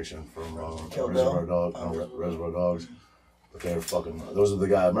Pulp Fiction, from Kill Reservoir Bill? Dogs. Reservoir Dogs. But they're fucking. Those are the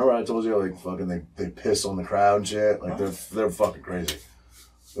guys. Remember I told you like fucking they piss on the crowd and shit. Like they're fucking crazy.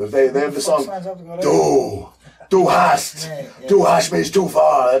 They have the song. Signs up to go there? Du hast. Yeah. Du hast means too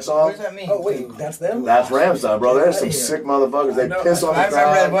far. That What song. does that mean? Oh wait, that's them. That's Rammstein, bro. There's some Outta here. sick motherfuckers. They I know. piss on I the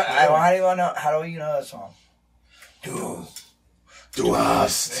remember that. crowd. How do you know? How do you know that song? Du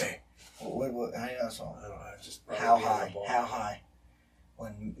hast. What? How do you know that song? I don't know. Just How High? How High?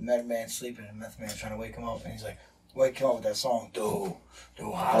 When Method Man's sleeping and Method Man's trying to wake him up, and he's like, wake him up with that song. Do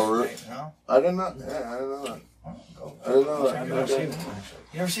high. really? No? I didn't know. Yeah, I didn't know that. Go. I didn't know I've that. never seen it.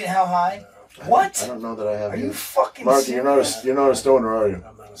 You ever seen How High? What? I don't know that I have. Are you either. fucking Marky, serious? you're not a stoner, are you?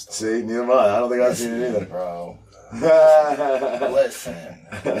 I'm not a star. See, neither am I. I don't think I've seen it either. Bro. Yep. Listen.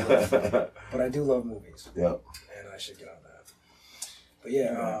 But I do love movies, and I should get on that. But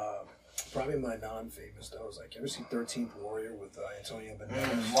yeah, probably my non-famous though is like, you ever see 13th Warrior with Antonio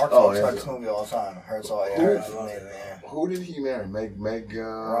Banderas? Mark talks about this movie all the time. Heard all. Yeah, heard from me, man. Who did he marry? Meg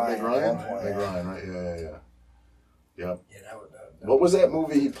Ryan, Ryan? at one point, Meg yeah. Ryan, right? Yeah. Yep. Yeah, that What was that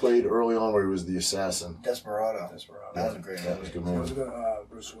movie he played early on where he was the assassin? Desperado. Desperado. That was a great That was a movie. good It was movie. a good,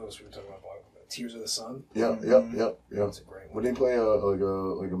 Bruce Willis. We were talking about Tears of the Sun. Yep. That's a great one. Would he play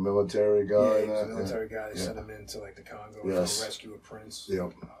like a military guy? Yeah, in he was a that? military guy. They Yeah. sent him into like the Congo Yes. to rescue a prince.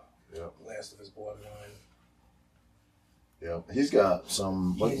 Yep. Last of his bloodline. Yep. He's got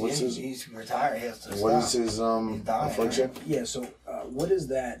some. What's his? He's retired. He has to What is stop. his He's dying, affliction? Yeah. So, what does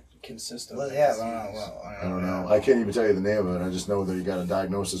that consist of? Well, that yeah, disease? I don't know. I can't even tell you the name of it. I just know that he got a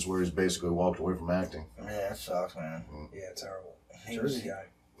diagnosis where he's basically walked away from acting. Yeah, it sucks, man. Yeah, terrible. He Jersey was- guy.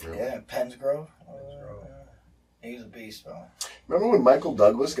 Yeah, Pensgrove. He's a beast, though. Remember when Michael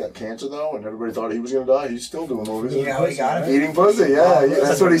Douglas got cancer though, and everybody thought he was going to die? He's still doing movies. You know how he got it? Eating pussy, yeah.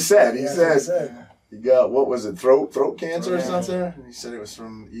 That's what he said. He Yeah, that's said what he said. he got, what was it, throat cancer or Yeah. something? And he said it was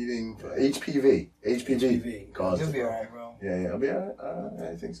from eating HPV. HPV caused You'll be it. alright, bro. Yeah. I'll be all right.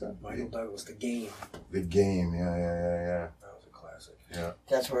 I think so. Michael Douglas, The Game. The Game, yeah. That was a classic. Yeah.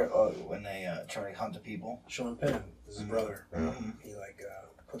 That's where when they try to hunt the people. Sean Penn is his brother. Yeah. He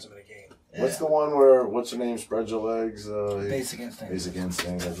puts him in a game. What's the one where, what's her name, spreads your legs? Basic Instinct? Basic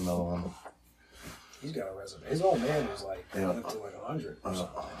Instinct, that's another one. He's got a resume. His old man was like Yeah. lived to like 100 or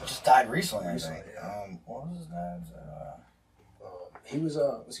something. Just died recently, I Recently, think. yeah. What was his name? He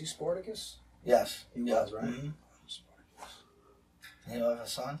was he Spartacus? Yes. He Yeah. was, right? Mhm. Spartacus. You know, have a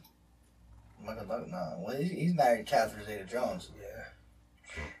son? Michael Douglas? No. Well, he's married to Catherine Zeta-Jones. Yeah.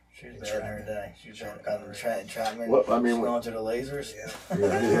 She was bad in her day. She was got the entrapment. What, I mean, She's going to the lasers. Yeah.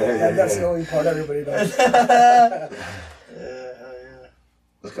 Yeah. That's the only part everybody knows. Yeah.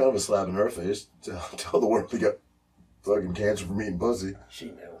 It's kind of a slap in her face. Tell the world to get fucking cancer from eating pussy. She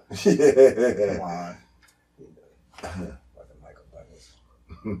knew. Yeah. Come on. Fucking Michael Douglas.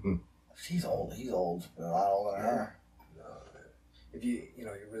 He's old. He's old. But a lot older than her. No, man. If you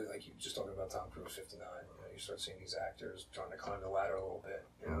really like, you just talking about Tom Cruise, 59. You start seeing these actors trying to climb the ladder a little bit.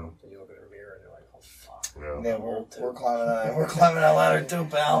 And you look at their mirror and you're like, oh fuck. Yeah. Yeah, we're climbing that. We're climbing that ladder too,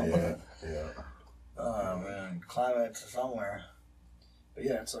 pal. Yeah. Oh man, climbing it to somewhere. But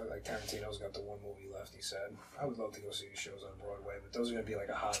yeah, it's like Tarantino's got the one movie left, he said. I would love to go see these shows on Broadway, but those are going to be like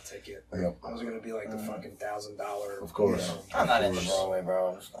a hot ticket. Yep. Those are going to be like the fucking $1,000. Of course. You know, I'm not into Broadway,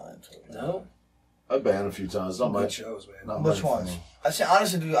 bro. I'm just not into it. No? I've been a few times. Not Good much. shows, man. Not Which much. ones? I say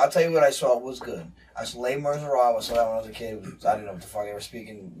honestly, dude. I'll tell you what I saw was good. I saw Les Miserables. I saw that when I was a kid. I didn't know what the fuck they were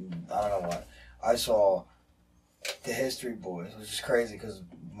speaking. I don't know what. I saw The History Boys, which is crazy because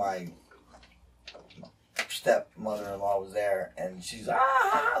my stepmother-in-law was there and she's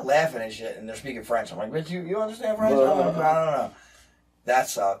laughing and shit, and they're speaking French. I'm like, bitch, you understand French? I'm like, I don't know. That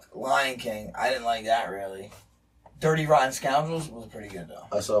sucked. Lion King. I didn't like that really. Dirty Rotten Scoundrels was pretty good though.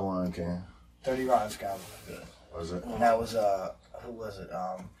 I saw Lion King. Dirty Rotten Scoundrels was good. Was it? And that was who was it?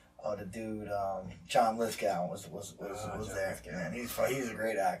 The dude John Lithgow was John there. Lithgow. Man, he's a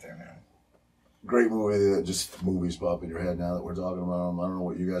great actor, man. Great movie that just movies pop in your head now that we're talking about them. I don't know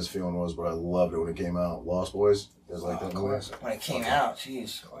what you guys' feeling was, but I loved it when it came out. Lost Boys. You guys like that movie? Classic. When it came out,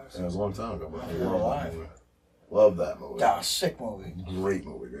 jeez, Yeah, it was a long time ago, but I Yeah, love that alive. movie. Love that movie. that was a sick movie. Great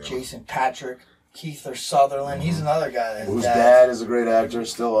movie, man. Jason Patrick, Keith Sutherland, he's another guy that Whose dad is a great actor,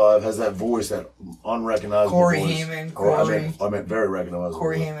 still alive, has that voice, that unrecognizable Corey voice. Haim, I meant very recognizable.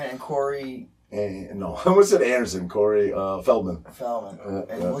 Corey voice. Haim and Corey No, I almost said Anderson. Corey Feldman. Feldman.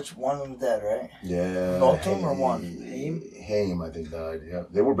 And yeah. which one of them dead, right? Yeah. Both of them or one? Haim, I think, died. Yeah,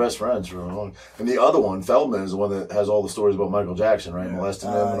 they were best friends for a long. And the other one, Feldman, is the one that has all the stories about Michael Jackson, right? Molesting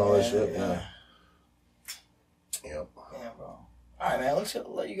him and all that shit. Yeah. Yep. Yeah, bro. All right, man. Let's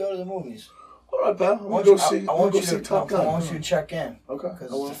let you go to the movies. All right, pal. I'm I gonna want go you, see. I I'm want gonna you go see to. Top Gun. I want you to check in. Okay.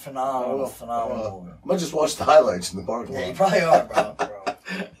 Because I will. it's a phenomenal I movie. might just watch the highlights in the parking Yeah, you lot. probably are, bro.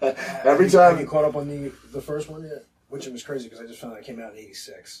 Every Have time. you caught up on the first one yet? Which was crazy because I just found out it came out in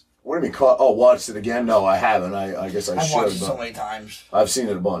 '86. What do you mean? Watched it again? No, I haven't. I guess I I've should. watched it so many times. I've seen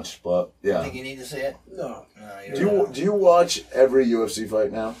it a bunch, but yeah. You think you need to see it? No. No. Do you watch every UFC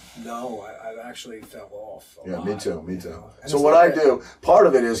fight now? No, I've actually fell off. Yeah, me too. Me too. You know? So what I do, part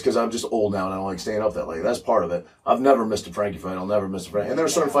of it is because I'm just old now and I don't like staying up that late. That's part of it. I've never missed a Frankie fight. I'll never miss a Frankie. And there are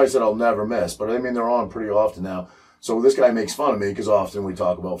certain fights that I'll never miss, but I mean they're on pretty often now. So this guy makes fun of me because often we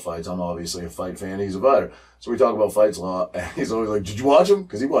talk about fights. I'm obviously a fight fan. He's a fighter. So we talk about fights a lot. And he's always like, did you watch him?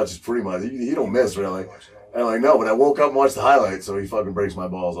 Because he watches pretty much. He don't miss, really. And I'm like, no, but I woke up and watched the highlights. So he fucking breaks my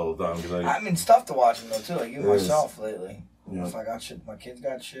balls all the time. I mean, it's tough to watch him, though, too. Like, you myself lately. Yeah. If I got shit, my kids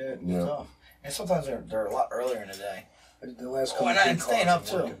got shit. It's Yeah. tough. And sometimes they're a lot earlier in the day. The last couple and I'm big staying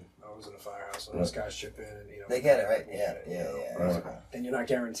cards up, I'm too. working. I was in the firehouse, and those guys chip in. And, They get it, right? Yeah. Right. Then you're not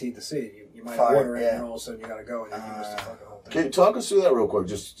guaranteed to see it. You might Fire, order it, yeah. and all of a sudden you got to go, and then you miss the fucking whole thing. Can you talk us through that real quick?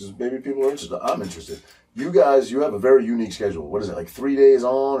 Just maybe people are interested. I'm interested. You guys, you have a very unique schedule. What is it, like 3 days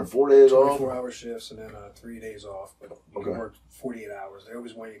on and 4 days off? 24-hour shifts and then 3 days off, but you can Okay. work 48 hours. They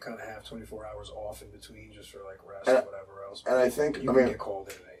always want you to kind of have 24 hours off in between just for like rest And- or whatever else. And I think, you I can mean, get called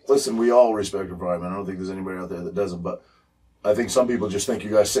in. listen, we all respect your pride, man. I don't think there's anybody out there that doesn't, but I think some people just think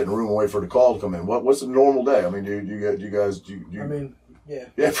you guys sit in a room and wait for the call to come in. What's the normal day? I mean, do you guys I mean, yeah.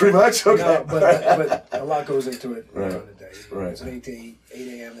 Yeah, pretty much. Okay, No, but a lot goes into it Right. on the day. Right. It's an 8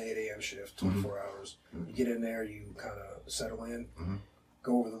 a.m. to 8 a.m. shift, 24 hours. You get in there, you kind of settle in,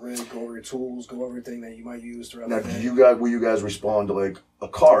 go over the rig, go over your tools, go over everything that you might use throughout Now, the day. will you guys respond to like a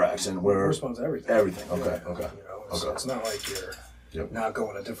car accident where? Responds to everything. Everything. Okay. Yeah. Okay. You know, it's, Okay. it's not like you're Yep. not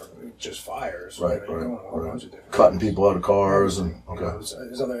going to different, just fires. Right. You're going to a whole Right. bunch of different Cutting people out of cars and You know,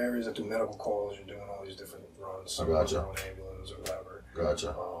 there's other areas that do medical calls. You're doing all these different runs. I gotcha. Your own ambulance or whatever.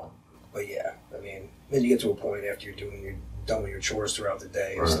 Gotcha. But yeah, I mean, then you get to a point after you're done with your chores throughout the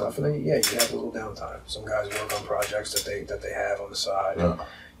day and Right. stuff, and then you have a little downtime. Some guys work on projects that they have on the side, Yeah. and,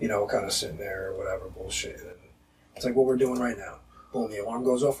 you know, kind of sitting there or whatever bullshit. And it's like what we're doing right now. Boom, the alarm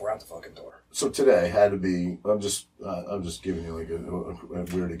goes off, we're out the fucking door. So today had to be. I'm just giving you like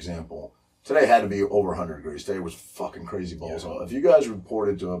a weird example. Today had to be over 100 degrees. Today was fucking crazy balls off. If you guys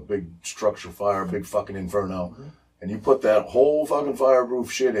reported to a big structure fire, a big fucking inferno, and you put that whole fucking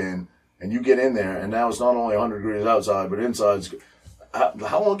fireproof shit in, and you get in there, and now it's not only 100 degrees outside, but inside's.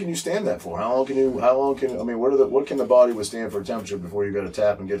 How long can you stand that for? What can the body withstand for temperature before you got to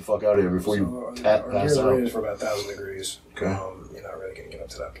tap and get the fuck out of here before you pass Our out? range is for about 1,000 degrees. Okay. You're not really going to get up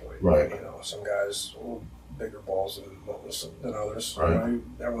to that point. Right. You know, some guys a little bigger balls than others. Right. You know,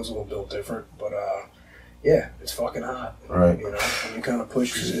 everyone's a little built different, but yeah, it's fucking hot. Right. You know, and you kind of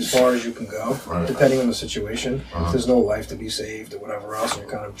push as far as you can go, Right. depending on the situation. If there's no life to be saved or whatever else, and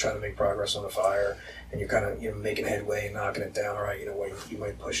you're kind of trying to make progress on the fire, and you're kind of making headway and knocking it down. All right, you know what? You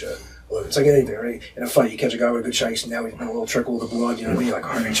might push a. Well, it's like anything, right? In a fight, you catch a guy with a good chase, and now he's been a little trickle of the blood. You know what I mean? You're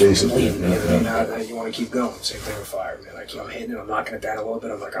like, all right, Chase it, bleeding. yeah, You know what I mean? yeah. Now you want to keep going. Same thing with fire, man. I'm hitting it, I'm knocking it down a little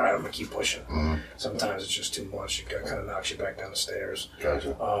bit. I'm like, all right, I'm gonna keep pushing. Sometimes it's just too much. It kind of knocks you back down the stairs.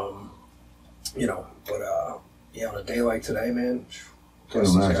 Gotcha. You know, but yeah, on a day like today, man. Can't Bless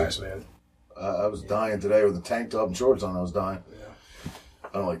these imagine. guys, man. I was dying today with a tank top and shorts on. I was dying. Yeah.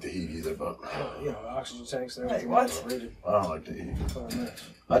 I don't like the heat either, but You know, oxygen tanks there. Hey, what? Rated. I don't like the heat. Oh,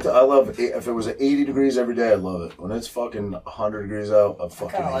 nice. I love if it was 80 degrees every day, I'd love it. When it's fucking 100 degrees out, I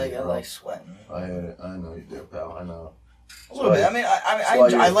fucking hate it. I bro. like sweating. I hate it. I know you do, pal. I know. A little bit. I mean,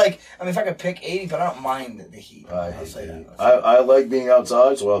 if I could pick 80, but I don't mind the heat. I I'll hate say the heat. that. I like being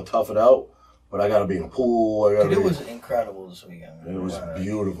outside, so I'll tough it out. But I gotta be in a pool. Dude, it was incredible this weekend. It was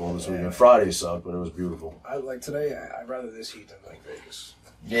beautiful this weekend. Friday sucked, but it was beautiful. I like today. I'd rather this heat than like Vegas.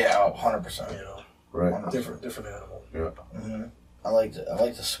 Yeah, 100%. You know, Right. different animal. Yeah. I like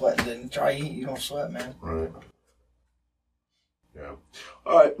to sweat. Didn't dry heat, you don't sweat, man. Right. Yeah.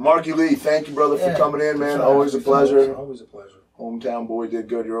 All right, Marky Lee, thank you, brother, for Yeah. coming in, man. Sure. Always a pleasure. Always a pleasure. Hometown boy did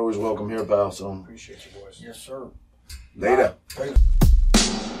good. You're always welcome here, pal. So Appreciate you, boys. Yes, sir. later. Bye.